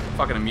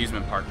fucking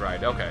amusement park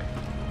ride. Okay.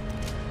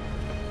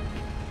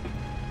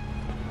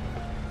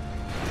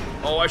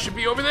 Oh, I should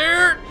be over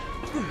there.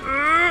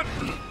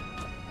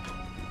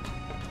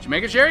 Did you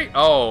make it, Sherry?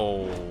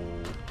 Oh.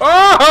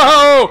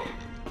 Oh!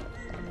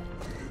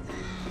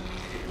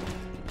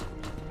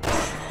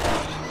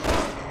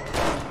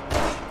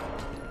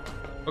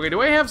 Okay,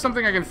 do I have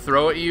something I can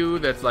throw at you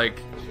that's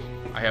like...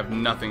 I have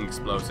nothing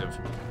explosive.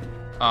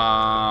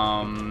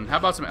 How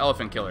about some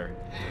elephant killer?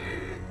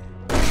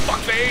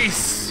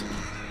 Fuckface!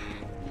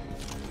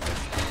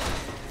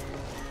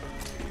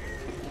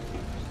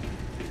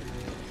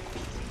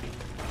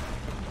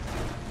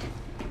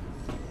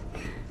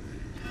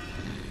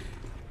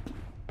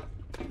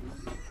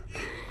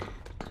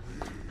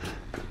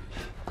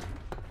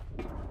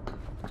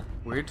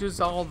 Where does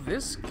all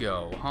this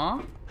go, huh?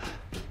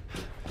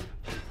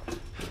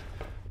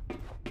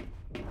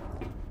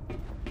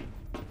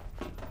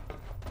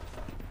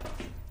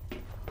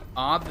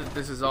 Odd that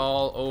this is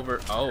all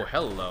over. Oh,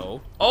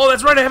 hello. Oh,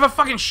 that's right. I have a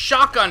fucking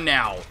shotgun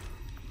now.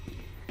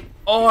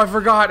 Oh, I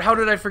forgot. How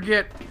did I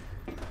forget?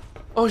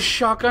 Oh,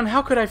 shotgun.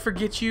 How could I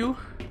forget you?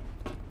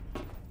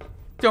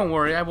 Don't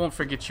worry. I won't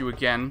forget you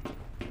again.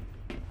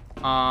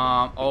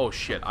 Oh,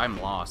 shit.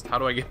 I'm lost. How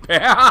do I get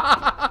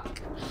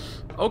back?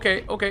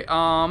 Okay, okay.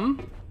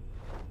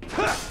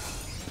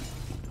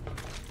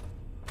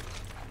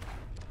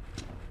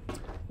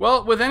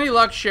 Well, with any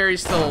luck,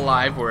 Sherry's still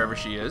alive wherever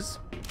she is.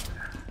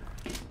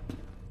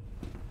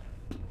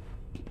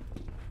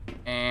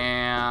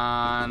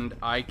 And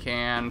I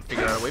can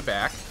figure out a way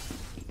back.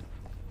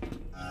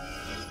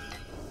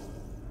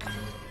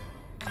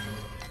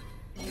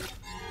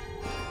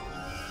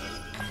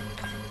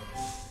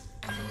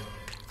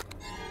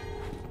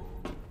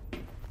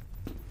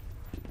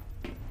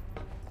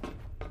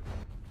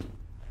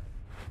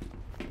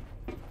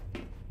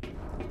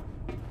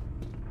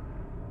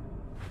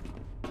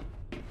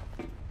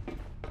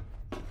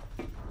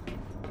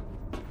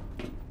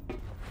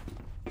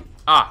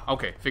 Ah,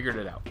 okay, figured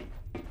it out.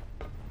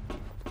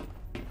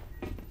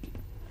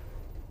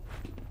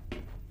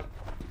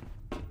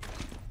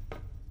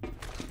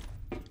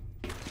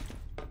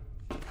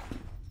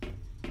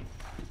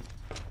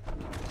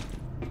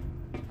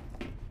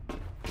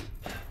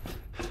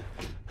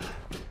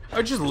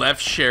 I just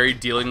left Sherry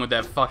dealing with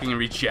that fucking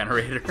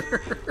regenerator.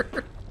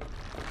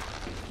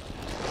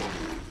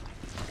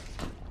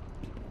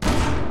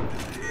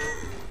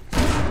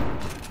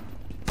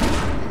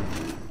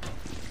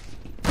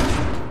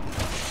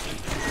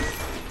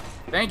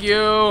 Thank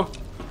you.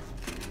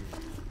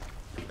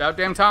 About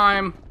damn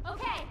time.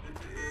 Okay.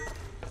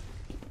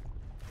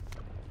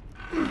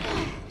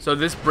 So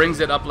this brings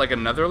it up like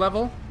another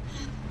level?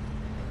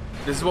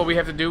 This is what we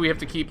have to do? We have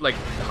to keep, like,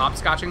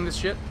 hopscotching this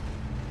shit?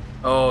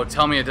 Oh,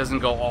 tell me it doesn't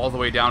go all the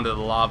way down to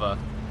the lava.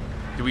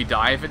 Do we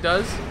die if it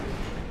does?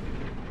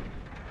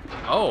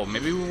 Oh,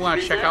 maybe we want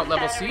to check out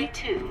level C?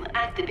 Battery 2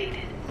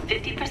 activated.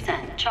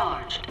 50%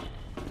 charged.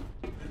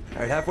 All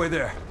right, halfway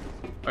there.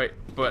 Alright,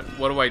 but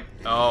what do I...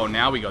 Oh,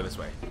 now we go this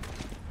way.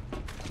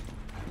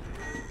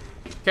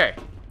 Okay,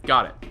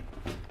 got it.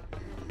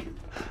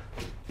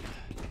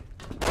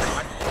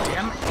 God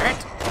damn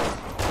it!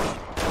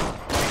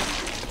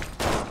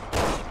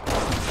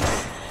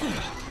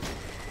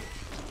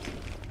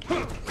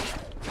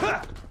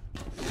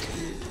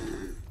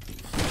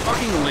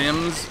 Fucking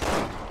limbs.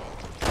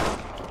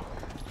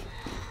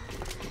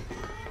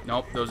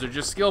 Nope, those are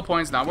just skill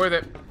points, not worth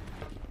it.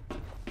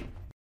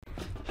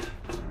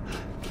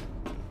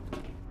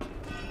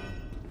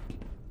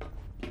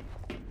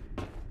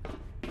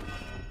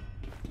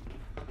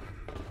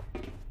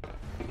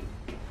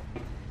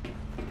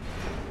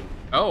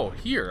 Oh,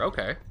 here,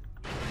 okay.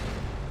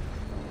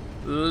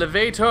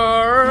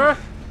 Levator!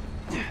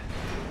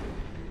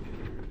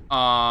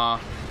 Oh.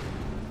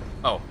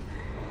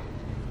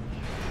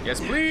 Yes,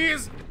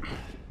 please!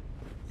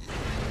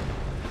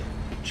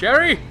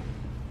 Sherry!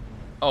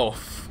 Oh,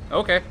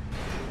 okay.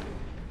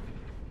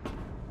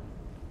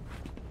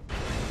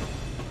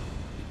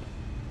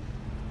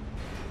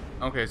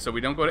 Okay, so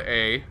we don't go to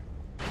A.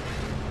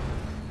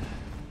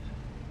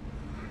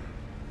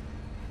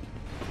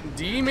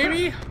 D,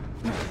 maybe?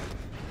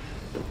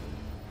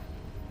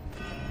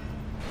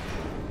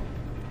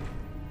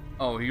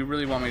 Oh, you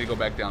really want me to go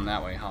back down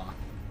that way, huh?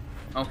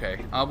 Okay.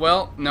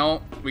 Well,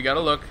 no. We gotta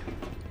look.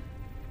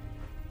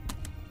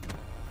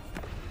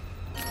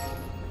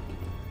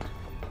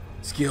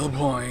 Skill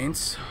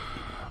points.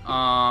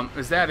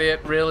 Is that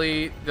it,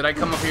 really? Did I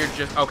come up here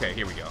just... Okay,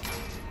 here we go.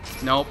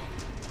 Nope.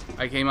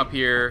 I came up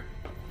here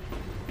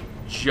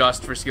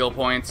just for skill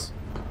points.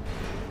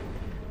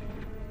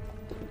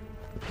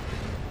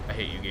 I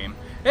hate you, game.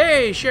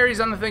 Hey, Sherry's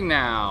on the thing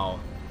now.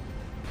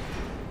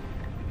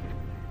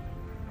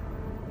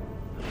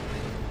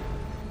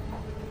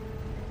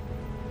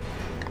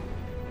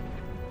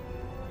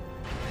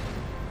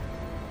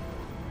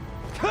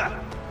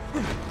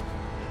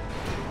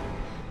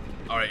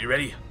 Alright, you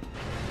ready?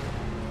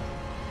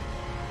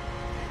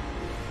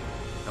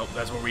 Nope,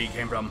 that's where we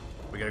came from.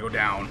 We gotta go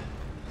down.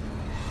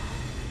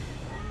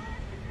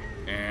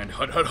 And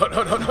hut.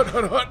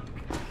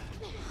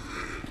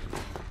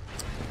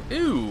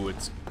 Ew,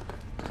 it's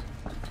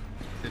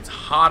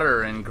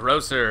hotter and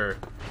grosser.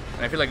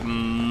 And I feel like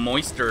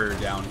moister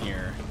down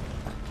here.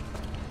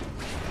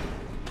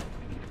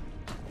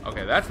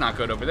 Okay, that's not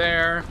good over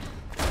there.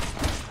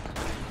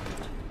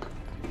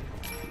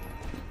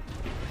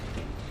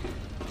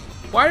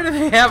 Why do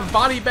they have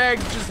body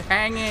bags just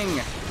hanging?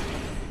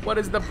 What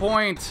is the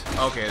point?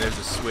 Okay, there's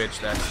a switch.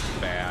 That's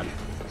bad.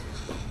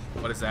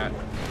 What is that?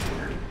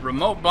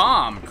 Remote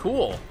bomb.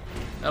 Cool.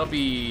 That'll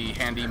be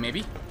handy,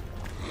 maybe.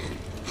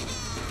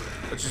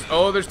 Let's just...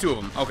 Oh, there's two of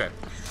them. Okay.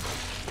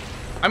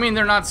 I mean,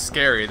 they're not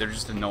scary. They're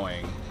just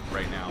annoying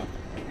right now.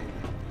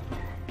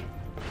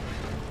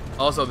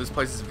 Also, this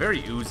place is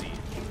very oozy.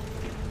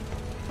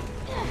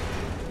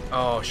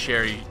 Oh,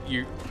 Sherry,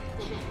 you...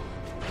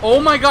 Oh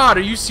my god,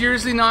 are you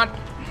seriously not...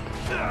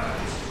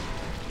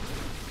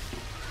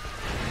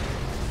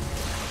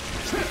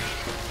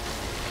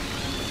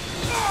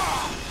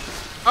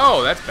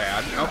 Oh, that's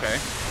bad. Okay.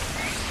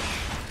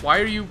 Why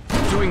are you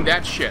doing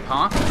that shit,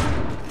 huh?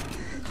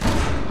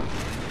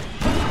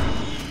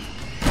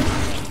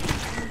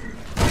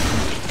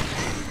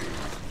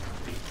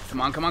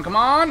 Come on, come on, come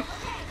on!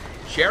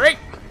 Sherry!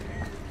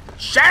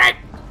 Sherry!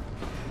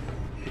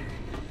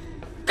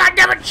 God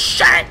damn it,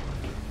 Sherry!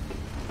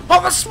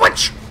 Pull the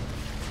switch!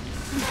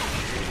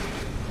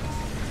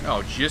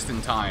 Oh, just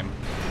in time.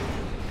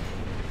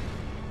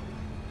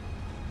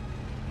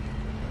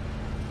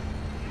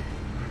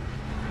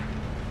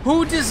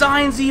 Who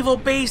designs evil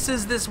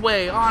bases this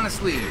way,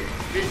 honestly?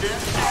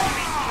 Reserve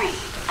battery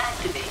 3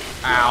 activated.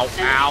 Ow,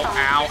 ow,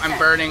 ow, I'm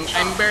burning,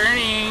 I'm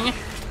burning!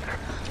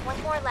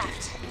 One more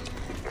left.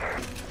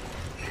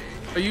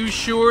 Are you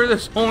sure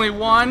there's only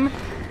one?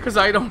 Because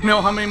I don't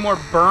know how many more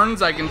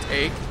burns I can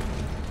take.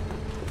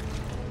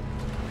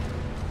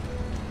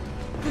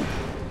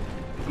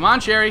 Come on,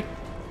 Sherry.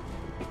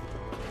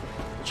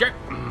 Sherry.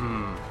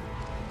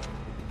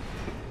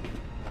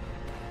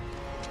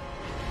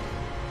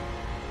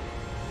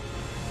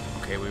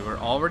 Okay, we were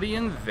already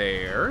in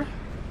there.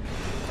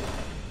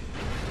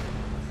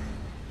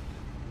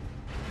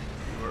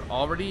 We're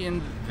already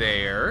in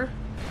there.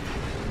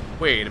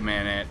 Wait a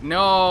minute.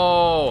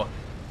 No!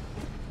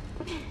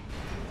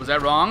 Was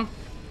that wrong?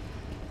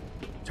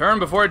 Turn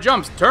before it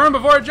jumps. Turn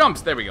before it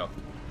jumps. There we go.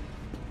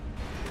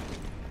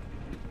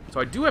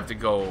 So I do have to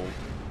go...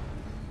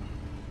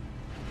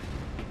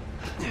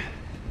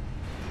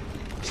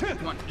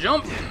 Come on,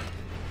 jump!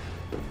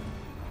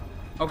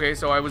 Okay,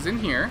 so I was in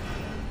here.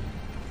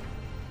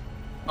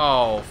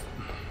 Oh.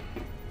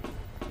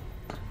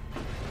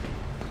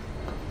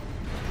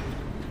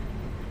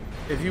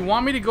 If you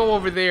want me to go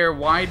over there,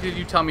 why did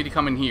you tell me to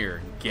come in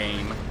here,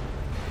 game?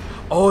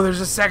 Oh, there's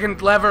a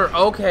second lever.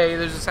 Okay,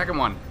 there's a second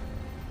one.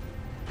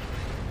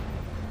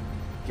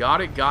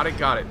 Got it, got it,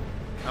 got it.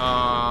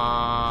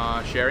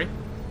 Sherry?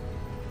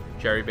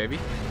 Sherry, baby.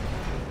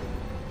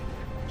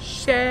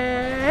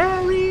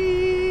 Sherry!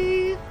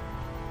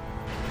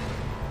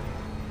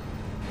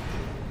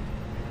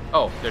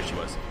 Oh, there she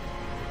was.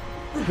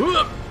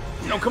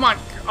 No, come on.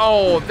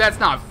 Oh, that's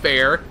not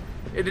fair.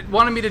 It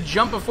wanted me to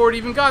jump before it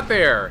even got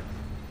there.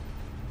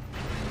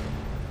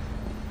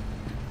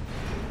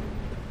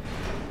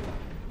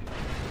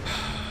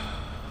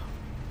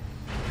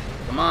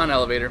 Come on,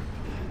 elevator.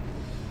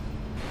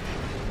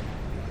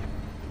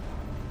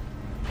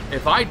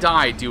 If I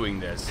die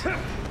doing this...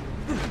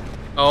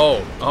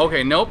 Oh,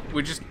 okay, nope.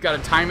 We just gotta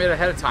time it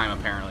ahead of time,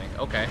 apparently.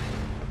 Okay.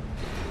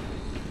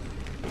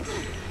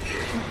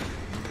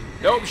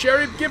 Nope,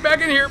 Sherry, get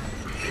back in here.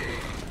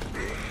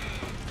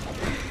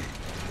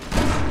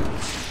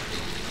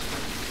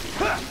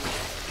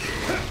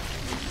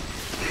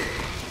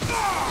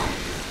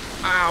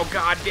 Ow,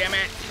 god damn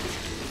it.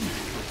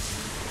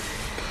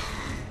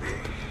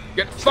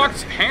 Get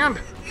fucked, hand.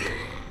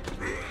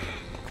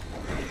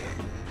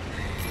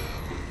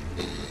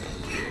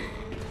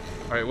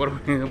 All right, what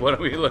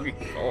are we looking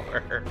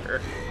for?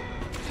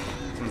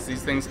 Since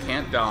these things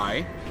can't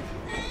die,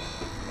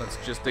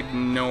 let's just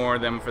ignore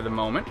them for the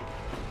moment.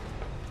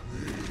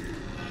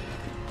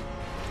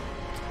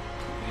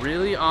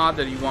 Really odd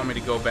that you want me to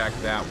go back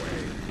that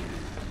way.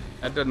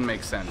 That doesn't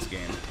make sense,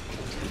 game.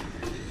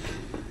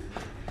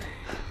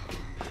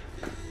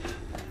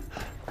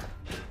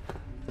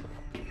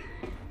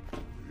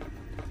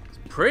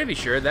 Pretty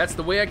sure that's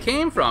the way I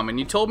came from, and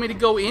you told me to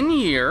go in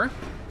here,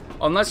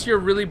 unless you're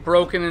really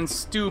broken and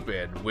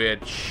stupid,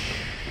 which,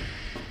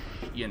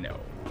 you know,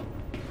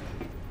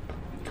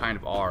 kind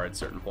of are at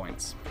certain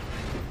points.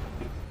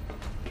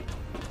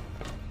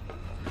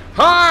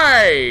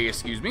 Hi!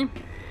 Excuse me.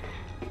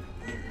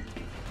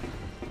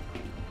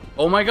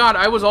 Oh my god,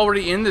 I was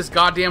already in this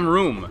goddamn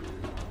room.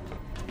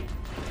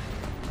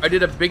 I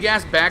did a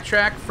big-ass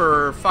backtrack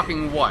for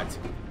fucking what?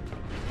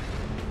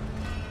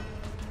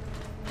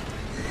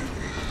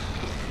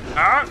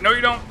 Ah, no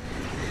you don't.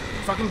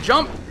 Fucking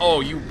jump. Oh,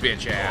 you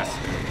bitch ass.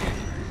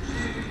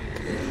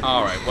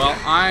 Alright, well,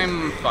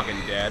 I'm fucking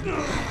dead.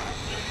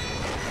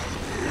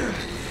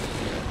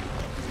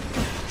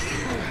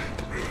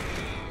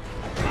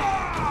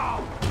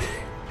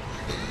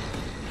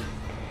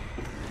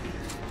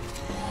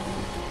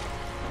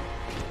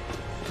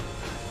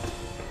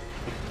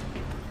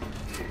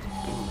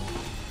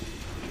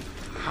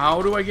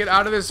 How do I get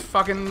out of this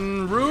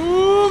fucking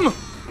room?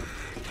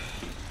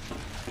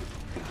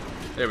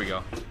 There we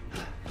go.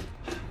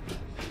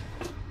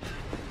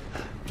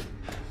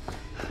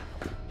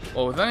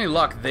 Well, with any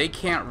luck, they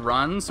can't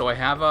run, so I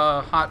have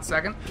a hot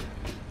second.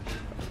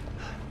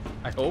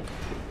 I hope.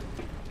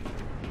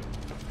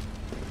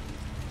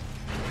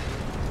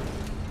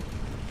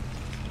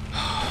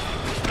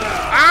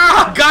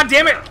 Ah! God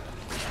damn it!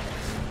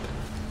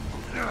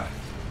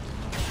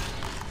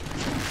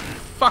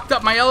 Fucked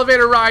up my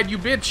elevator ride, you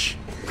bitch!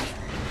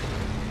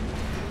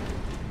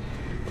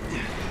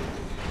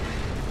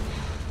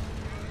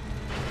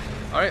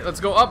 Alright,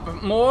 let's go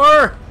up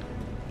more!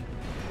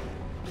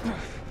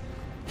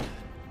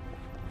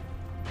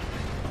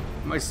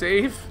 Am I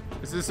safe?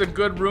 Is this a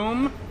good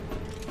room?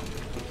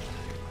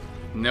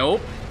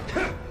 Nope.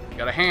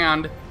 Got a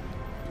hand.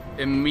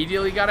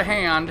 Immediately got a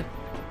hand.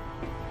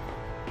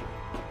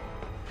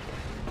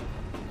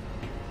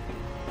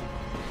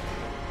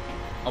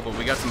 Oh, but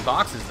we got some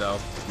boxes, though.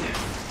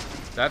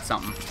 That's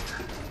something.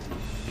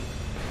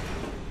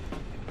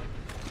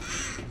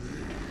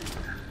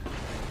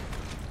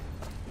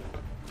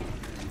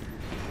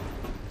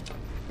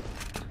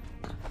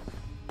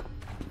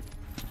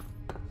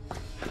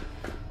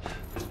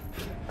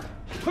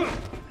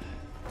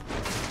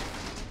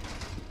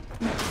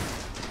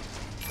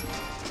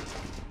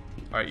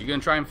 Alright, you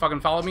gonna try and fucking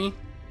follow me?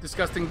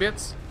 Disgusting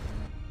bits?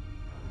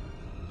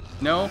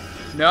 No?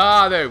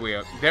 No, there we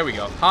go. There we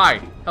go. Hi.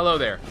 Hello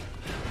there.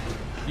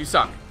 You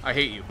suck. I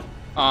hate you.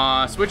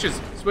 Switches.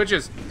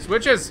 Switches.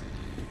 Switches!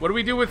 What do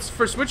we do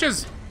for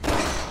switches?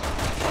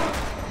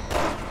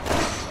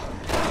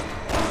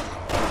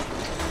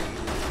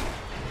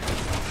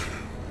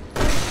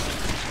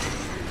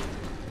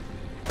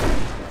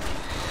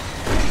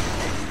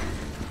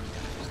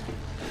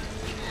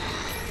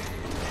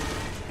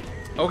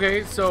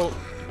 Okay, so...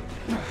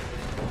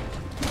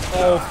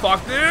 Oh,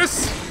 fuck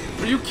this!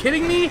 Are you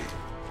kidding me?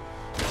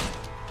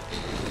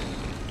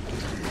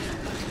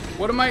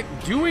 What am I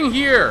doing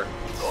here?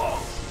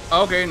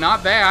 Okay,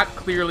 not that,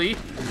 clearly.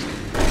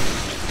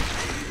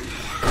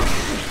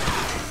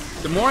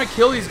 The more I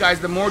kill these guys,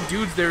 the more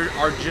dudes there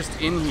are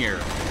just in here.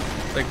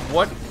 Like,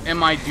 what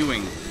am I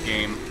doing,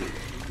 game?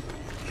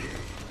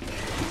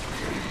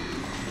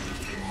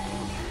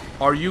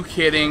 Are you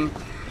kidding?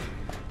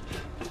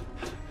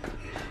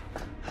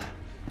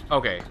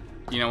 Okay.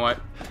 You know what?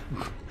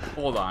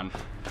 Hold on.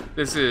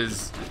 This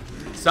is...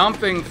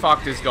 Something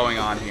fucked is going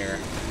on here.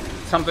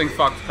 Something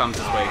fucked comes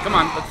this way. Come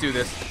on, let's do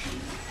this.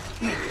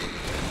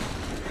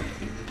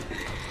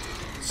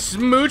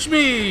 Smooch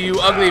me, you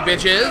ugly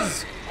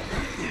bitches!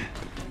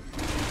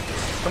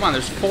 Come on,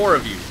 there's 4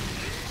 of you.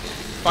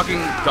 Fucking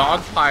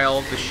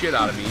dogpile the shit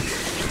out of me.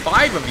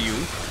 5 of you.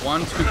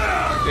 1, 2...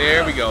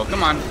 There we go.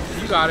 Come on,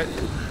 you got it.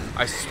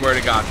 I swear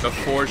to God,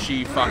 before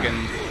she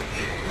fucking...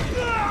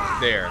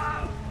 There.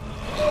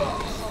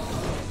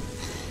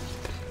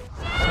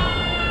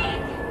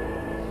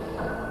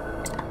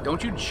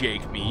 Don't you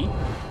jake me.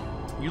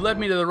 You led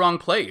me to the wrong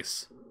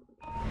place.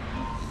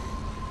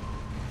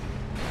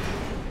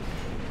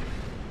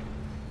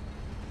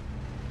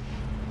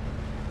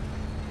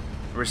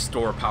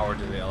 Restore power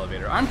to the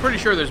elevator. I'm pretty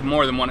sure there's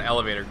more than one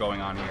elevator going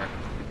on here.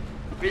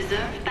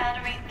 Reserve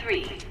battery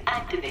 3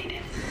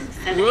 activated.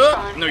 75%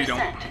 Whoa. No, you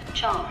don't.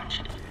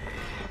 Charged.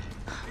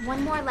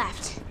 One more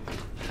left.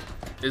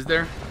 Is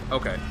there?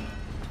 Okay.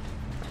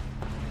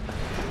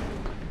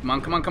 Come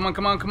on, come on, come on,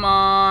 come on, come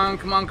on,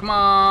 come on, come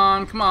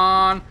on, come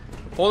on.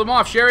 Hold him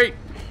off, Sherry.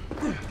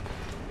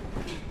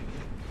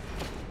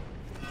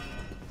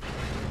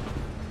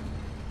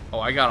 Oh,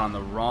 I got on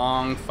the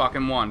wrong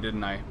fucking one,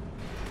 didn't I?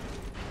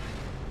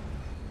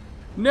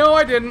 No,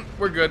 I didn't.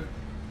 We're good.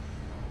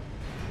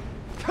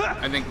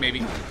 I think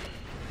maybe.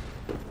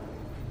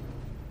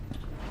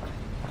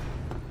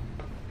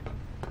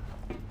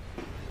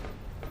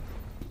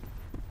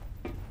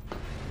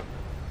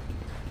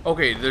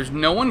 Okay, there's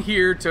no one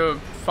here to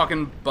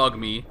fucking bug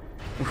me.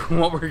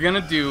 What we're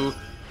gonna do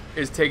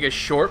is take a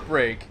short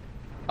break.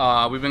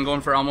 We've been going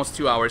for almost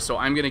 2 hours, so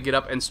I'm gonna get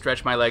up and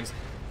stretch my legs.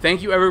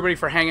 Thank you everybody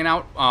for hanging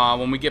out.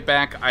 When we get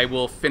back, I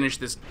will finish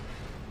this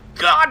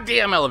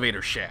goddamn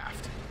elevator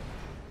shaft.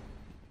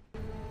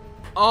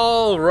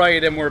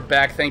 Alright, and we're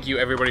back. Thank you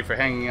everybody for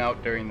hanging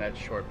out during that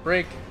short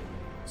break.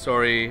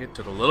 Sorry, it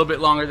took a little bit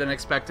longer than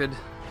expected.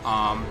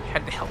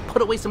 Had to help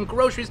put away some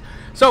groceries.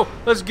 So,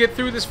 let's get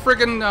through this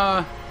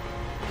friggin',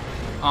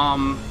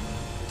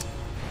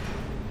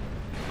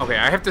 okay,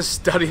 I have to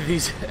study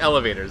these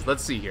elevators.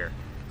 Let's see here.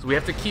 So we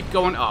have to keep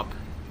going up.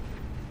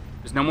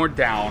 There's no more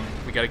down.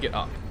 We gotta get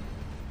up.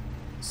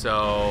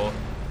 So,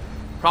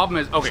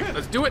 problem is, okay,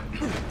 let's do it.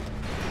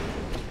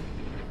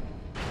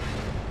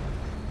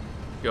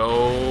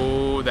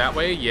 Go that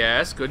way,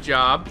 yes, good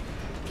job.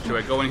 Should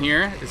I go in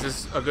here? Is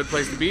this a good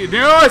place to be?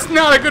 No, it's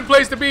not a good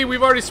place to be.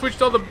 We've already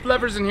switched all the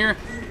levers in here.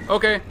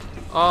 Okay.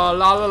 La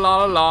la la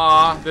la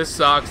la. This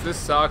sucks, this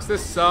sucks,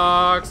 this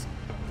sucks.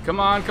 Come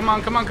on, come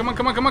on, come on, come on,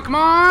 come on, come on, come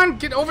on.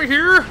 Get over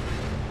here.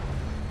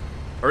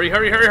 Hurry,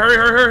 hurry, hurry, hurry,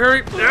 hurry,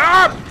 hurry, hurry.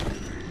 Ah!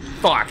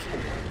 Fuck.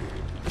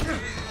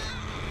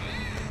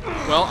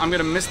 Well, I'm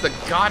gonna miss the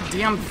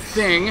goddamn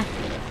thing.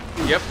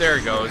 Yep, there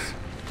it goes.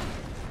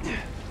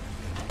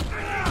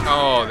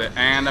 Oh,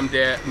 and I'm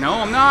dead. No,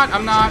 I'm not.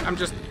 I'm not. I'm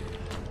just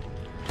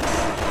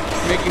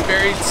making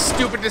very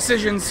stupid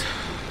decisions.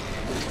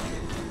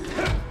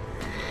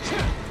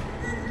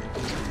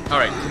 All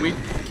right,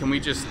 can we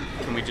just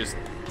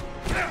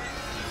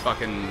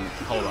fucking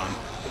hold on.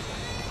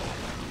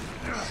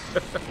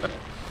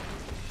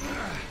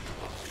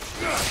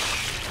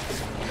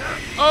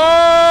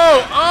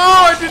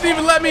 Oh, it didn't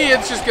even let me.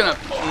 It's just gonna.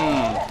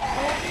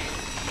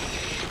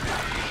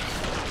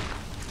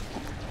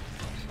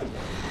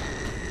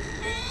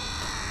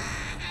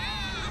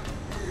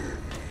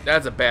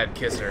 That's a bad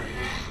kisser.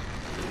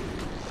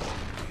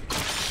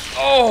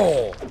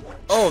 Oh,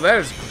 that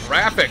is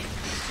graphic.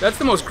 That's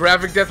the most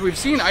graphic death we've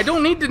seen. I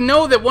don't need to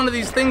know that one of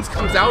these things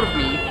comes out of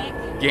me,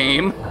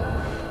 game.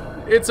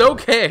 It's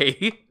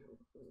okay.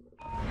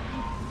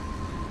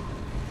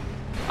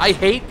 I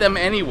hate them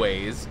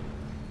anyways.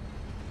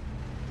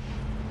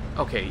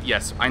 Okay,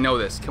 yes, I know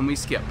this. Can we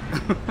skip?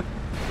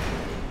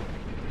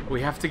 We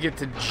have to get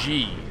to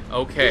G.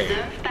 Okay.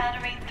 Reserve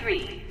battery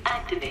 3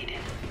 activated.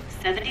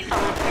 75%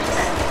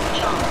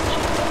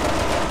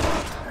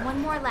 charged. One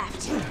more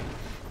left.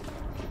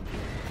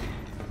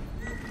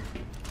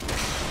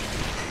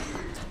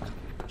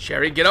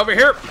 Sherry, get over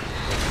here.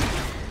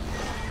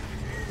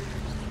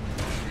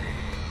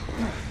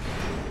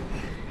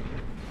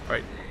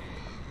 Alright.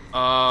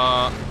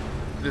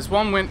 This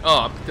one went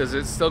up. Does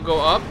it still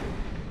go up?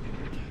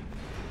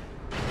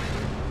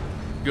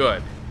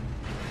 Good.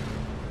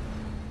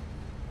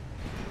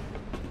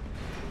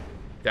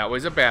 That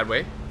was a bad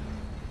way.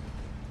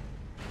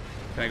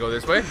 Can I go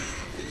this way?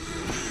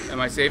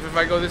 Am I safe if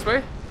I go this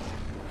way?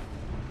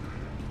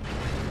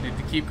 Need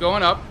to keep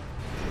going up.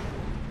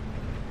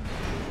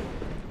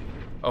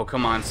 Oh,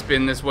 come on.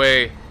 Spin this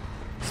way.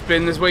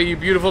 Spin this way, you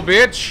beautiful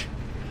bitch.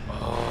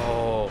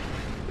 Oh,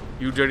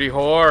 you dirty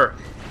whore.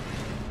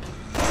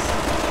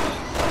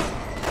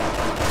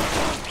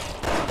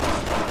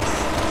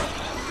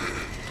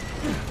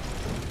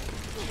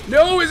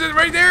 No, is it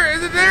right there?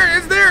 Is it there?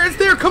 It's there. It's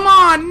there. Come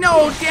on.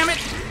 No, damn it.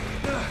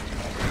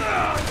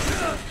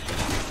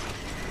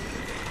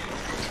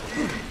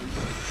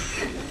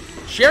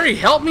 Sherry,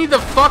 help me the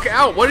fuck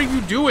out. What are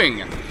you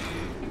doing?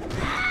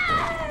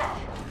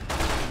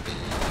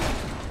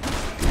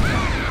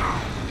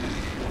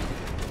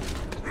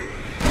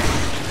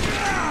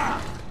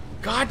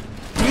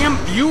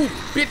 You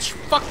bitch,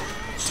 fuck,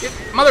 shit,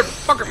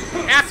 motherfucker,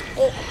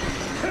 asshole.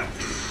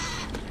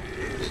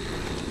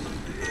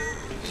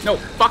 No,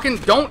 fucking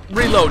don't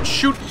reload.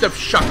 Shoot the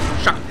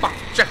fuck.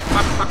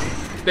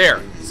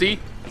 There, see?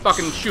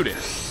 Fucking shoot it.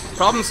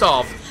 Problem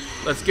solved.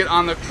 Let's get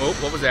on the. Oh,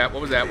 what was that?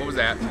 What was that? What was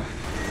that?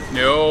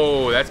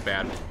 No, that's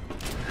bad.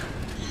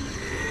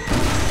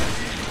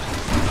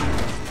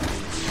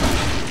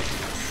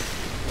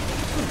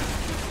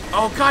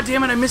 Oh, god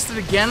damn it, I missed it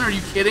again. Are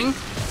you kidding?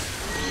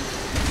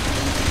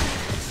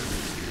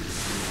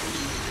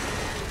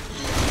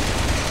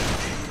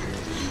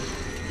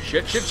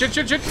 Shit.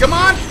 Come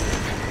on!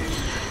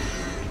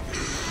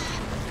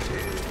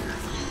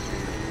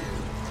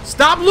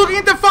 Stop looking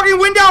at the fucking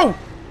window!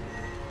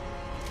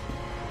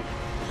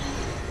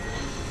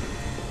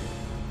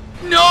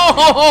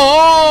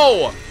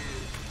 No!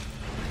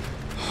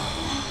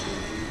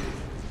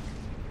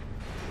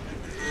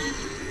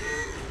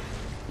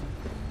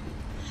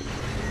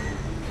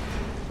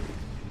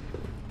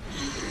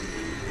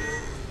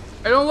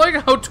 I don't like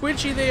how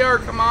twitchy they are.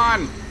 Come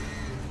on.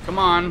 Come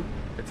on.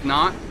 It's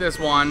not this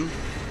one.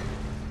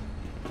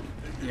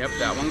 Yep,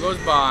 that one goes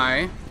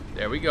by.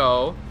 There we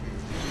go.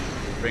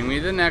 Bring me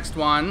the next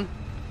one.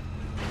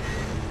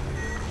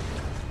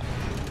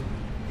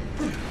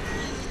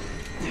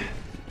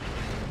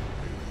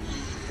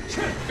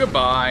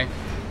 Goodbye.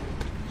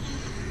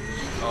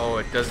 Oh,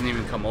 it doesn't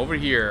even come over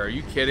here. Are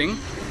you kidding?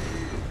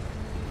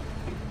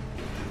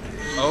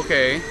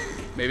 Okay.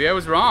 Maybe I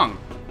was wrong.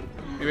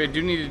 Maybe I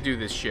do need to do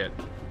this shit.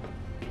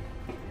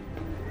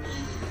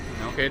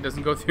 Okay, it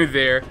doesn't go through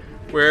there.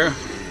 Where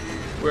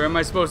am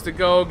I supposed to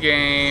go,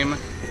 game?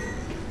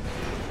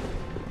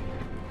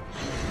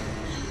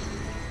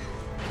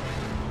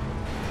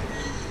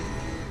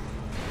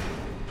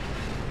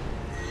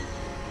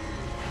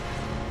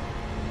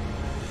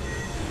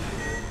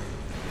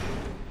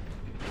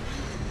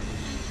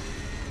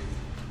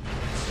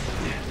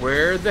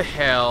 Where the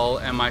hell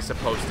am I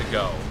supposed to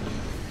go?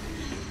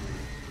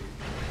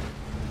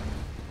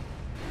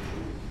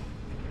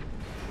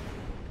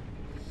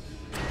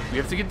 We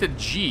have to get to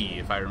G,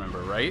 if I remember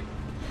right.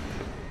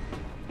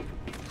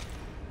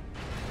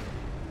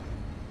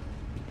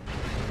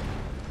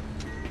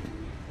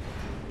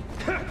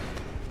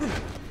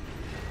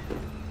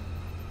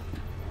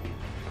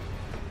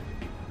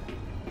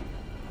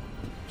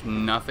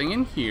 Nothing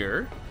in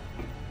here.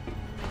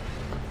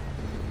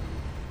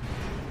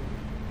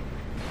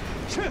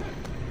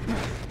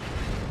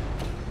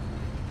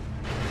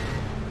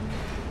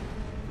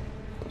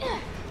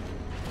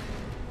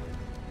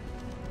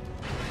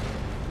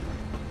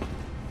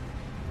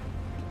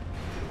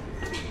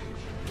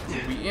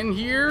 In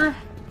here?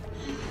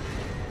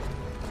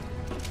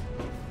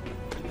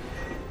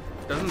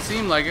 Doesn't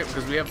seem like it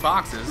because we have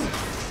boxes.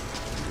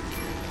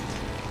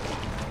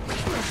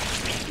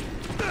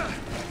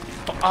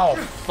 Oh,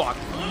 fuck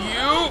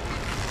you!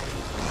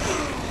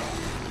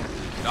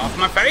 Get off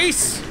my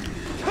face!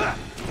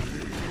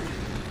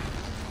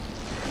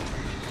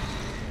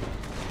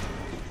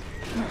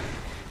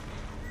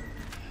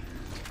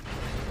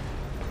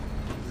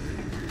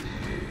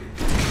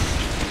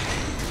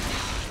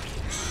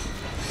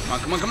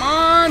 Come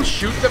on!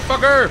 Shoot the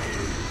fucker!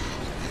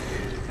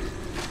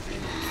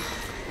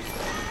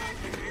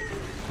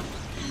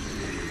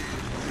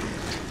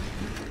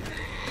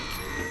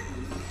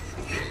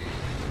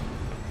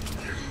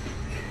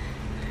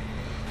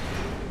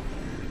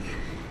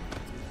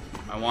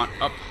 I want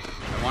up.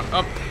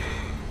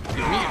 Give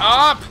me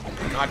up!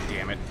 God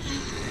damn it.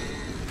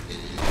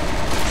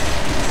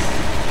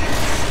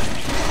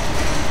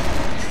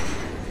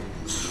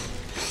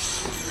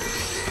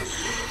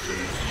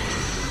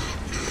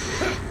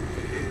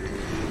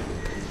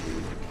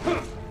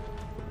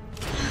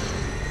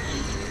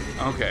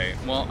 Okay,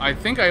 well, I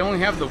think I only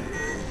have the...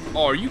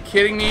 Oh, are you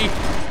kidding me?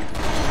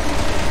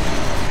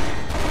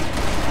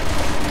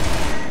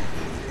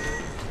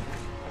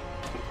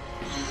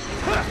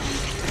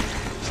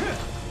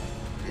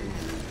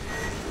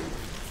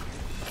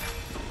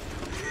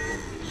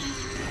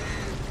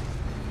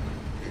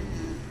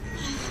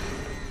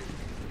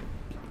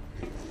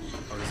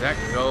 Oh, does that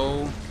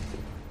go?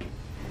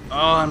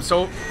 Oh, I'm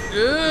so...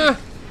 Ugh.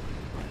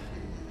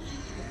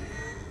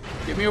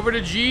 Get me over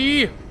to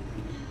G!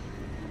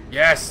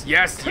 Yes.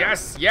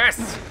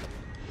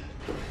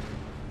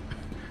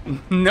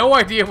 No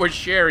idea where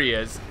Sherry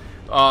is.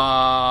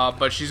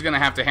 But she's gonna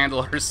have to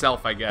handle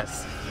herself, I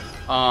guess.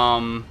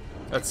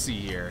 Let's see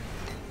here.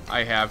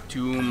 I have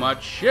too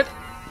much shit.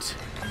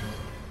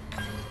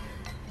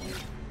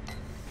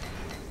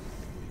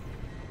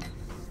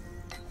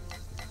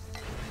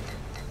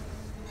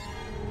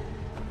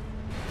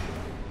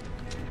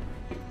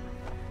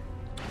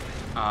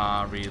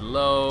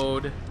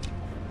 Reload.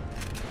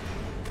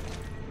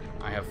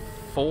 I have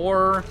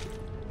 4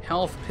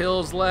 health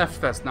pills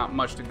left. That's not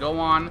much to go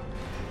on.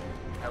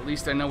 At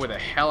least I know where the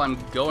hell I'm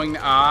going.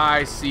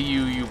 I see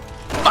you, you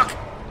fuck!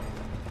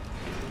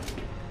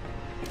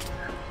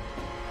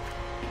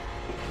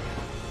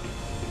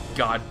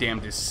 Goddamn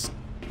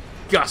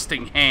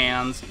disgusting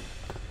hands.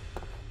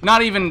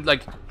 Not even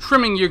like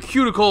trimming your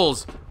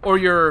cuticles or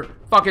your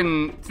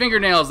fucking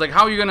fingernails. Like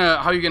how are you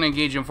gonna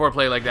engage in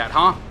foreplay like that,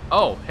 huh?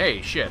 Oh,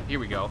 hey, shit. Here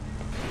we go.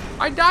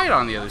 I died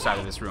on the other side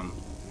of this room.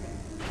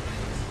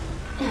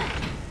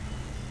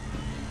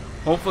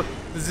 Hopefully,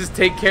 does this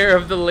take care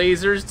of the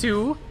lasers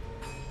too?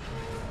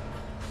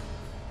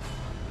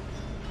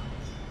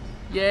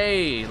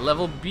 Yay,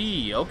 level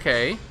B.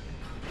 Okay.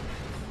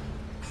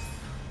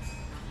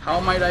 How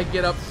might I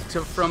get up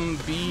to from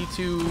B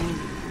to?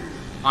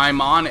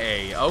 I'm on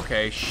A.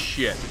 Okay,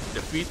 shit.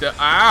 Defeat the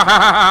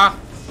ah.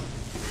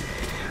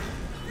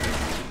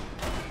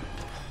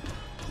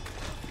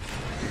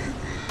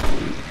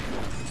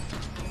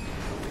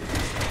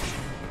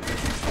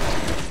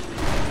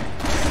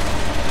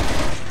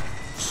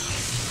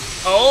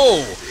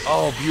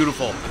 Oh,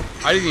 beautiful.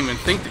 I didn't even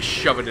think to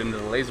shove it into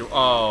the laser.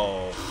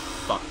 Oh,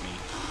 fuck me.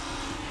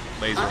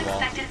 Laser wall.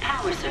 Unexpected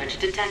power surge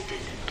detected.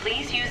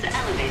 Please use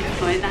elevator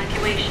for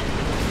evacuation.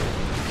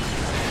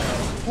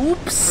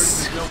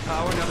 Oops. There's no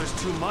power, now there's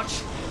too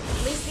much.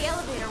 At least the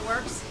elevator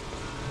works.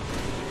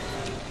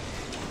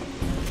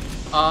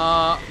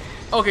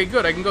 Okay,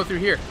 good. I can go through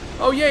here.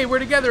 Oh, yay, we're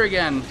together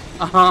again.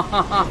 We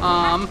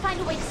have to find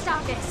a way to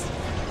stop this.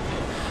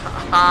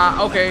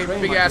 Okay,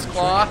 big ass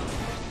claw.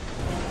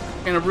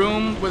 In a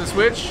room with a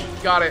switch.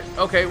 Got it.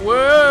 Okay,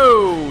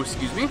 whoa!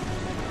 Excuse me.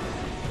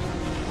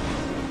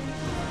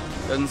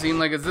 Doesn't seem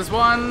like it's this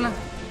one.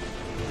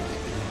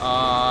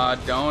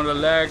 Don't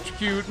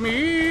electrocute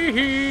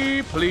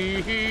me,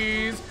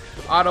 please.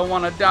 I don't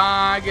want to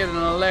die getting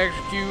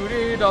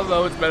electrocuted,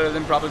 although it's better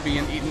than probably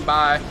being eaten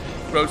by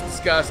gross,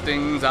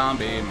 disgusting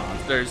zombie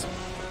monsters.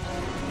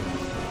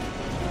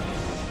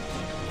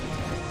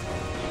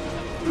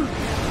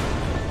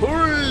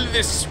 Pull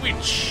the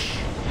switch.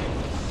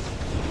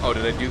 Oh,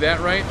 did I do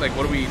that right? Like,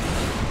 what do we...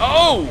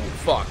 Oh,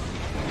 fuck.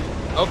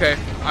 Okay,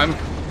 I'm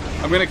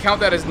gonna count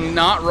that as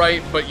not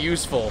right, but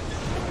useful.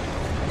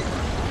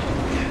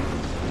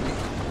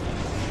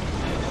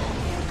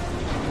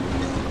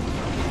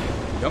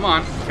 Come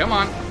on, come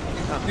on.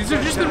 These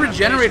are just the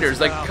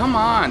regenerators. Like, come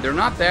on. They're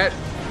not that...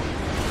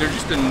 They're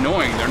just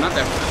annoying. They're not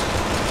that...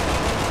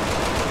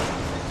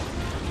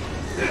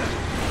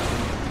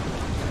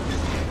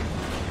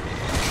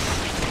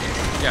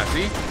 Yeah,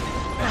 see?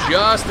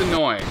 Just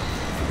annoying.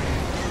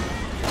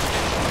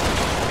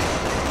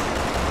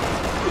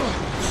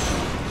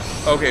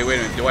 Okay, wait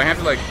a minute. Do I have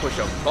to like push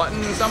a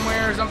button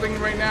somewhere or something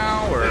right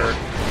now, or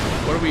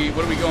what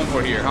are we going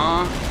for here,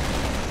 huh?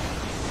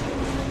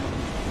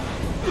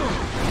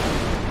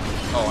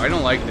 Oh, I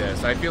don't like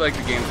this. I feel like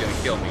the game's gonna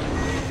kill me.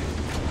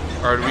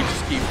 Or do we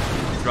just keep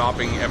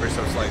dropping ever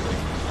so slightly?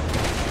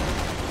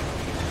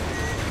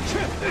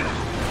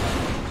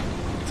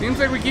 Seems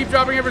like we keep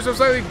dropping ever so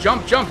slightly.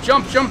 Jump, jump,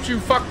 jump, jump, you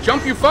fuck,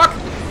 jump, you fuck!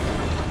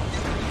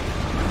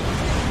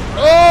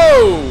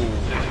 Oh!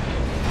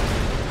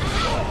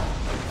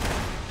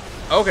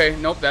 Okay,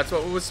 nope, that's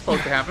what was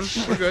supposed to happen.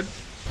 We're good.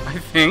 I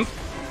think.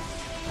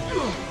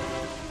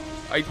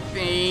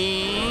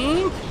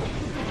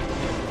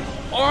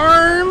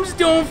 Arms,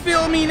 don't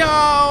feel me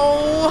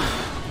now!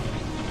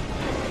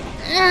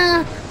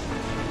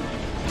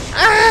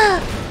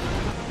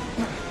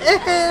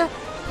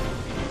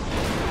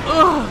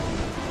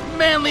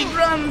 Manly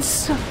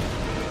grunts!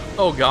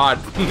 Oh god,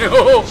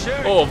 no!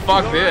 Oh,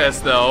 fuck this,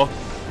 though.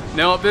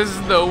 Nope, this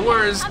is the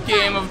worst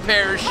game of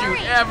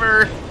parachute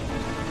ever!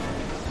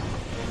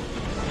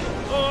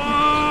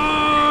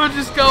 Oh,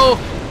 just go!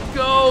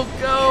 Go,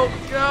 go,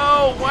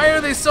 go! Why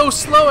are they so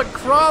slow at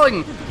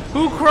crawling?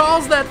 Who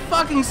crawls that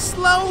fucking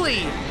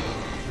slowly?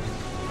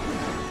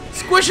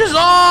 Squish us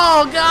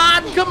all!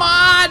 God, come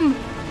on!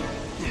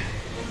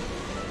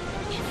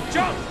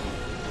 Jump!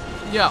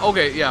 Yeah,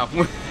 okay, yeah.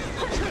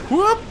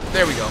 Whoop!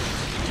 There we go.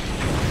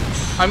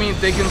 I mean,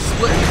 they can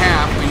split in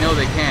half. We know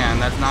they can.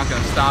 That's not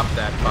gonna stop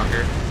that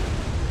fucker.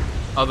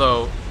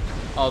 Although,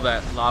 all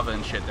that lava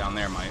and shit down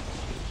there might.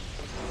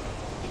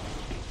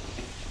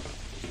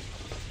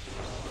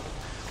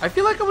 I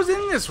feel like I was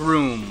in this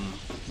room.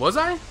 Was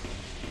I?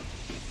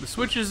 The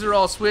switches are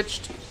all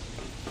switched.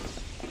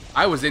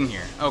 I was in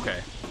here.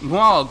 Okay.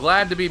 Well,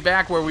 glad to be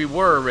back where we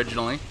were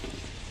originally.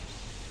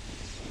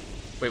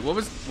 Wait, what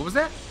was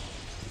that?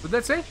 What did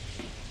that say?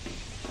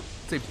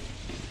 Say.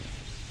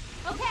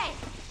 Okay.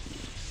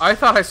 I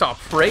thought I saw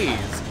praise.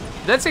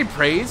 Did that say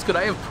praise? Could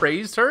I have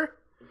praised her?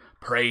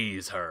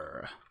 Praise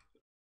her.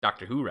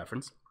 Doctor Who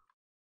reference.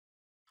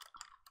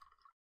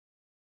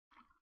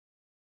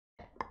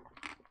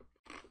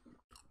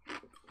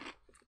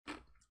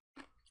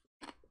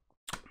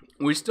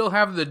 We still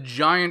have the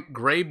giant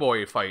gray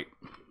boy fight.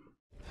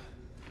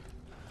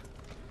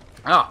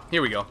 Ah,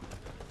 here we go.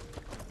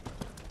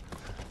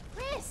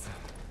 Chris!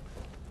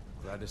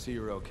 Glad to see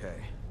you're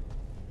okay.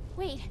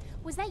 Wait,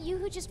 was that you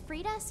who just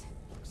freed us?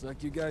 Looks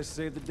like you guys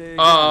saved the day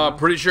again.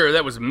 Pretty sure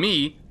that was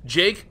me,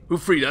 Jake, who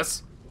freed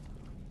us.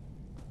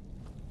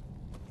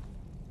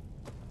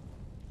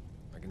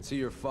 I can see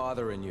your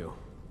father in you.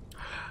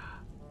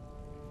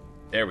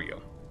 There we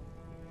go.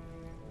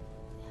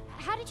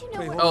 How did you know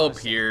Wait, what... hold on Oh, a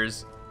second.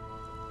 Piers.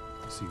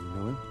 So you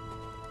know him?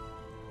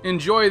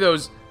 Enjoy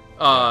those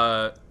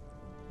I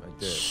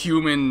did.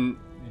 human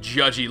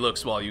judgy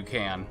looks while you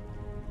can.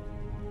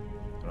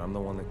 But I'm the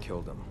one that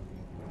killed him.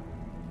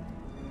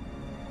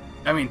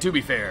 I mean, to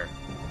be fair,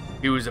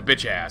 he was a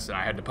bitch ass, and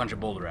I had to punch a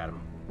boulder at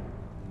him.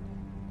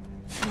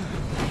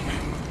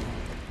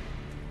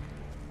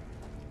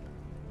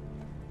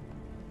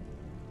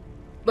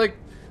 Like,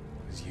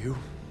 It was you?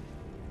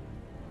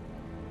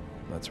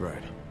 That's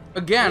right.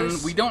 again,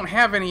 we don't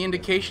have any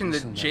indication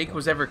that Jake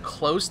was ever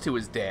close to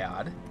his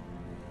dad.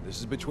 This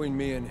is between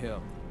me and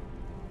him.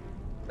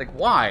 Like,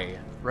 why?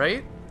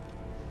 Right?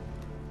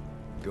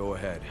 Go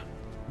ahead.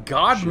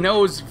 God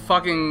knows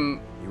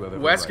fucking You have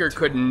every Wesker right to.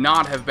 could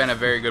not have been a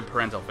very good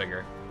parental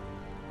figure.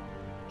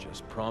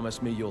 Just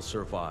promise me you'll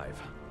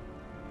survive.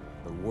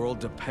 The world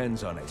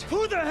depends on it.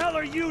 Who the hell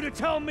are you to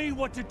tell me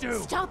what to do?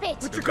 Stop it!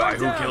 The guy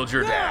who killed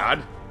your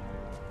dad.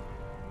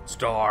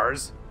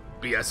 Stars.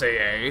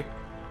 BSAA.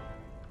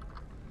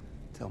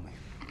 Tell me,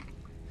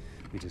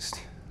 we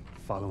just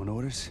following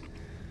orders?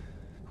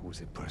 Or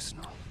was it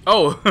personal?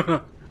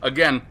 Oh,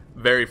 again,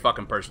 very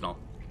fucking personal.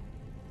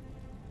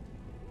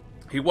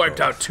 He wiped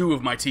out 2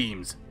 of my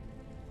teams.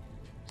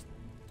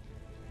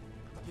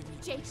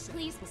 Jake,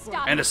 please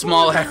stop. And a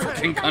small Please,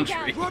 African calm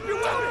country. down. Don't do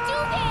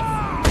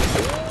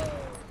this!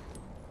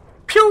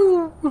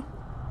 Pew!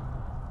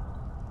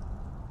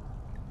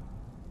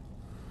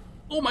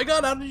 Oh my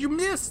god, how did you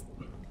miss?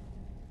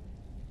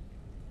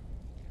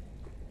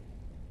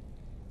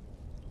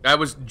 I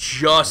was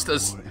just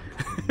as...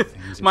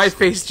 My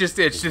face just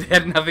itched. It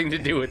had nothing to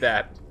do with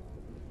that.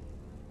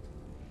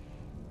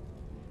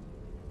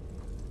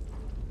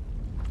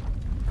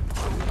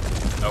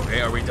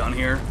 Okay, are we done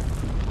here?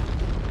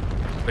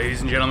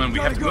 Ladies and gentlemen, we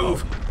have to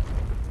move.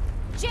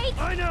 Jake!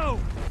 I know!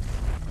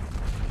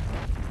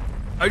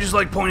 I just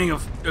like pointing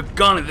a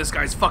gun at this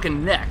guy's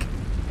fucking neck.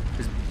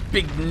 His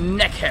big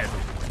neck head.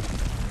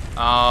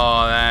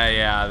 Oh,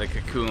 yeah, the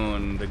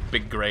cocoon. The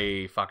big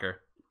gray fucker.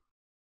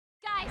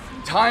 Guys!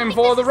 Time I think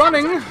for this the is some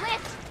running. sort of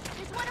lift.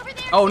 There's one over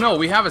there. Oh no,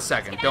 we have a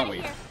second, Get don't outta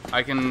we? here.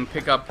 I can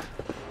pick up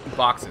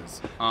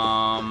boxes.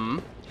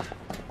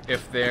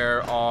 If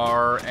there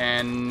are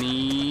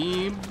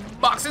any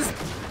boxes.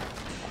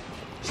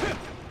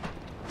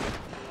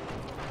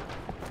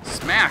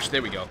 Smash,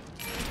 there we go.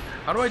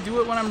 How do I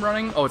do it when I'm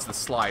running? Oh, it's the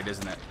slide,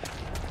 isn't it?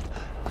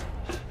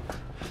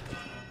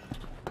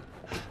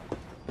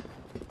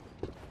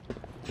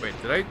 Wait,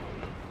 did I?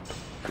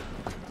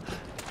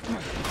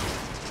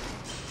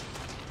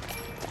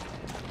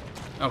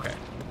 Okay.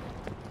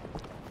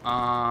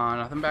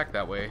 Nothing back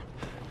that way.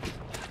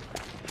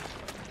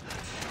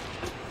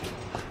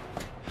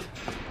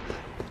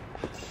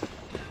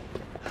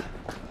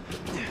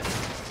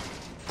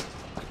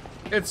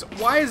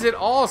 Why is it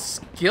all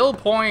skill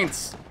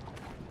points?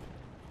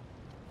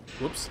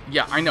 Whoops.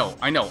 Yeah, I know.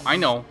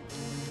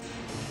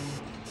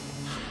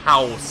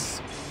 House.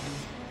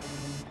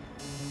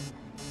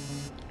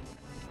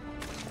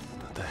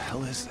 What the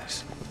hell is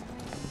this?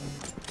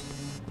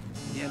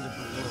 The end of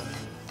the world.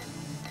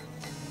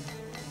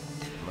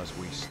 Unless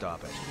we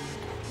stop it.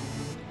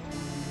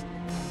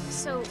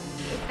 So,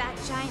 if that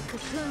giant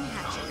cocoon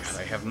hatches...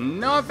 I have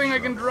nothing I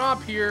can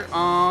drop here.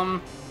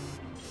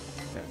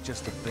 Yeah,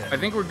 just a bit. I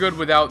think we're good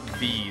without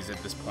these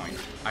at this point.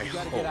 I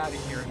Gotta hope. get out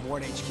of here and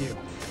warn HQ.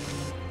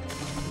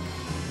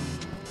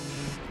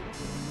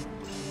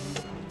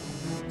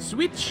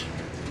 Switch.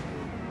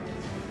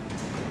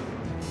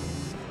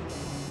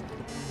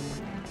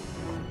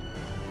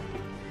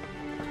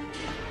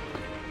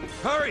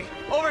 Hurry!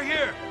 Over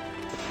here!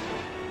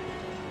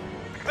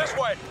 This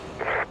way!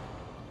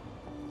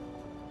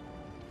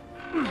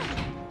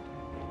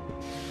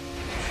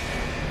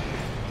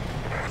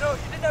 No, you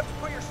didn't have to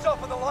put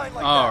yourself on the line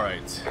like All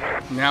right.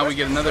 Now we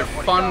get another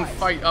fun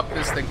fight up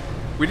this thing.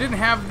 We didn't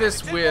have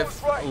this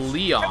with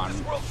Leon,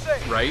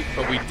 right?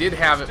 But we did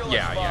have it.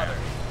 Yeah.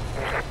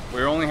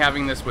 We're only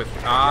having this with.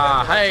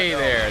 Hey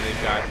there.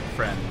 They've got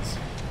friends.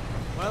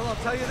 Well, I'll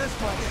tell you this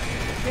much.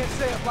 I can't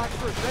say a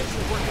Blackford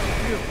adventure working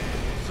with you.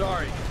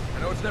 Sorry. I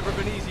know it's never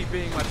been easy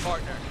being my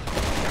partner.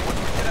 Once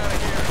we get out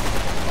of here,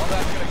 all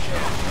that's gonna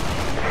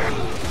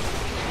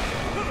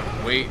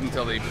change. Wait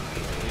until they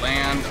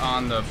land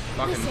on the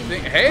fucking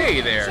thing. Hey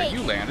there. Jake.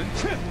 You landed.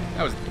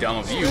 That was dumb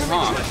of you, huh?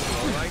 All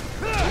right?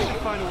 We'll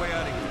find a way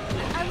out of here.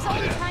 I was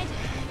only trying to...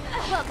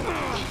 Look,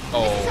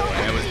 Oh,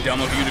 and it was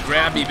dumb of you to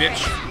grab me,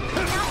 bitch.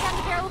 now down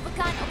the barrel of a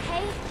gun,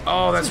 okay?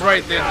 Oh, that's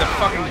right. The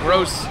fucking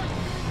gross,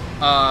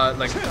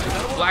 like,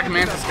 Black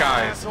Mantis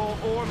guys. Asshole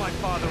or my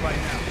father right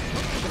now.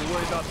 I'm gonna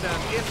worry about them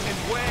if and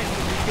when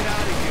we get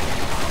out of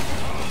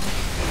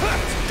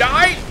here.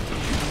 Die!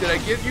 Did I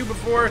get you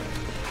before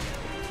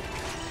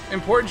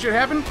important shit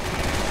happened?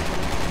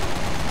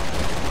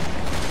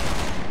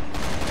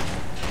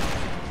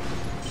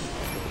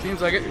 Seems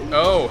like it.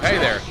 Oh, hey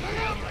there.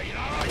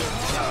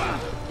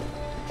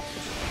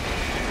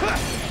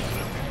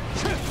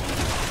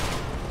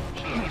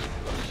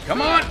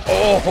 Come on!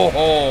 Oh ho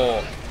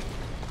ho!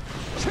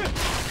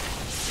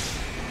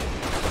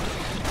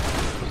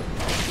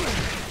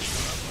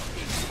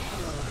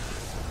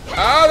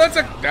 Ah, that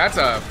that's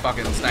a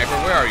fucking sniper.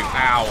 Where are you?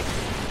 Ow.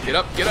 Get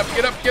up, get up,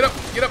 get up, get up,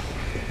 get up.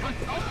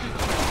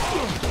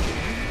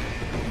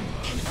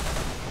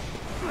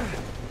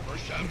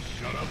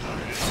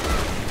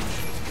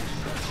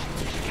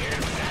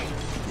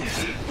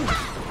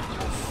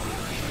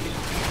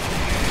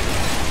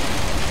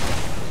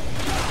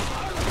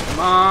 Come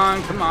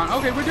on, come on.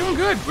 Okay, we're doing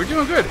good. We're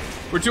doing good.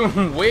 We're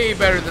doing way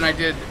better than I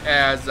did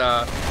as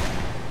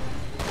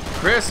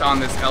Chris on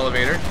this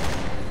elevator.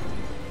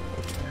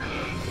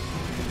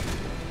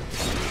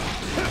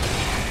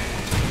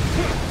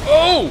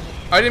 Oh!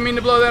 I didn't mean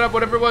to blow that up,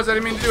 whatever it was. I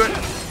didn't mean to do it.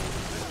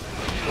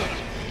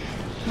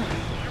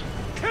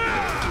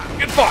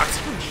 Get fucked!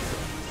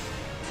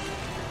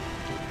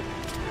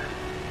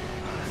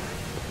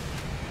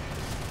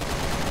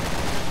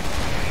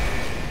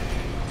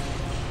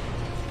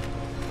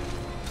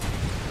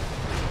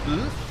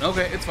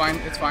 Okay, it's fine.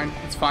 It's fine.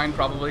 It's fine,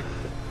 probably.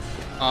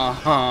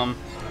 I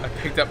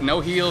picked up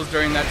no heals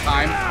during that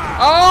time.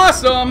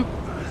 Awesome!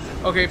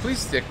 Okay, please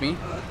stick me.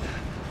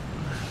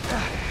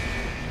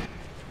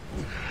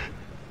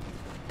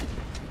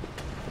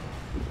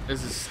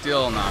 This is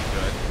still not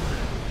good.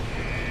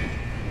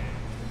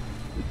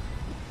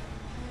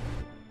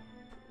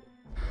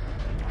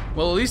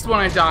 Well, at least when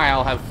I die,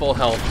 I'll have full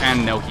health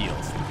and no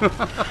heals.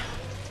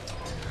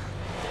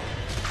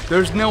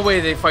 There's no way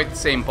they fight the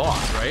same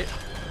boss, right?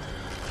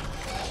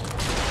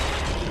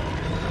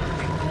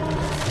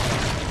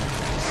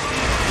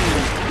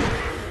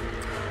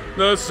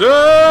 The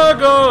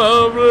circle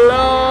of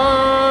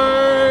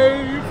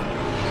life.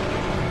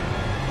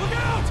 Look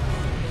out!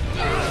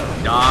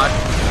 Dodge.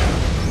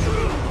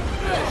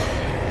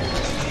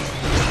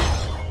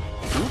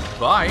 Oop,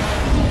 bye.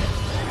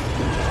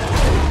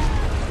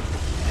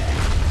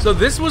 So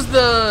this was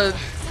the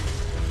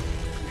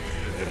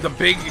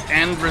big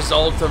end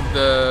result of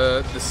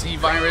the sea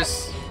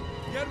virus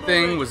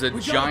thing, was a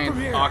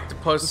giant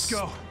octopus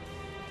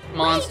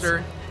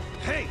monster.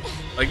 Hey!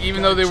 Like,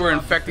 even though they were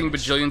infecting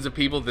bajillions of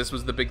people, this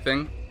was the big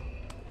thing.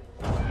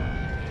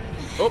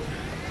 Oh,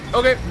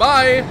 okay,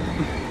 bye.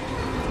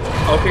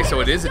 Okay, so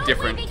it is a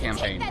different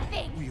campaign.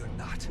 We are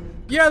not.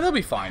 Yeah, they'll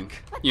be fine.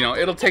 You know,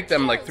 it'll take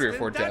them like 3 or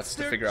 4 deaths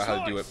to figure out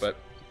how to do it, but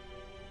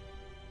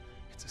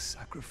It's a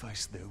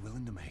sacrifice they're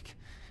willing to make,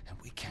 and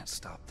we can't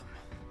stop them.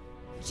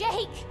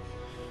 Jake!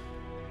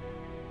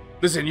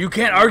 listen, you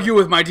can't argue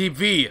with my deep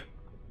V.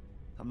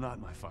 I'm not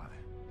my father.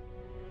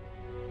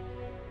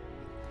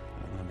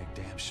 And I'm gonna make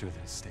damn sure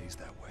that it stays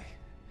that way.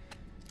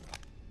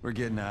 We're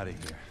getting out of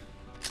here.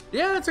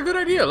 Yeah, that's a good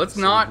idea. Let's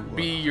not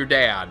be your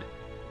dad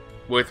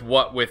with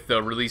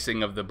the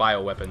releasing of the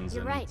bioweapons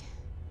You're and right.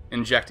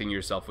 injecting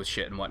yourself with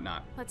shit and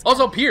whatnot. Let's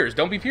Also, go. Piers,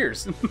 don't be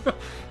Piers.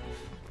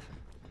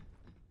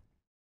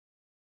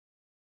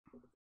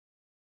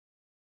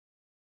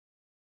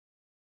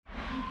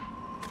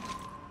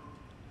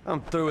 I'm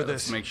through with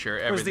Let's this. make sure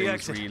Where's the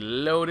everything's exit?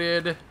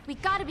 reloaded. We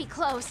gotta be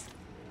close.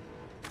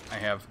 I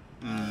have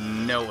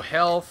no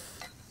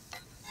health.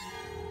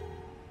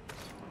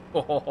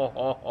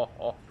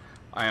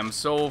 I am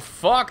so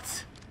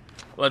fucked.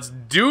 Let's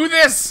do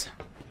this.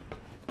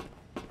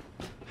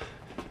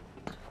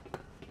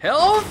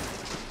 Health?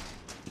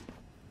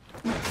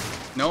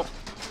 Nope.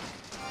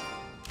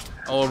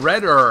 Oh,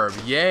 red herb.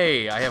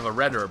 Yay, I have a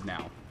red herb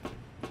now.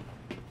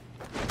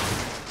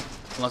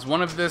 Unless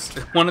one of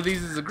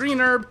these is a green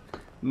herb.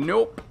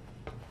 Nope.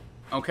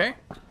 Okay.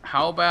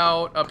 How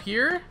about up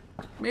here?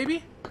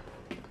 Maybe?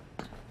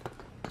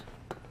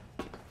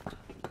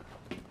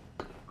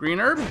 Green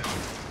herb?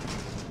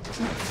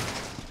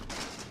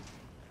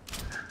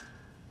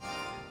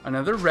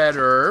 Another red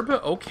herb.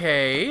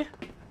 Okay.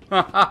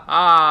 Ha ha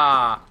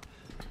ha.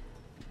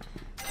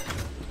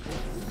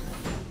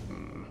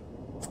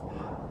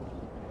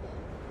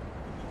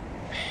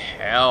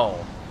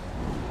 Hell.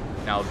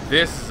 Now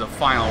this is a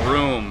final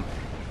room.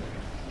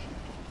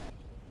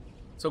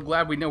 So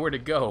glad we know where to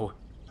go.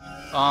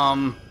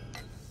 I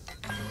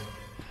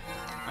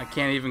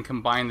can't even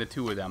combine the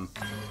two of them.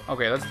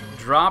 Okay, let's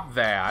drop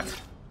that.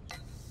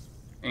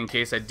 In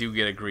case I do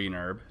get a green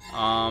herb.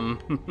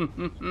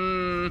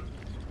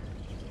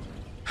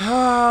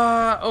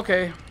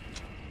 Okay.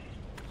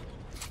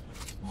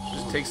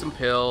 Just take some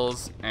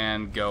pills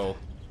and go.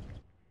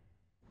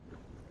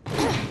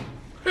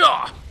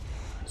 Ah!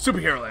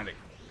 Superhero landing.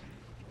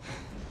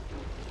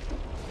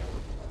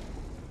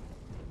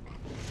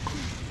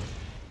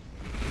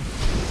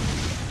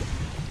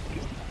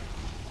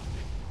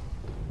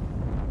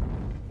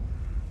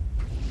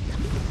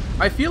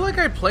 I feel like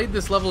I played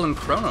this level in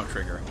Chrono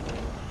Trigger.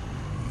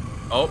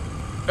 Oh.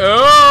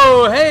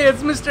 Oh, hey,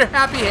 it's Mr.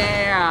 Happy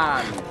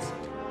Hands.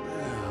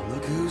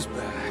 Look who's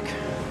back.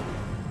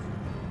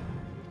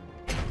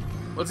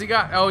 What's he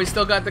got? Oh, he's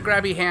still got the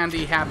grabby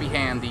handy, happy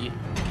handy.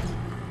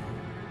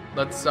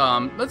 Let's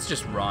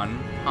just run,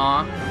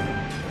 huh?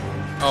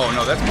 Oh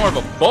no, that's more of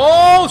a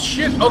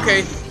bullshit.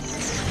 Okay.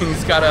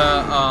 He's got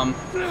a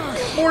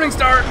morning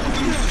star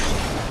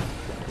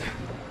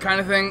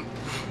kind of thing.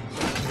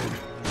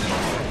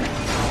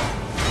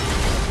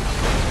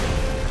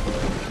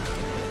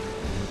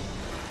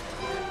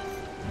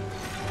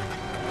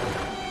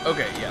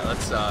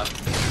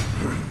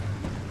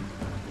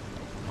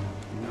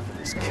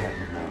 This cat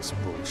and mouse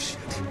bullshit.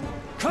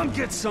 Come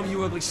get some,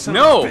 you ugly son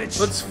No! of a bitch!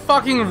 Let's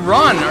fucking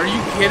run! Are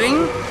you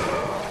kidding?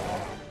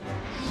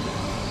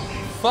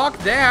 Fuck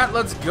that,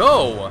 let's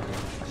go!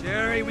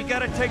 Jerry, we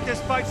gotta take this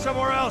fight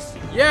somewhere else.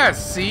 Yeah,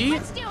 see?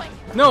 Let's do it.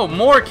 No,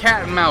 more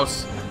cat and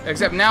mouse.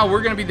 Except now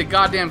we're gonna be the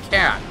goddamn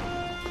cat.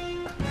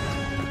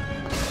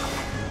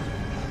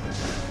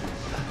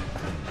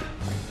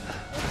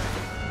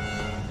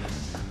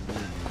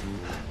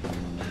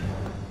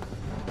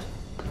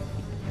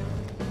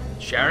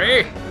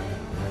 Sherry!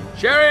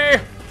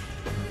 Sherry!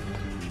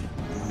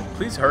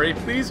 Please hurry,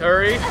 please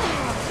hurry.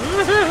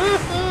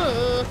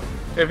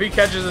 If he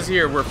catches us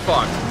here, we're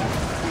fucked.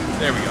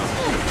 There we go.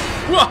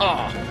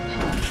 Whoa!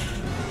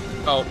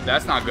 Oh,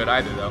 that's not good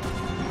either, though.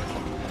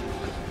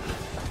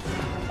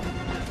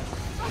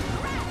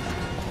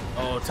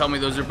 Oh, tell me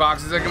those are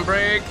boxes I can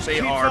break. They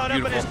are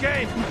beautiful. This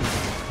game.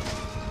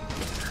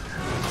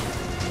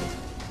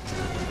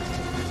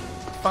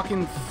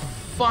 Fucking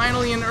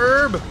finally an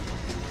herb.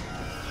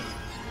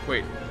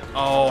 Wait.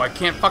 Oh, I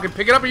can't fucking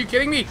pick it up. Are you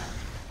kidding me?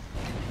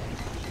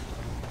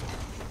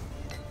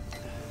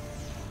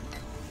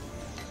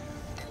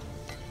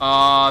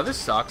 This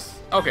sucks.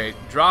 Okay,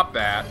 drop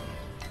that.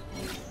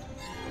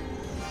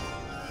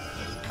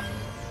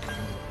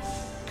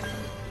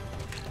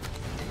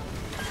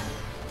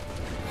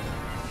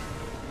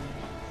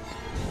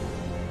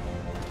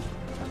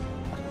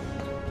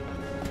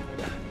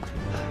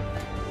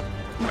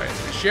 Alright,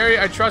 Sherry,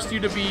 I trust you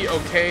to be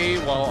okay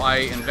while I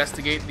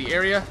investigate the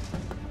area.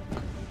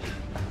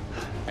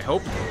 I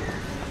hope.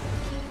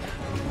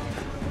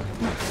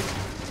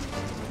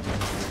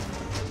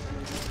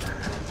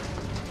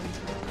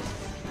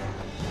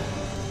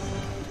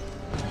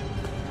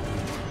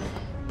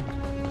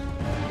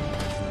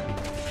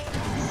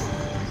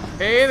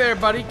 Hey there,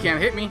 buddy. Can't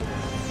hit me.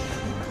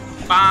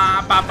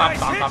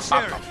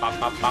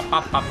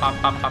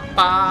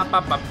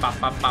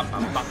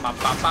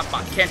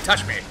 Can't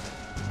touch me.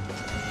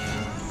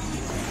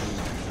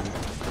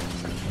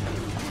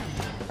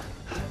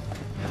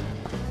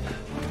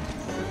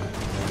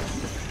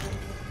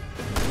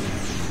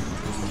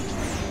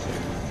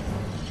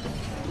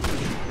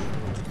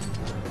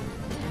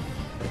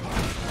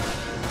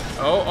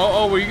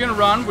 Oh, were you gonna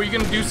run? Were you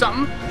gonna do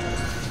something?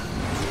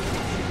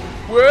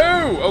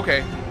 Whoa!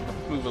 Okay.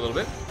 Move a little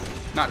bit.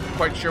 Not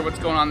quite sure what's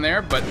going on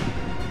there, but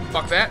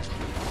fuck that.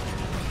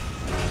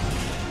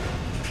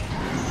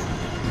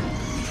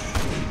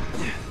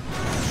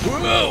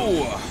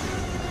 Whoa!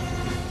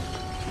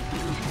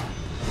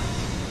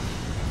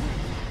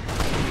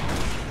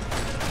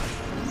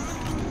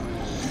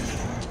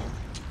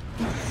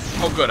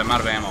 Oh good, I'm out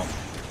of ammo.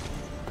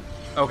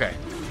 Okay.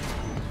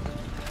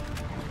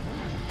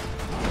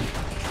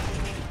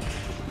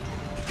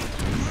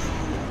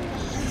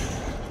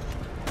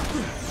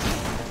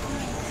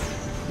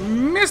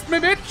 Missed me,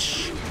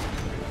 bitch!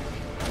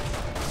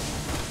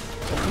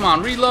 Oh, come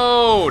on,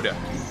 reload!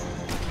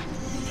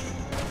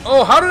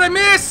 Oh, how did I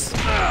miss?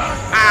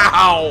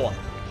 Ow!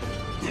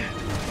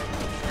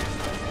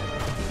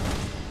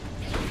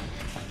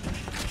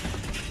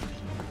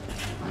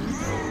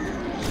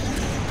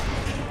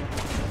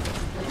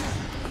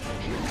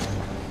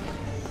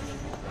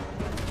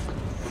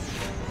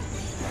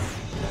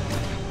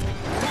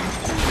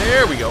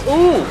 There we go.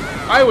 Ooh!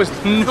 I was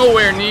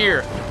nowhere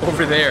near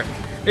over there.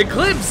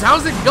 Eclipse,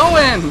 how's it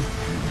going?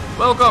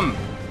 Welcome.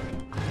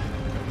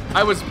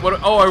 I was,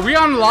 what, oh, are we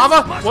on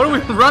lava? What are we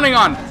running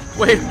on?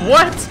 Wait,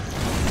 what?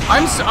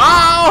 I'm so,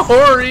 oh,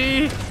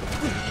 Hori!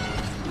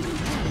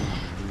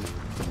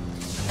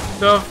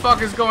 The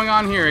fuck is going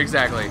on here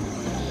exactly?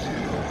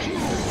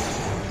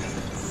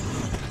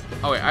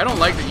 Oh wait, I don't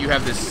like that you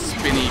have this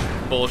spinny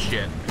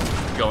bullshit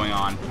going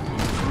on.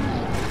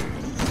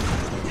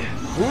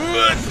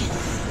 What?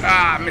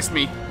 Ah, missed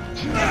me.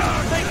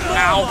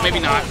 Ow, maybe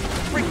not.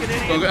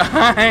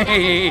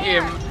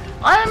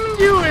 I'm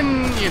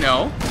doing, you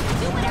know.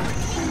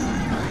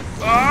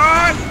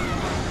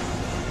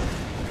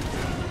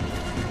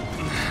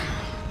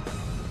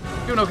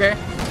 Doing okay.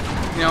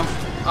 You know,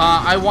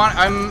 I've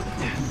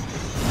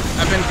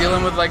been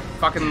dealing with like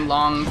fucking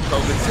long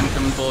COVID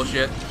symptom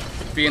bullshit,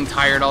 being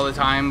tired all the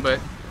time,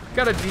 but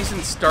got a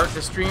decent start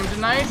to stream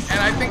tonight, and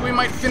I think we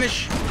might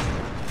finish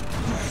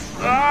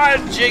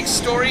Jake's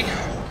story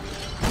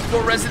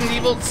for Resident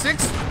Evil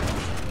 6.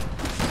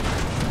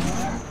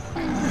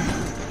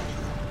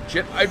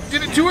 Shit, I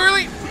did it too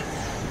early!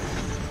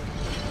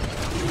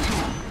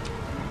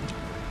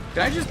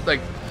 Can I just,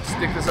 like,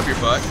 stick this up your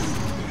butt?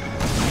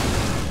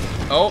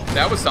 Oh,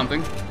 that was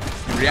something.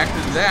 You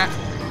reacted to that.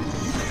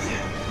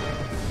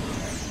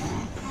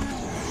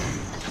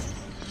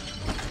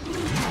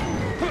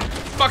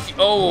 Fuck you.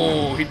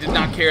 Oh, he did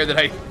not care that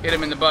I hit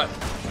him in the butt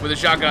with a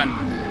shotgun.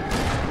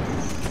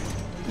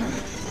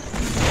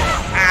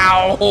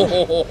 Ow!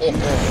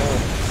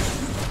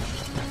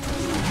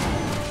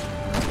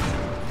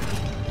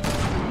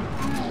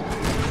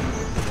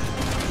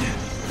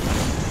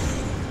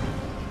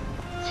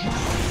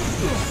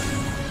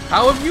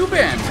 How have you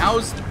been?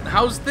 How's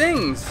How's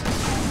things?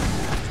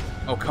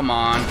 Oh, come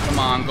on. Come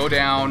on, go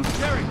down.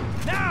 Sherry,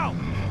 now!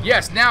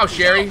 Yes, now,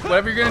 Sherry.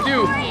 Whatever you're gonna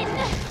do.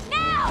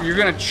 Now! You're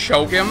gonna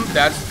choke him?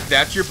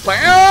 That's your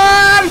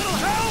plan?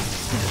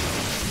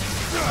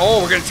 Oh,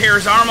 we're gonna tear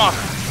his arm off.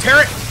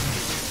 Tear it!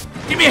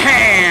 Give me a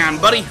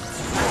hand, buddy.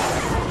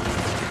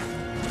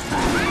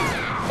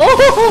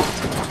 Oh!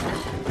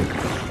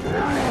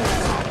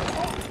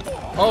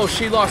 Oh,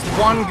 she lost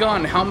one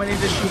gun. How many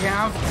does she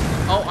have?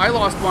 Oh, I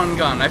lost one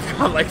gun. I've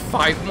got like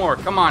 5 more.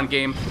 Come on,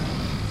 game.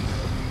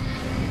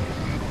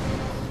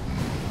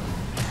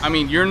 I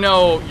mean, you're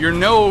no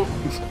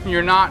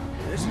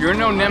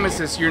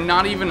nemesis. You're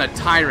not even a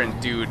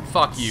tyrant, dude.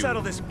 Fuck you.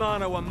 Settle this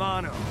mano a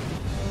mano.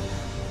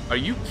 Are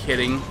you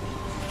kidding?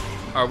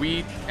 Are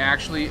we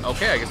actually?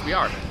 Okay, I guess we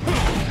are.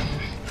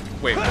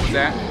 Wait, what was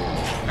that?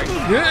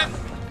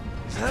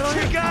 Is that all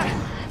you got?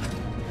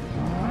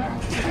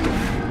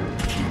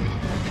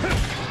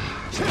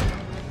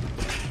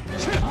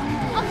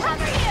 I'll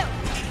cover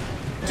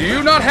you! Do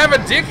you not have a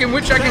dick in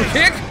which I can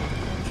kick?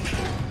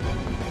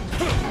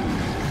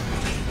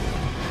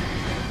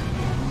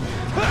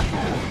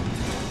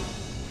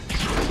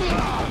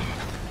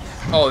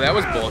 Oh, that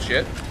was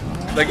bullshit.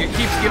 Like, it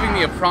keeps giving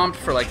me a prompt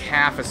for like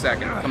half a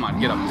second. Come on,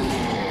 get him.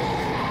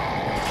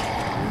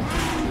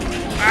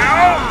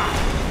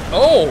 Ow!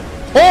 Oh!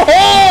 Ho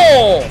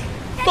ho!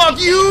 Fuck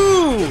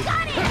you!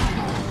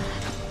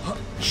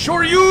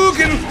 Sure you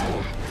can.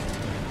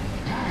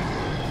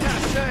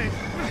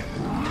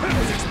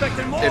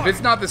 If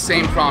it's not the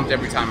same prompt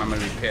every time, I'm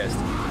gonna be pissed.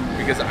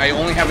 Because I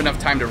only have enough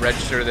time to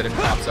register that it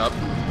pops up,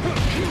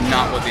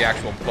 not what the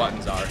actual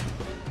buttons are.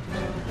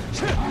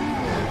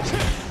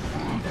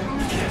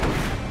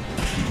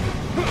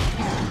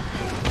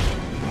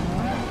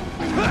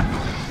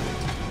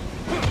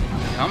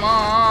 Come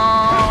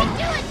on!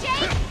 Do it,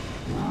 Jake!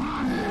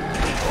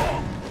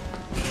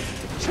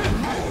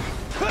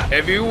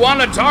 If you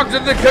want to talk to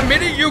the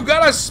committee, you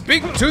gotta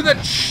speak to the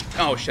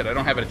oh shit, I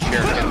don't have a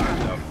chair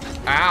though.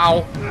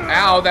 Ow.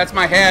 Ow, that's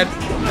my head.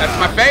 That's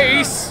my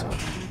face.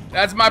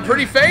 That's my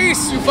pretty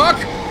face, you fuck.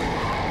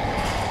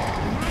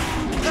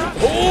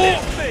 Oh!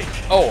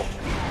 Oh.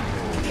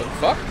 What the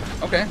fuck?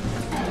 Okay.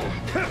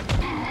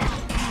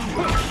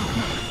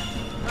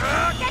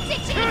 That's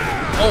it, Jake!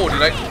 Oh,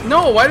 did I?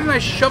 No, why didn't I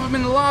shove him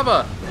in the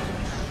lava?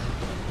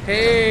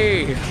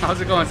 Hey, how's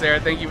it going,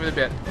 Sarah? Thank you for the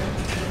bit.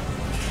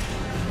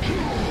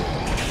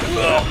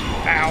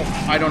 Ow.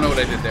 I don't know what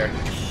I did there.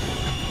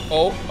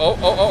 Oh, oh,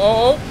 oh, oh,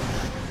 oh, oh.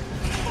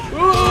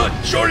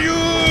 Sure you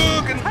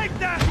can. Take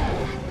that!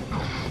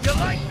 You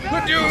like that?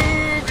 But you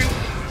can.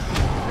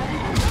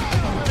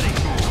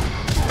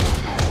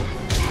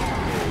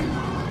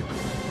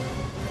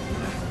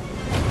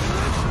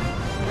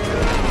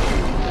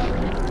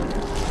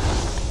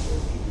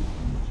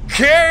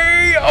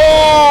 KO!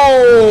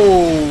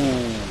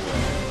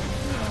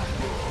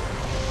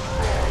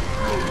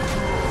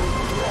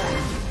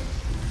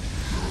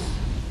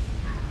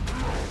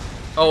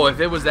 Oh, if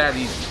it was that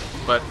easy,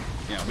 but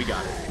you know, we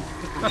got it.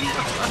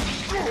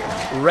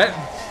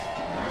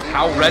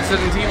 How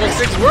Resident Evil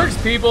 6 works,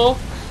 people.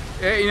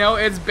 You know,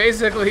 it's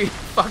basically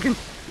fucking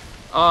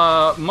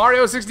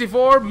Mario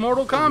 64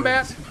 Mortal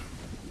Kombat.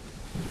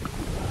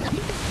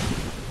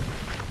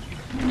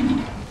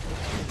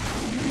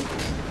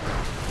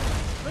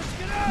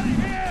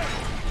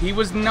 He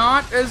was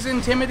not as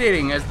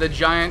intimidating as the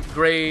giant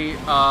gray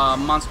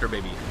monster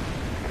baby.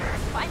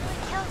 Finally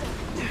killed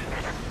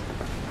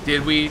him.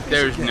 Did we?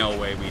 There's no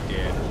way we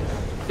did.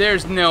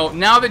 There's no...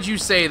 Now that you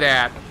say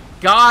that,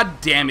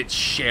 god damn it,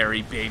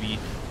 Sherry, baby.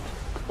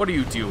 What are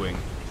you doing?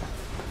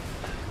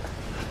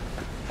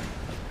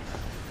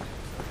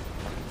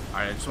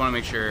 Alright, I just want to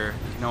make sure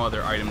there's no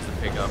other items to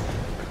pick up.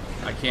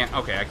 I can't...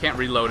 Okay, I can't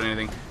reload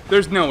anything.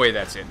 There's no way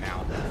that's it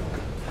now.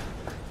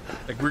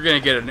 Like, we're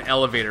gonna get an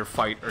elevator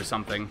fight or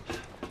something.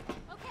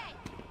 Okay.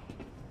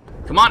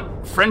 Come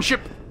on,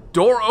 friendship,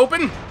 door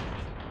open.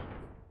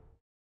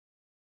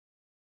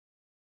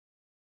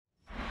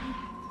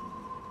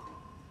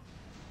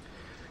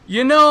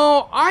 You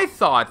know, I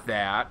thought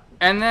that,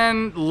 and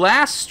then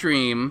last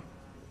stream,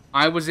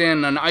 I was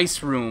in an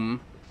ice room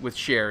with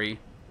Sherry,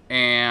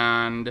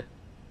 and,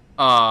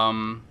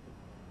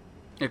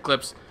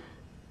 Eclipse,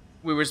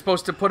 we were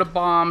supposed to put a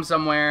bomb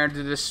somewhere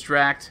to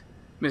distract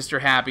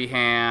Mr. Happy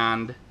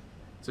Hand,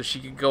 so she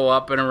could go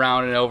up and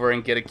around and over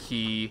and get a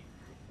key,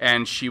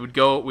 and she would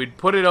go, we'd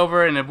put it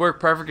over and it'd work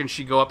perfect, and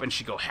she'd go up and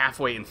she'd go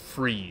halfway and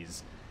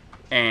freeze.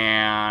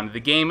 And the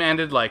game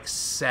ended like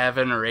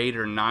 7 or 8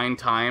 or 9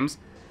 times,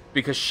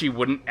 because she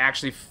wouldn't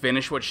actually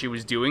finish what she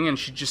was doing, and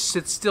she'd just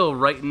sit still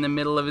right in the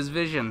middle of his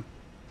vision.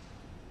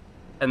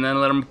 And then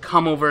let him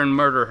come over and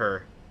murder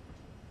her.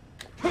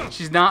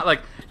 She's not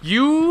like...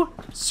 You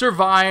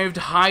survived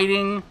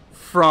hiding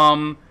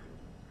from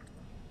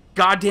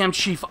goddamn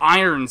Chief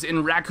Irons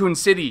in Raccoon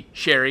City,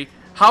 Sherry.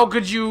 How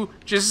could you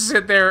just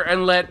sit there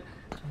and let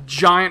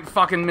giant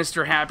fucking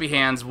Mr. Happy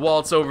Hands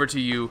waltz over to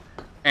you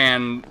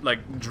and,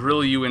 like,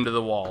 drill you into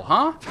the wall,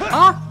 huh?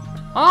 Huh?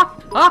 Huh?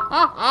 Huh?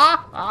 Huh?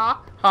 Huh?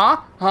 Huh?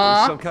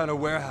 There's some kind of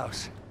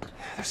warehouse.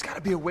 There's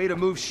gotta be a way to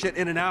move shit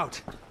in and out.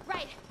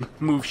 Right.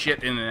 Move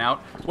shit in and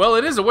out. Well,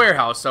 it is a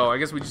warehouse, so I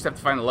guess we just have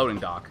to find the loading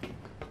dock.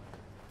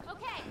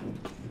 Okay.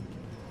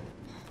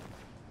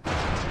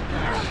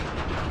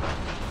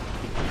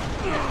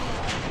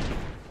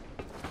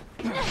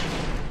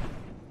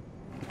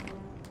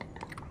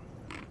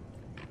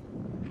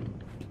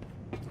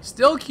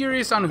 Still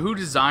curious on who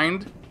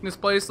designed this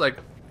place. Like,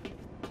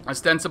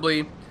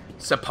 ostensibly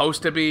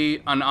supposed to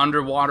be an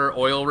underwater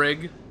oil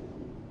rig.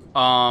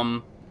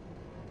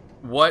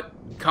 What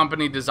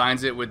company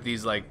designs it with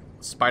these, like,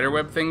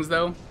 spiderweb things,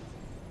 though?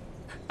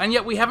 And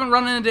yet we haven't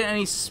run into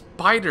any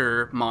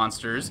spider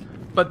monsters,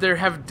 but there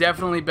have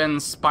definitely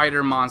been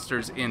spider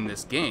monsters in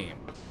this game.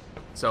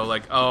 So,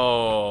 like,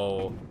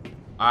 oh,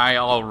 I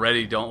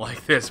already don't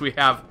like this. This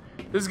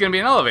is gonna be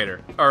an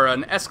elevator, or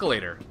an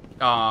escalator,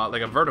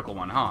 like a vertical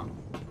one, huh?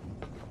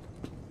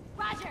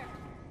 Roger.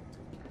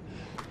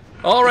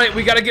 All right,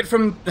 we gotta get to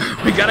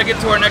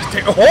our next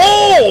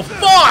oh,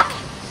 fuck!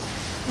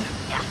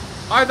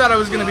 I thought I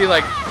was gonna be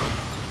like,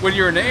 when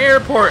you're in the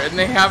airport and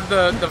they have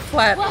the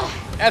flat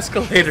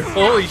escalator.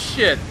 Holy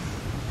shit.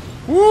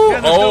 Woo!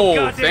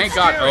 Oh, thank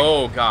God.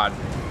 Oh, God.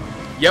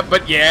 Yep,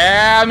 but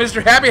yeah,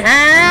 Mr. Happy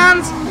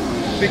Hands!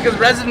 Because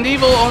Resident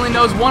Evil only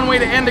knows one way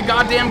to end a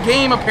goddamn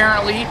game,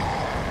 apparently.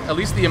 At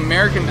least the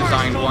American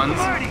designed ones.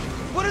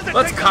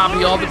 Let's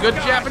copy all the good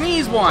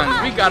Japanese ones.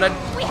 We got a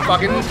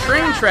fucking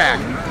train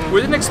track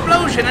with an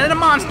explosion and a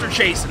monster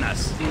chasing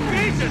us.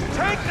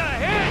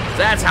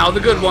 That's how the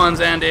good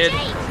ones ended.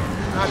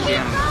 God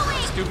damn.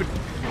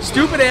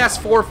 Stupid ass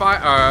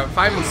 5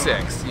 and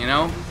 6, you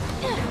know?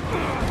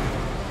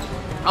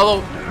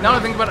 Although, now that I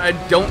think about it,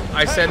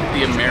 I said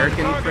the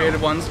American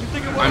creative ones.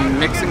 I'm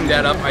mixing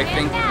that up, I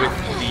think, with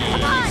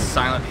the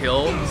Silent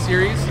Hill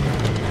series.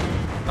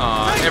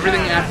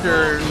 Everything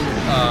after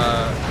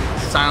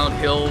Silent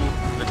Hill,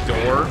 the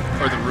door,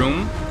 or the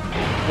room,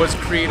 was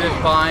created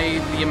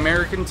by the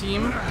American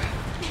team.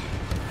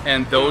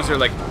 And those are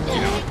like,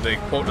 you know, the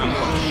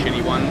quote-unquote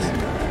shitty ones.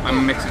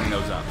 I'm mixing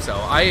those up, so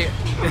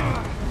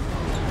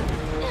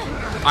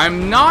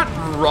I'm not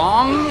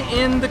wrong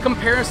in the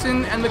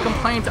comparison and the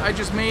complaint I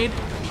just made,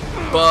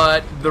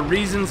 but the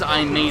reasons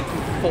I made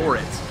for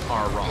it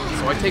are wrong,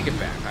 so I take it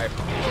back. I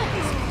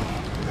apologize.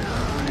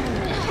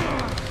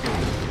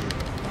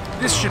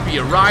 This should be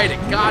a ride at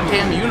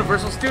goddamn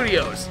Universal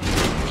Studios.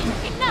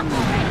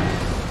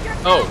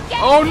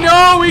 Oh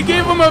no, we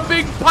gave him a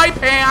big pipe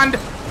hand.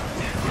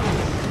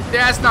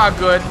 That's not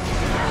good.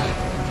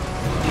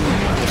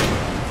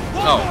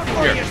 Oh,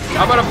 here.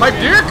 How about a pipe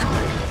dick?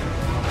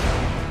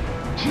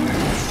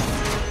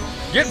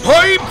 Get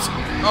piped!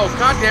 Oh,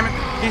 god damn it.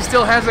 He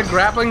still has a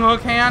grappling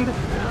hook hand?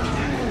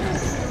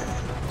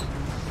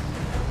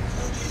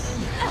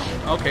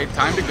 Okay,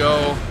 time to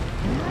go.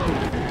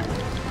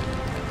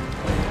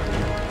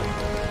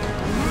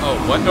 Oh,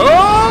 what?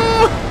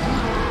 Oh!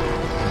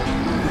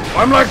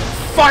 I'm like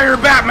Fire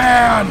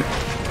Batman!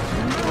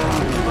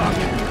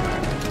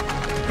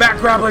 Back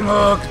grappling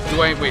hook!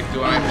 What am I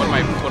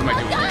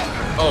doing?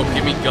 Oh,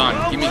 give me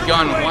gun. Give me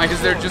gun. Why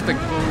is there just a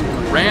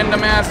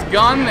random ass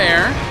gun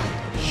there?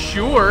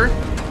 Sure.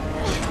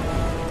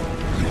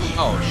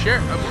 Oh,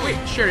 wait,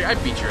 Sherry, I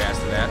beat your ass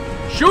to that.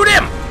 Shoot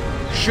him!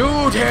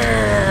 Shoot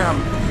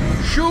him!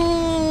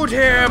 Shoot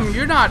him!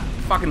 You're not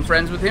fucking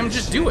friends with him,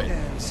 just do it.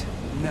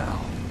 No.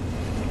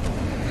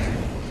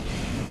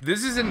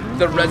 This isn't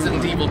the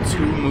Resident Evil 2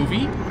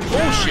 movie?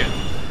 Bullshit.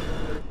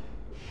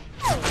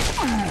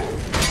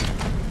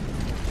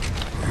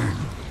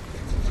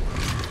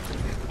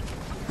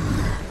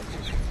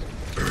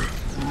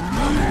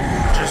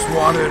 Just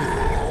wanted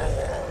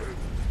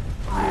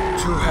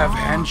to have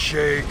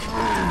handshake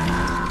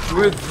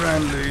with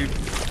friendly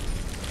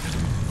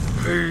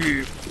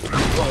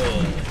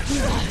people.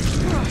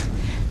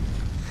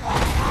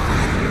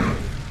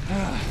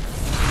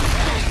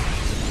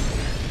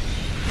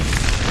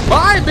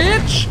 Bye,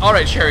 bitch!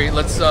 Alright, Sherry,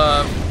 let's,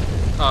 Star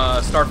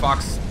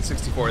Fox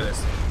 64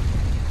 this.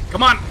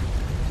 Come on!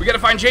 We gotta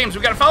find James,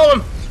 we gotta follow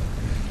him!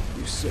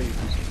 You saved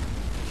me.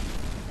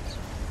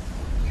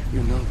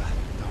 You know that,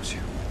 don't you?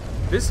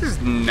 This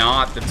is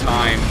not the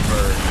time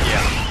for,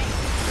 yeah.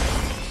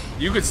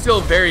 You could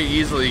still very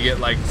easily get,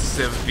 like,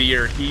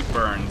 severe heat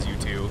burns, you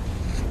two.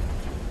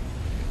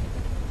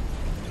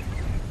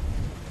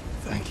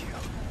 Thank you.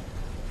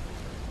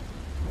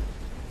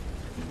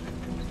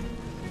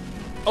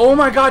 Oh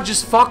my god,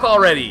 just fuck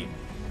already!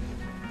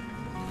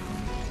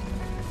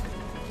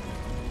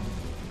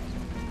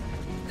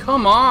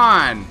 Come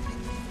on!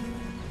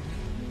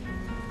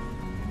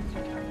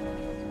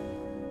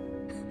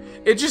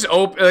 It just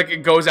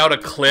it goes out a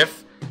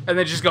cliff and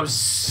then just goes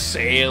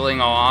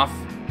sailing off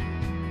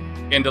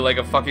into like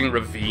a fucking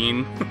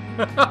ravine.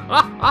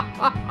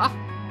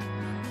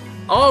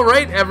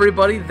 Alright,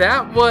 everybody,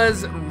 that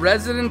was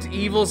Resident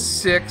Evil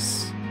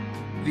 6,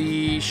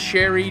 the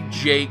Sherry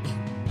Jake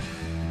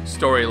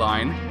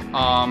storyline.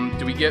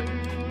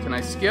 Can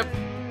I skip?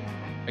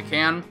 I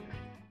can.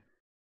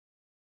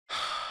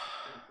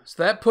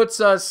 So that puts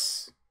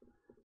us...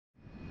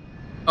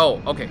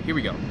 Oh, okay, here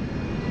we go.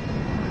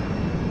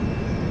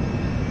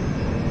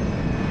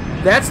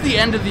 That's the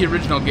end of the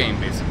original game,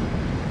 basically.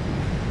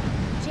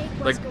 Jake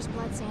Like- Wesker's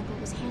blood sample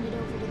was handed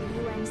over to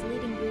the UN's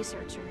leading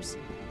researchers,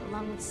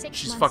 along with 6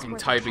 She's months' fucking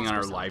worth of typing test on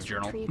her results live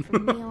journal. retrieved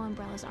from Neo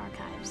Umbrella's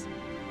archives.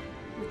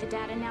 With the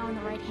data now in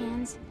the right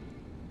hands,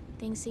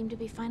 things seem to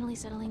be finally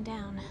settling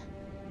down.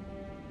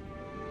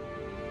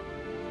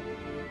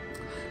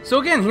 So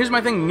again, here's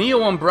my thing.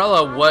 Neo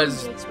Umbrella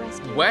was Jake's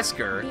rescue,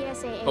 Wesker,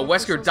 BSAA but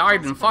Wesker officials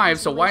died in classified 5,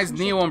 his so why is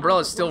relationship Neo to Umbrella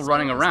Albert still Wesker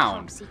running as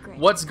around? top secret,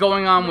 What's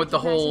going on with the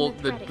recognizing whole,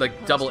 the threat it like,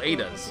 posed double to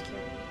global Adas?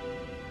 security.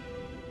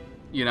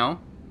 You know?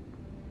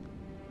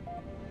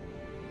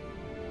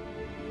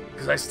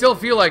 Because I still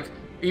feel like,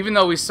 even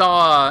though we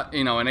saw,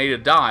 you know, an Ada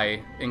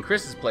die in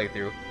Chris's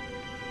playthrough,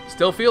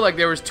 still feel like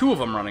there was 2 of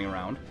them running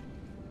around.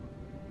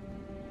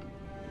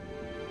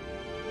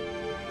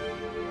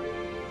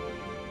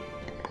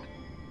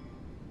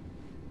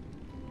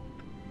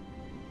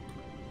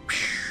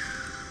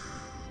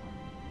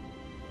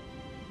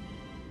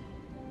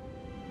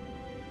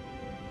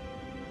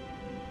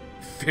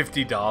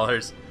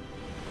 $50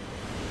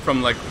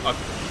 from like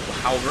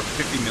however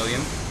 50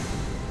 million.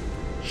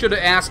 Should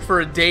have asked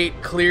for a date.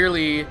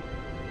 Clearly,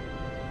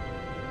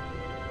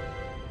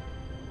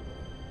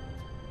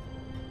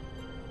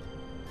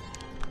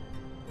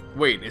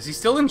 wait, is he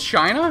still in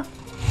China?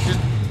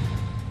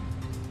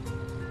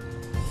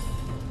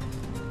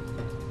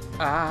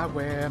 I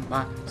wear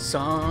my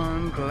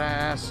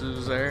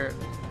sunglasses every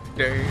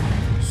day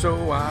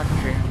so I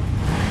can.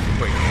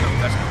 Wait, no,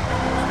 that's not.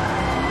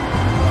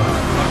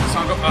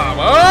 Song go,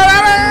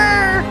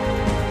 whatever!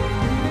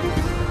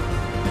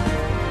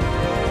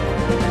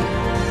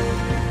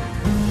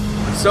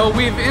 So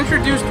we've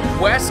introduced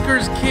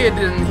Wesker's kid,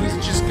 and he's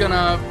just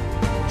gonna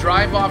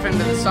drive off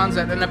into the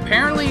sunset. And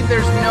apparently,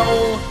 there's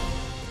no,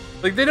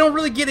 like, they don't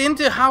really get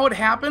into how it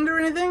happened or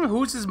anything.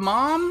 Who's his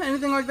mom?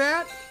 Anything like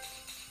that?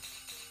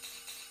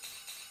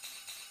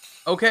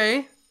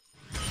 Okay.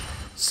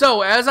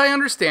 So as I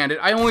understand it,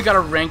 I only got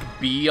a rank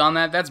B on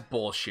that. That's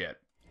bullshit.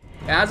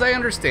 As I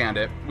understand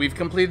it, we've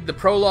completed the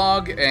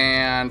prologue,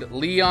 and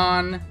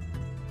Leon,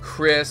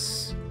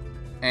 Chris,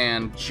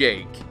 and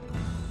Jake,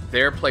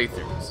 their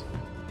playthroughs.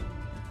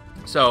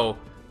 So,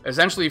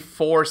 essentially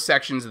 4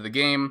 sections of the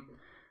game.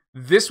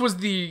 This was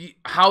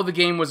how the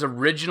game was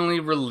originally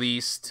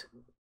released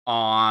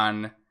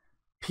on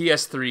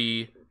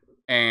PS3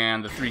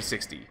 and the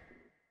 360.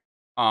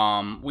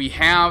 We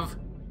have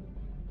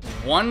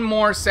 1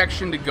 more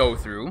section to go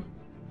through,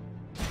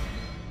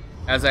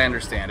 as I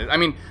understand it. I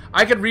mean,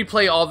 I could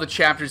replay all the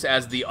chapters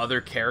as the other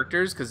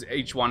characters, because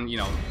each one, you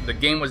know, the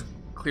game was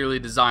clearly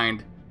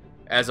designed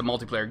as a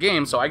multiplayer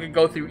game, so I could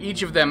go through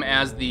each of them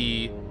as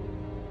the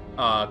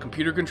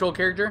computer control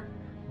character.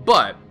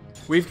 But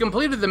we've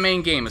completed the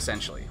main game,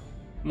 essentially,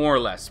 more or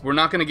less. We're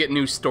not going to get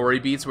new story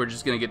beats, we're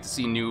just going to get to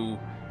see new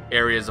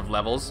areas of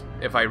levels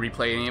if I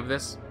replay any of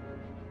this.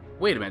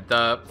 Wait a minute,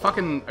 the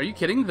fucking... Are you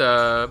kidding?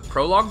 The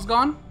prologue's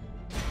gone?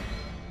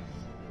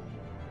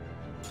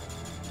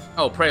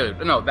 Oh,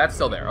 Prelude. No, that's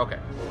still there. Okay.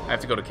 I have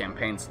to go to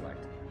campaign select.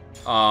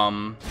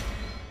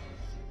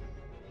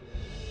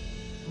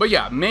 But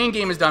yeah, main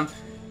game is done.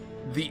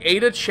 The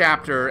Ada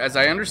chapter, as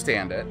I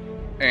understand it,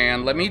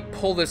 and let me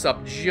pull this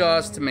up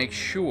just to make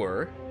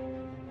sure.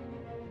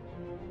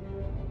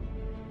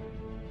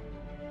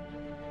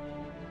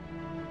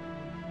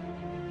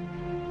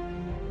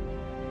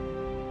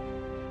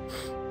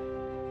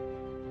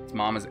 His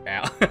mom is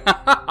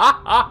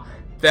Al.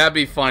 That'd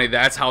be funny.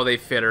 That's how they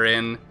fit her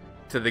in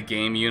to the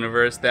game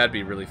universe. That'd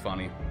be really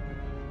funny.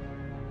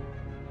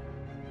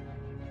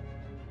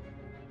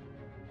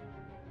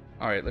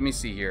 Alright, let me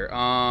see here.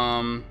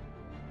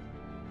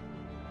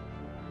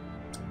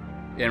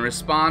 In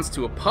response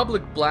to a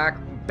public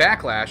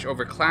backlash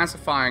over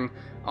classifying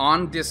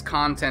on-disc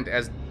content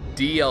as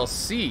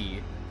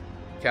DLC,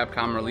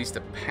 Capcom released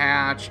a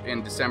patch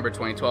in December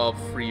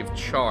 2012 free of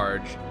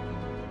charge.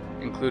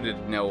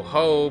 Included No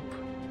Hope,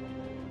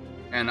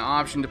 and an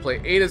option to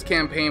play Ada's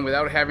campaign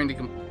without having to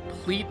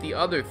complete the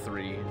other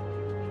 3.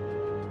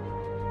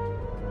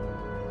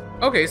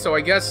 Okay, so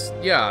I guess,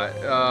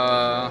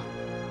 yeah,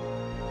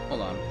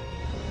 hold on.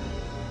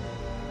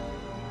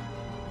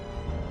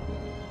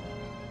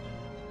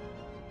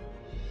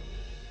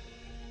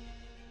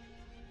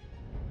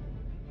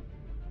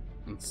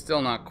 It's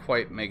still not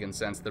quite making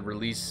sense, the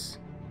release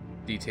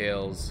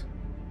details.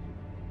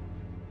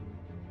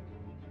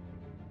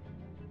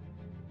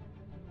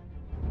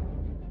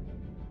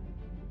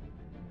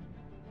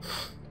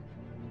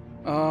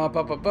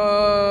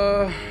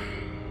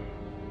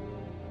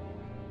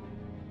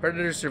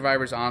 Predator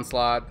Survivors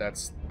Onslaught,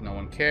 that's no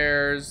one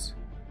cares.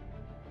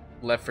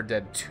 Left 4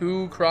 Dead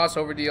 2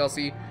 crossover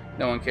DLC,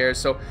 no one cares.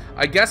 So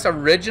I guess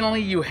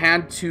originally you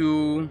had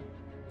to,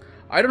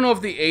 I don't know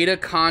if the Ada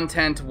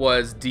content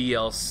was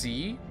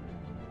DLC,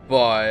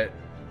 but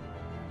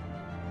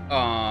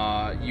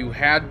you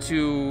had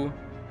to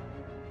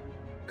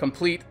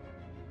complete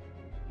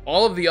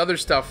all of the other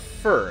stuff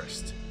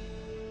first,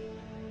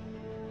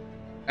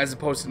 as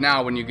opposed to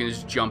now when you can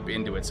just jump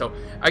into it. So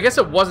I guess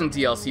it wasn't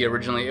DLC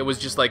originally. It was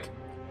just like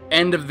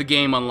end of the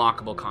game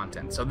unlockable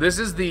content. So this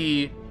is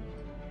the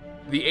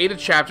Ada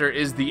chapter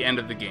is the end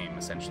of the game,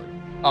 essentially.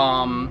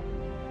 And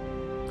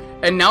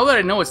now that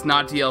I know it's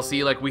not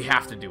DLC, like, we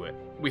have to do it.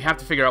 We have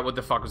to figure out what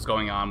the fuck was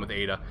going on with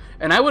Ada.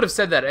 And I would have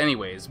said that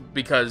anyways,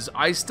 because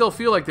I still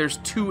feel like there's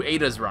 2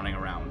 Adas running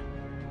around.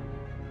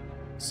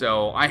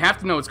 So I have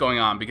to know what's going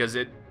on, because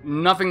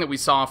nothing that we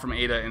saw from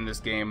Ada in this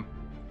game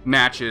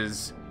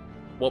matches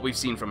what we've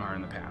seen from her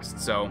in the past.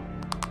 So,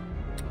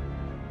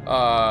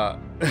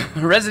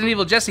 Resident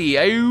Evil Jesse,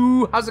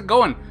 how's it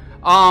going?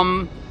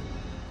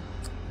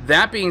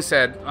 That being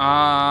said,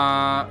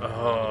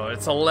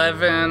 it's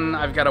 11.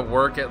 I've got to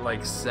work at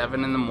like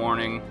 7 in the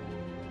morning.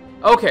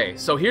 Okay,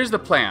 so here's the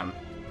plan.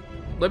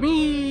 Let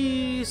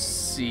me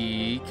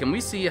see. Can we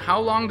see how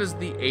long does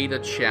the Ada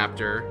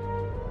chapter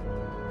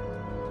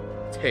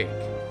take?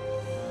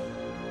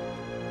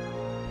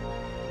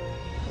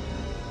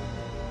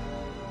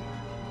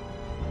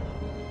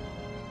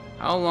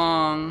 How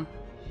long?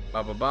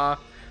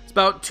 It's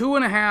about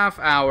 2.5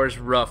 hours,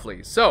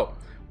 roughly. So,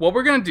 what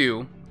we're gonna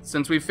do,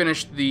 since we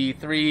finished the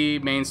 3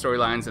 main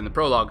storylines in the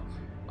prologue,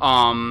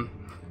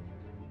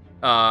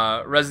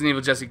 Resident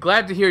Evil Jesse,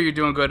 glad to hear you're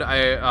doing good.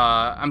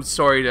 I'm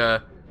sorry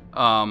to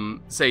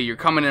say you're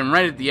coming in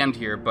right at the end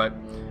here, but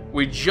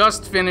we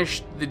just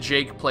finished the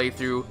Jake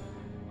playthrough.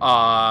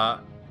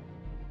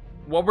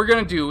 What we're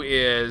gonna do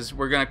is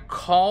we're gonna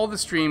call the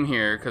stream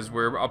here because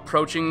we're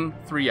approaching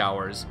 3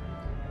 hours.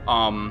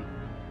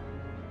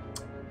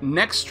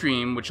 Next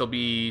stream, which will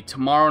be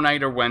tomorrow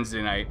night or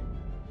Wednesday night,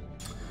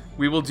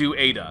 we will do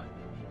Ada.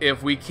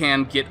 If we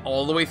can get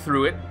all the way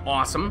through it,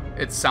 awesome.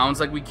 It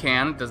sounds like we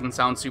can. It doesn't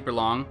sound super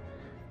long.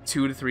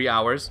 2 to 3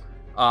 hours.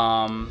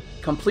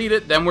 Complete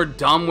it, then we're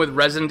done with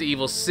Resident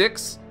Evil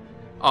 6.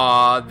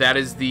 That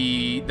is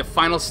the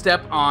final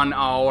step on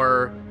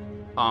our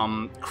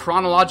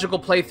chronological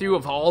playthrough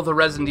of all the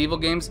Resident Evil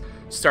games,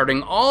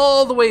 starting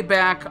all the way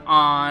back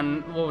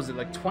on, what was it,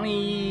 like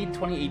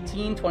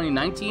 2018,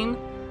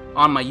 2019,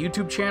 on my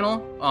YouTube channel,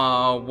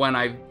 when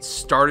I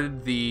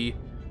started the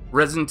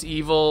Resident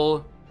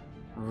Evil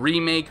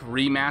remake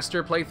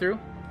remaster playthrough.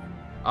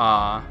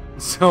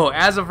 So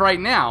as of right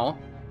now,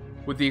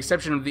 with the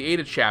exception of the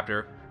Ada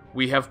chapter,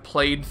 we have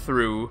played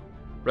through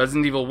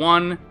Resident Evil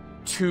 1,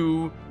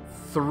 2,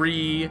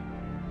 3,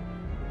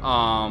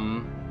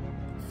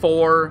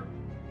 4,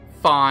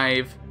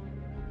 5,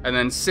 and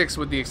then 6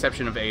 with the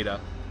exception of Ada.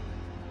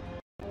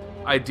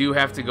 I do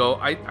have to go.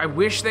 I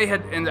wish they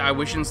had, and I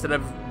wish instead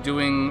of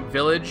doing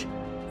Village,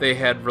 they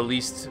had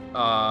released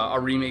a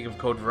remake of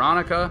Code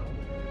Veronica,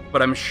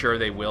 but I'm sure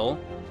they will.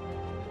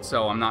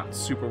 So I'm not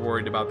super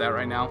worried about that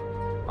right now.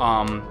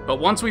 But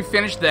once we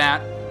finish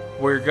that,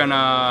 we're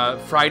gonna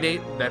Friday.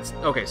 That's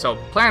okay. So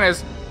plan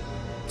is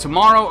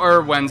tomorrow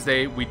or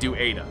Wednesday we do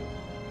Ada.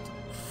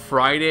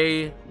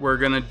 Friday we're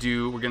gonna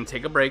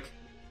take a break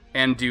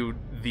and do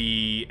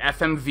the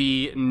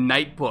FMV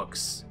Night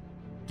Books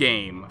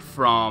game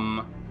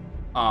from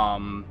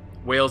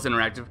Wales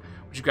Interactive,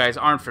 which you guys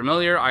aren't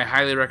familiar. I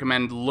highly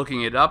recommend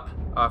looking it up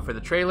for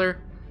the trailer.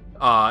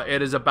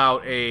 It is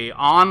about a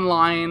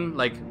online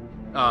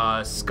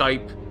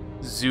Skype,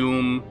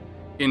 Zoom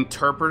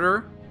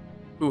interpreter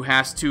who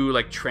has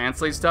to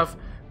translate stuff,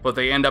 but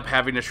they end up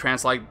having to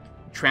translate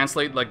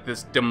like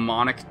this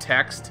demonic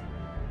text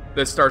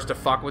that starts to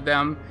fuck with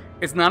them.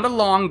 It's not a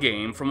long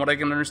game, from what I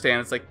can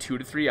understand. It's like 2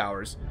 to 3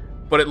 hours,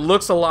 but it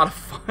looks a lot of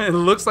fun. It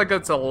looks like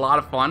it's a lot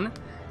of fun.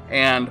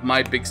 And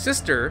my big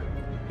sister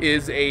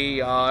is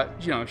a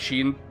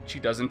she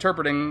does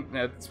interpreting.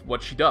 That's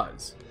what she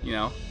does,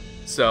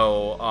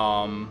 So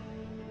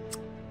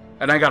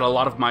and I got a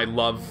lot of my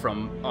love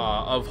from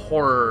of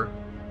horror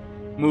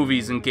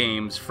movies and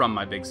games from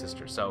my big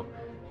sister. So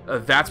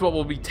that's what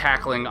we'll be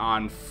tackling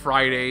on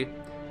Friday.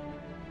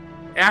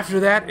 After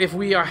that, if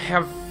we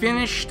have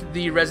finished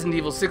the Resident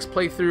Evil 6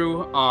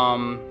 playthrough,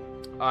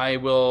 I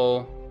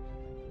will,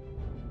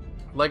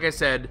 like I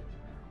said,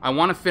 I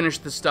want to finish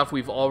the stuff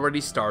we've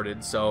already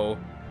started, so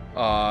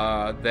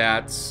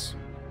that's,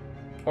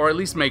 or at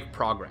least make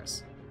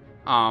progress.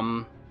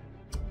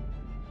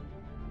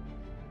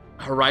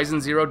 Horizon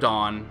Zero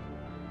Dawn,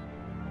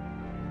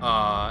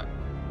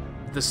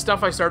 the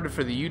stuff I started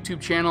for the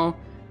YouTube channel,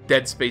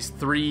 Dead Space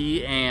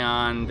 3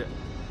 and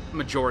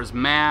Majora's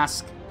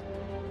Mask.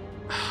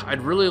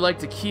 I'd really like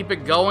to keep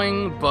it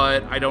going,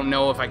 but I don't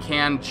know if I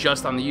can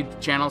just on the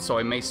YouTube channel, so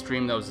I may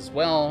stream those as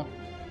well.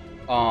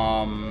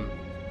 And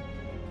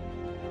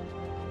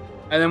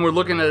then we're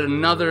looking at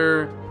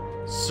another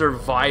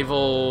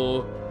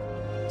survival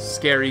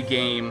scary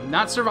game.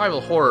 Not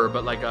survival horror,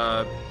 but like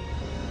a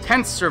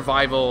tense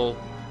survival,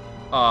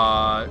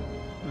 The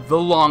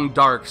Long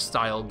Dark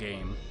style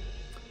game.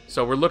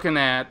 So we're looking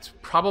at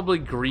probably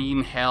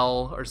Green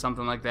Hell or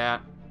something like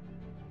that.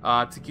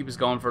 To keep us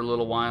going for a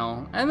little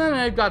while. And then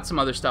I've got some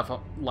other stuff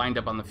lined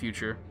up on the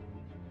future.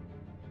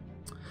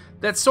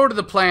 That's sort of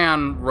the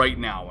plan right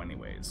now,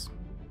 anyways.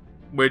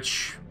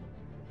 Which,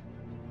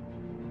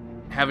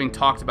 having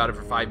talked about it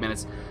for 5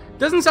 minutes,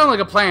 doesn't sound like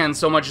a plan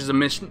so much as a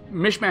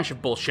mishmash of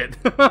bullshit.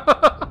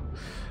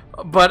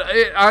 But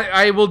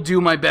I will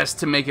do my best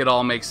to make it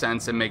all make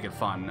sense and make it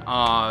fun.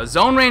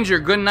 Zone Ranger,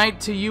 good night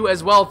to you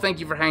as well. Thank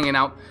you for hanging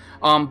out.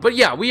 But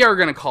yeah, we are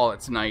going to call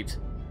it tonight.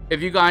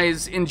 If you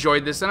guys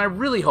enjoyed this, and I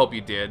really hope you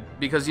did,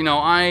 because, you know,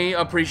 I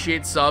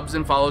appreciate subs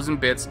and follows and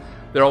bits.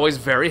 They're always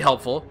very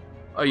helpful.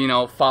 You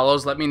know,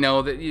 follows let me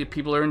know that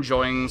people are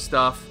enjoying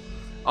stuff.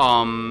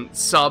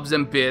 Subs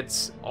and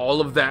bits,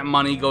 all of that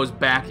money goes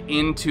back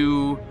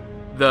into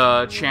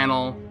the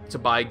channel to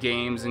buy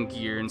games and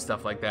gear and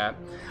stuff like that.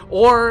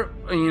 Or,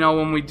 you know,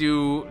 when we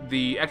do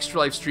the Extra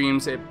Life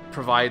streams, it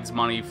provides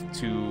money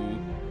to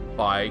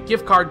buy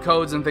gift card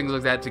codes and things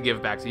like that to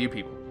give back to you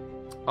people.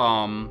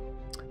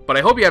 But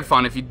I hope you had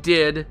fun. If you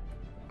did,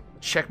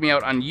 check me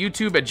out on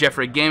YouTube at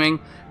Jeffrey Gaming.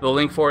 The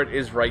link for it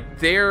is right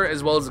there,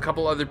 as well as a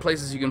couple other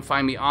places you can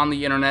find me on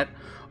the internet.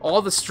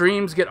 All the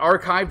streams get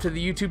archived to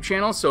the YouTube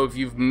channel, so if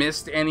you've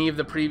missed any of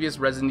the previous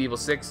Resident Evil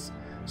 6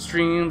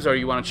 streams, or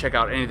you want to check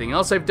out anything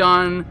else I've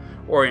done,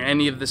 or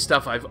any of the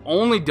stuff I've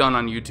only done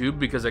on YouTube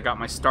because I got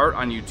my start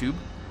on YouTube,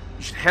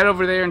 you should head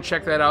over there and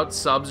check that out.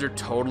 Subs are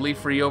totally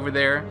free over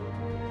there.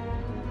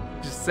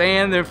 Just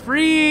saying, they're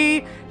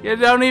free. You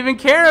don't even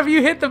care if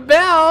you hit the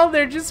bell.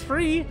 They're just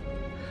free.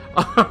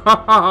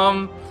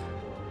 But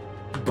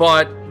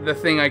the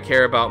thing I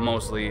care about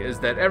mostly is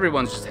that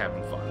everyone's just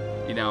having fun,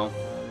 you know?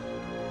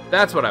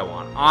 That's what I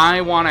want.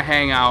 I want to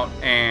hang out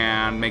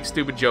and make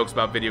stupid jokes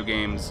about video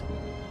games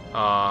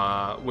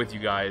with you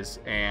guys,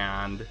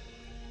 and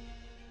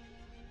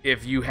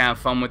if you have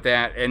fun with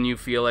that and you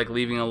feel like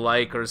leaving a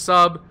like or a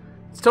sub,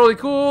 it's totally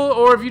cool.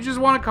 Or if you just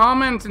want to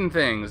comment and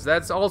things,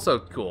 that's also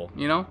cool,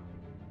 you know?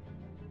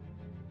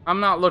 I'm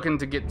not looking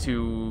to get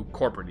too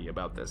corporate-y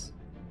about this.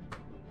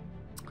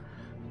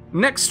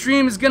 Next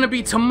stream is going to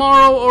be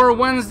tomorrow or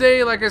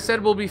Wednesday. Like I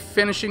said, we'll be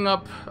finishing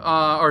up,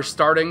 or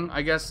starting,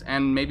 I guess,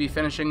 and maybe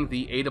finishing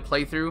the Ada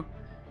playthrough.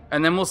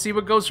 And then we'll see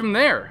what goes from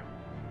there.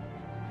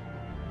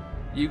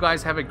 You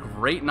guys have a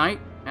great night,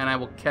 and I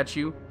will catch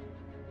you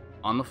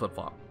on the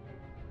flip-flop.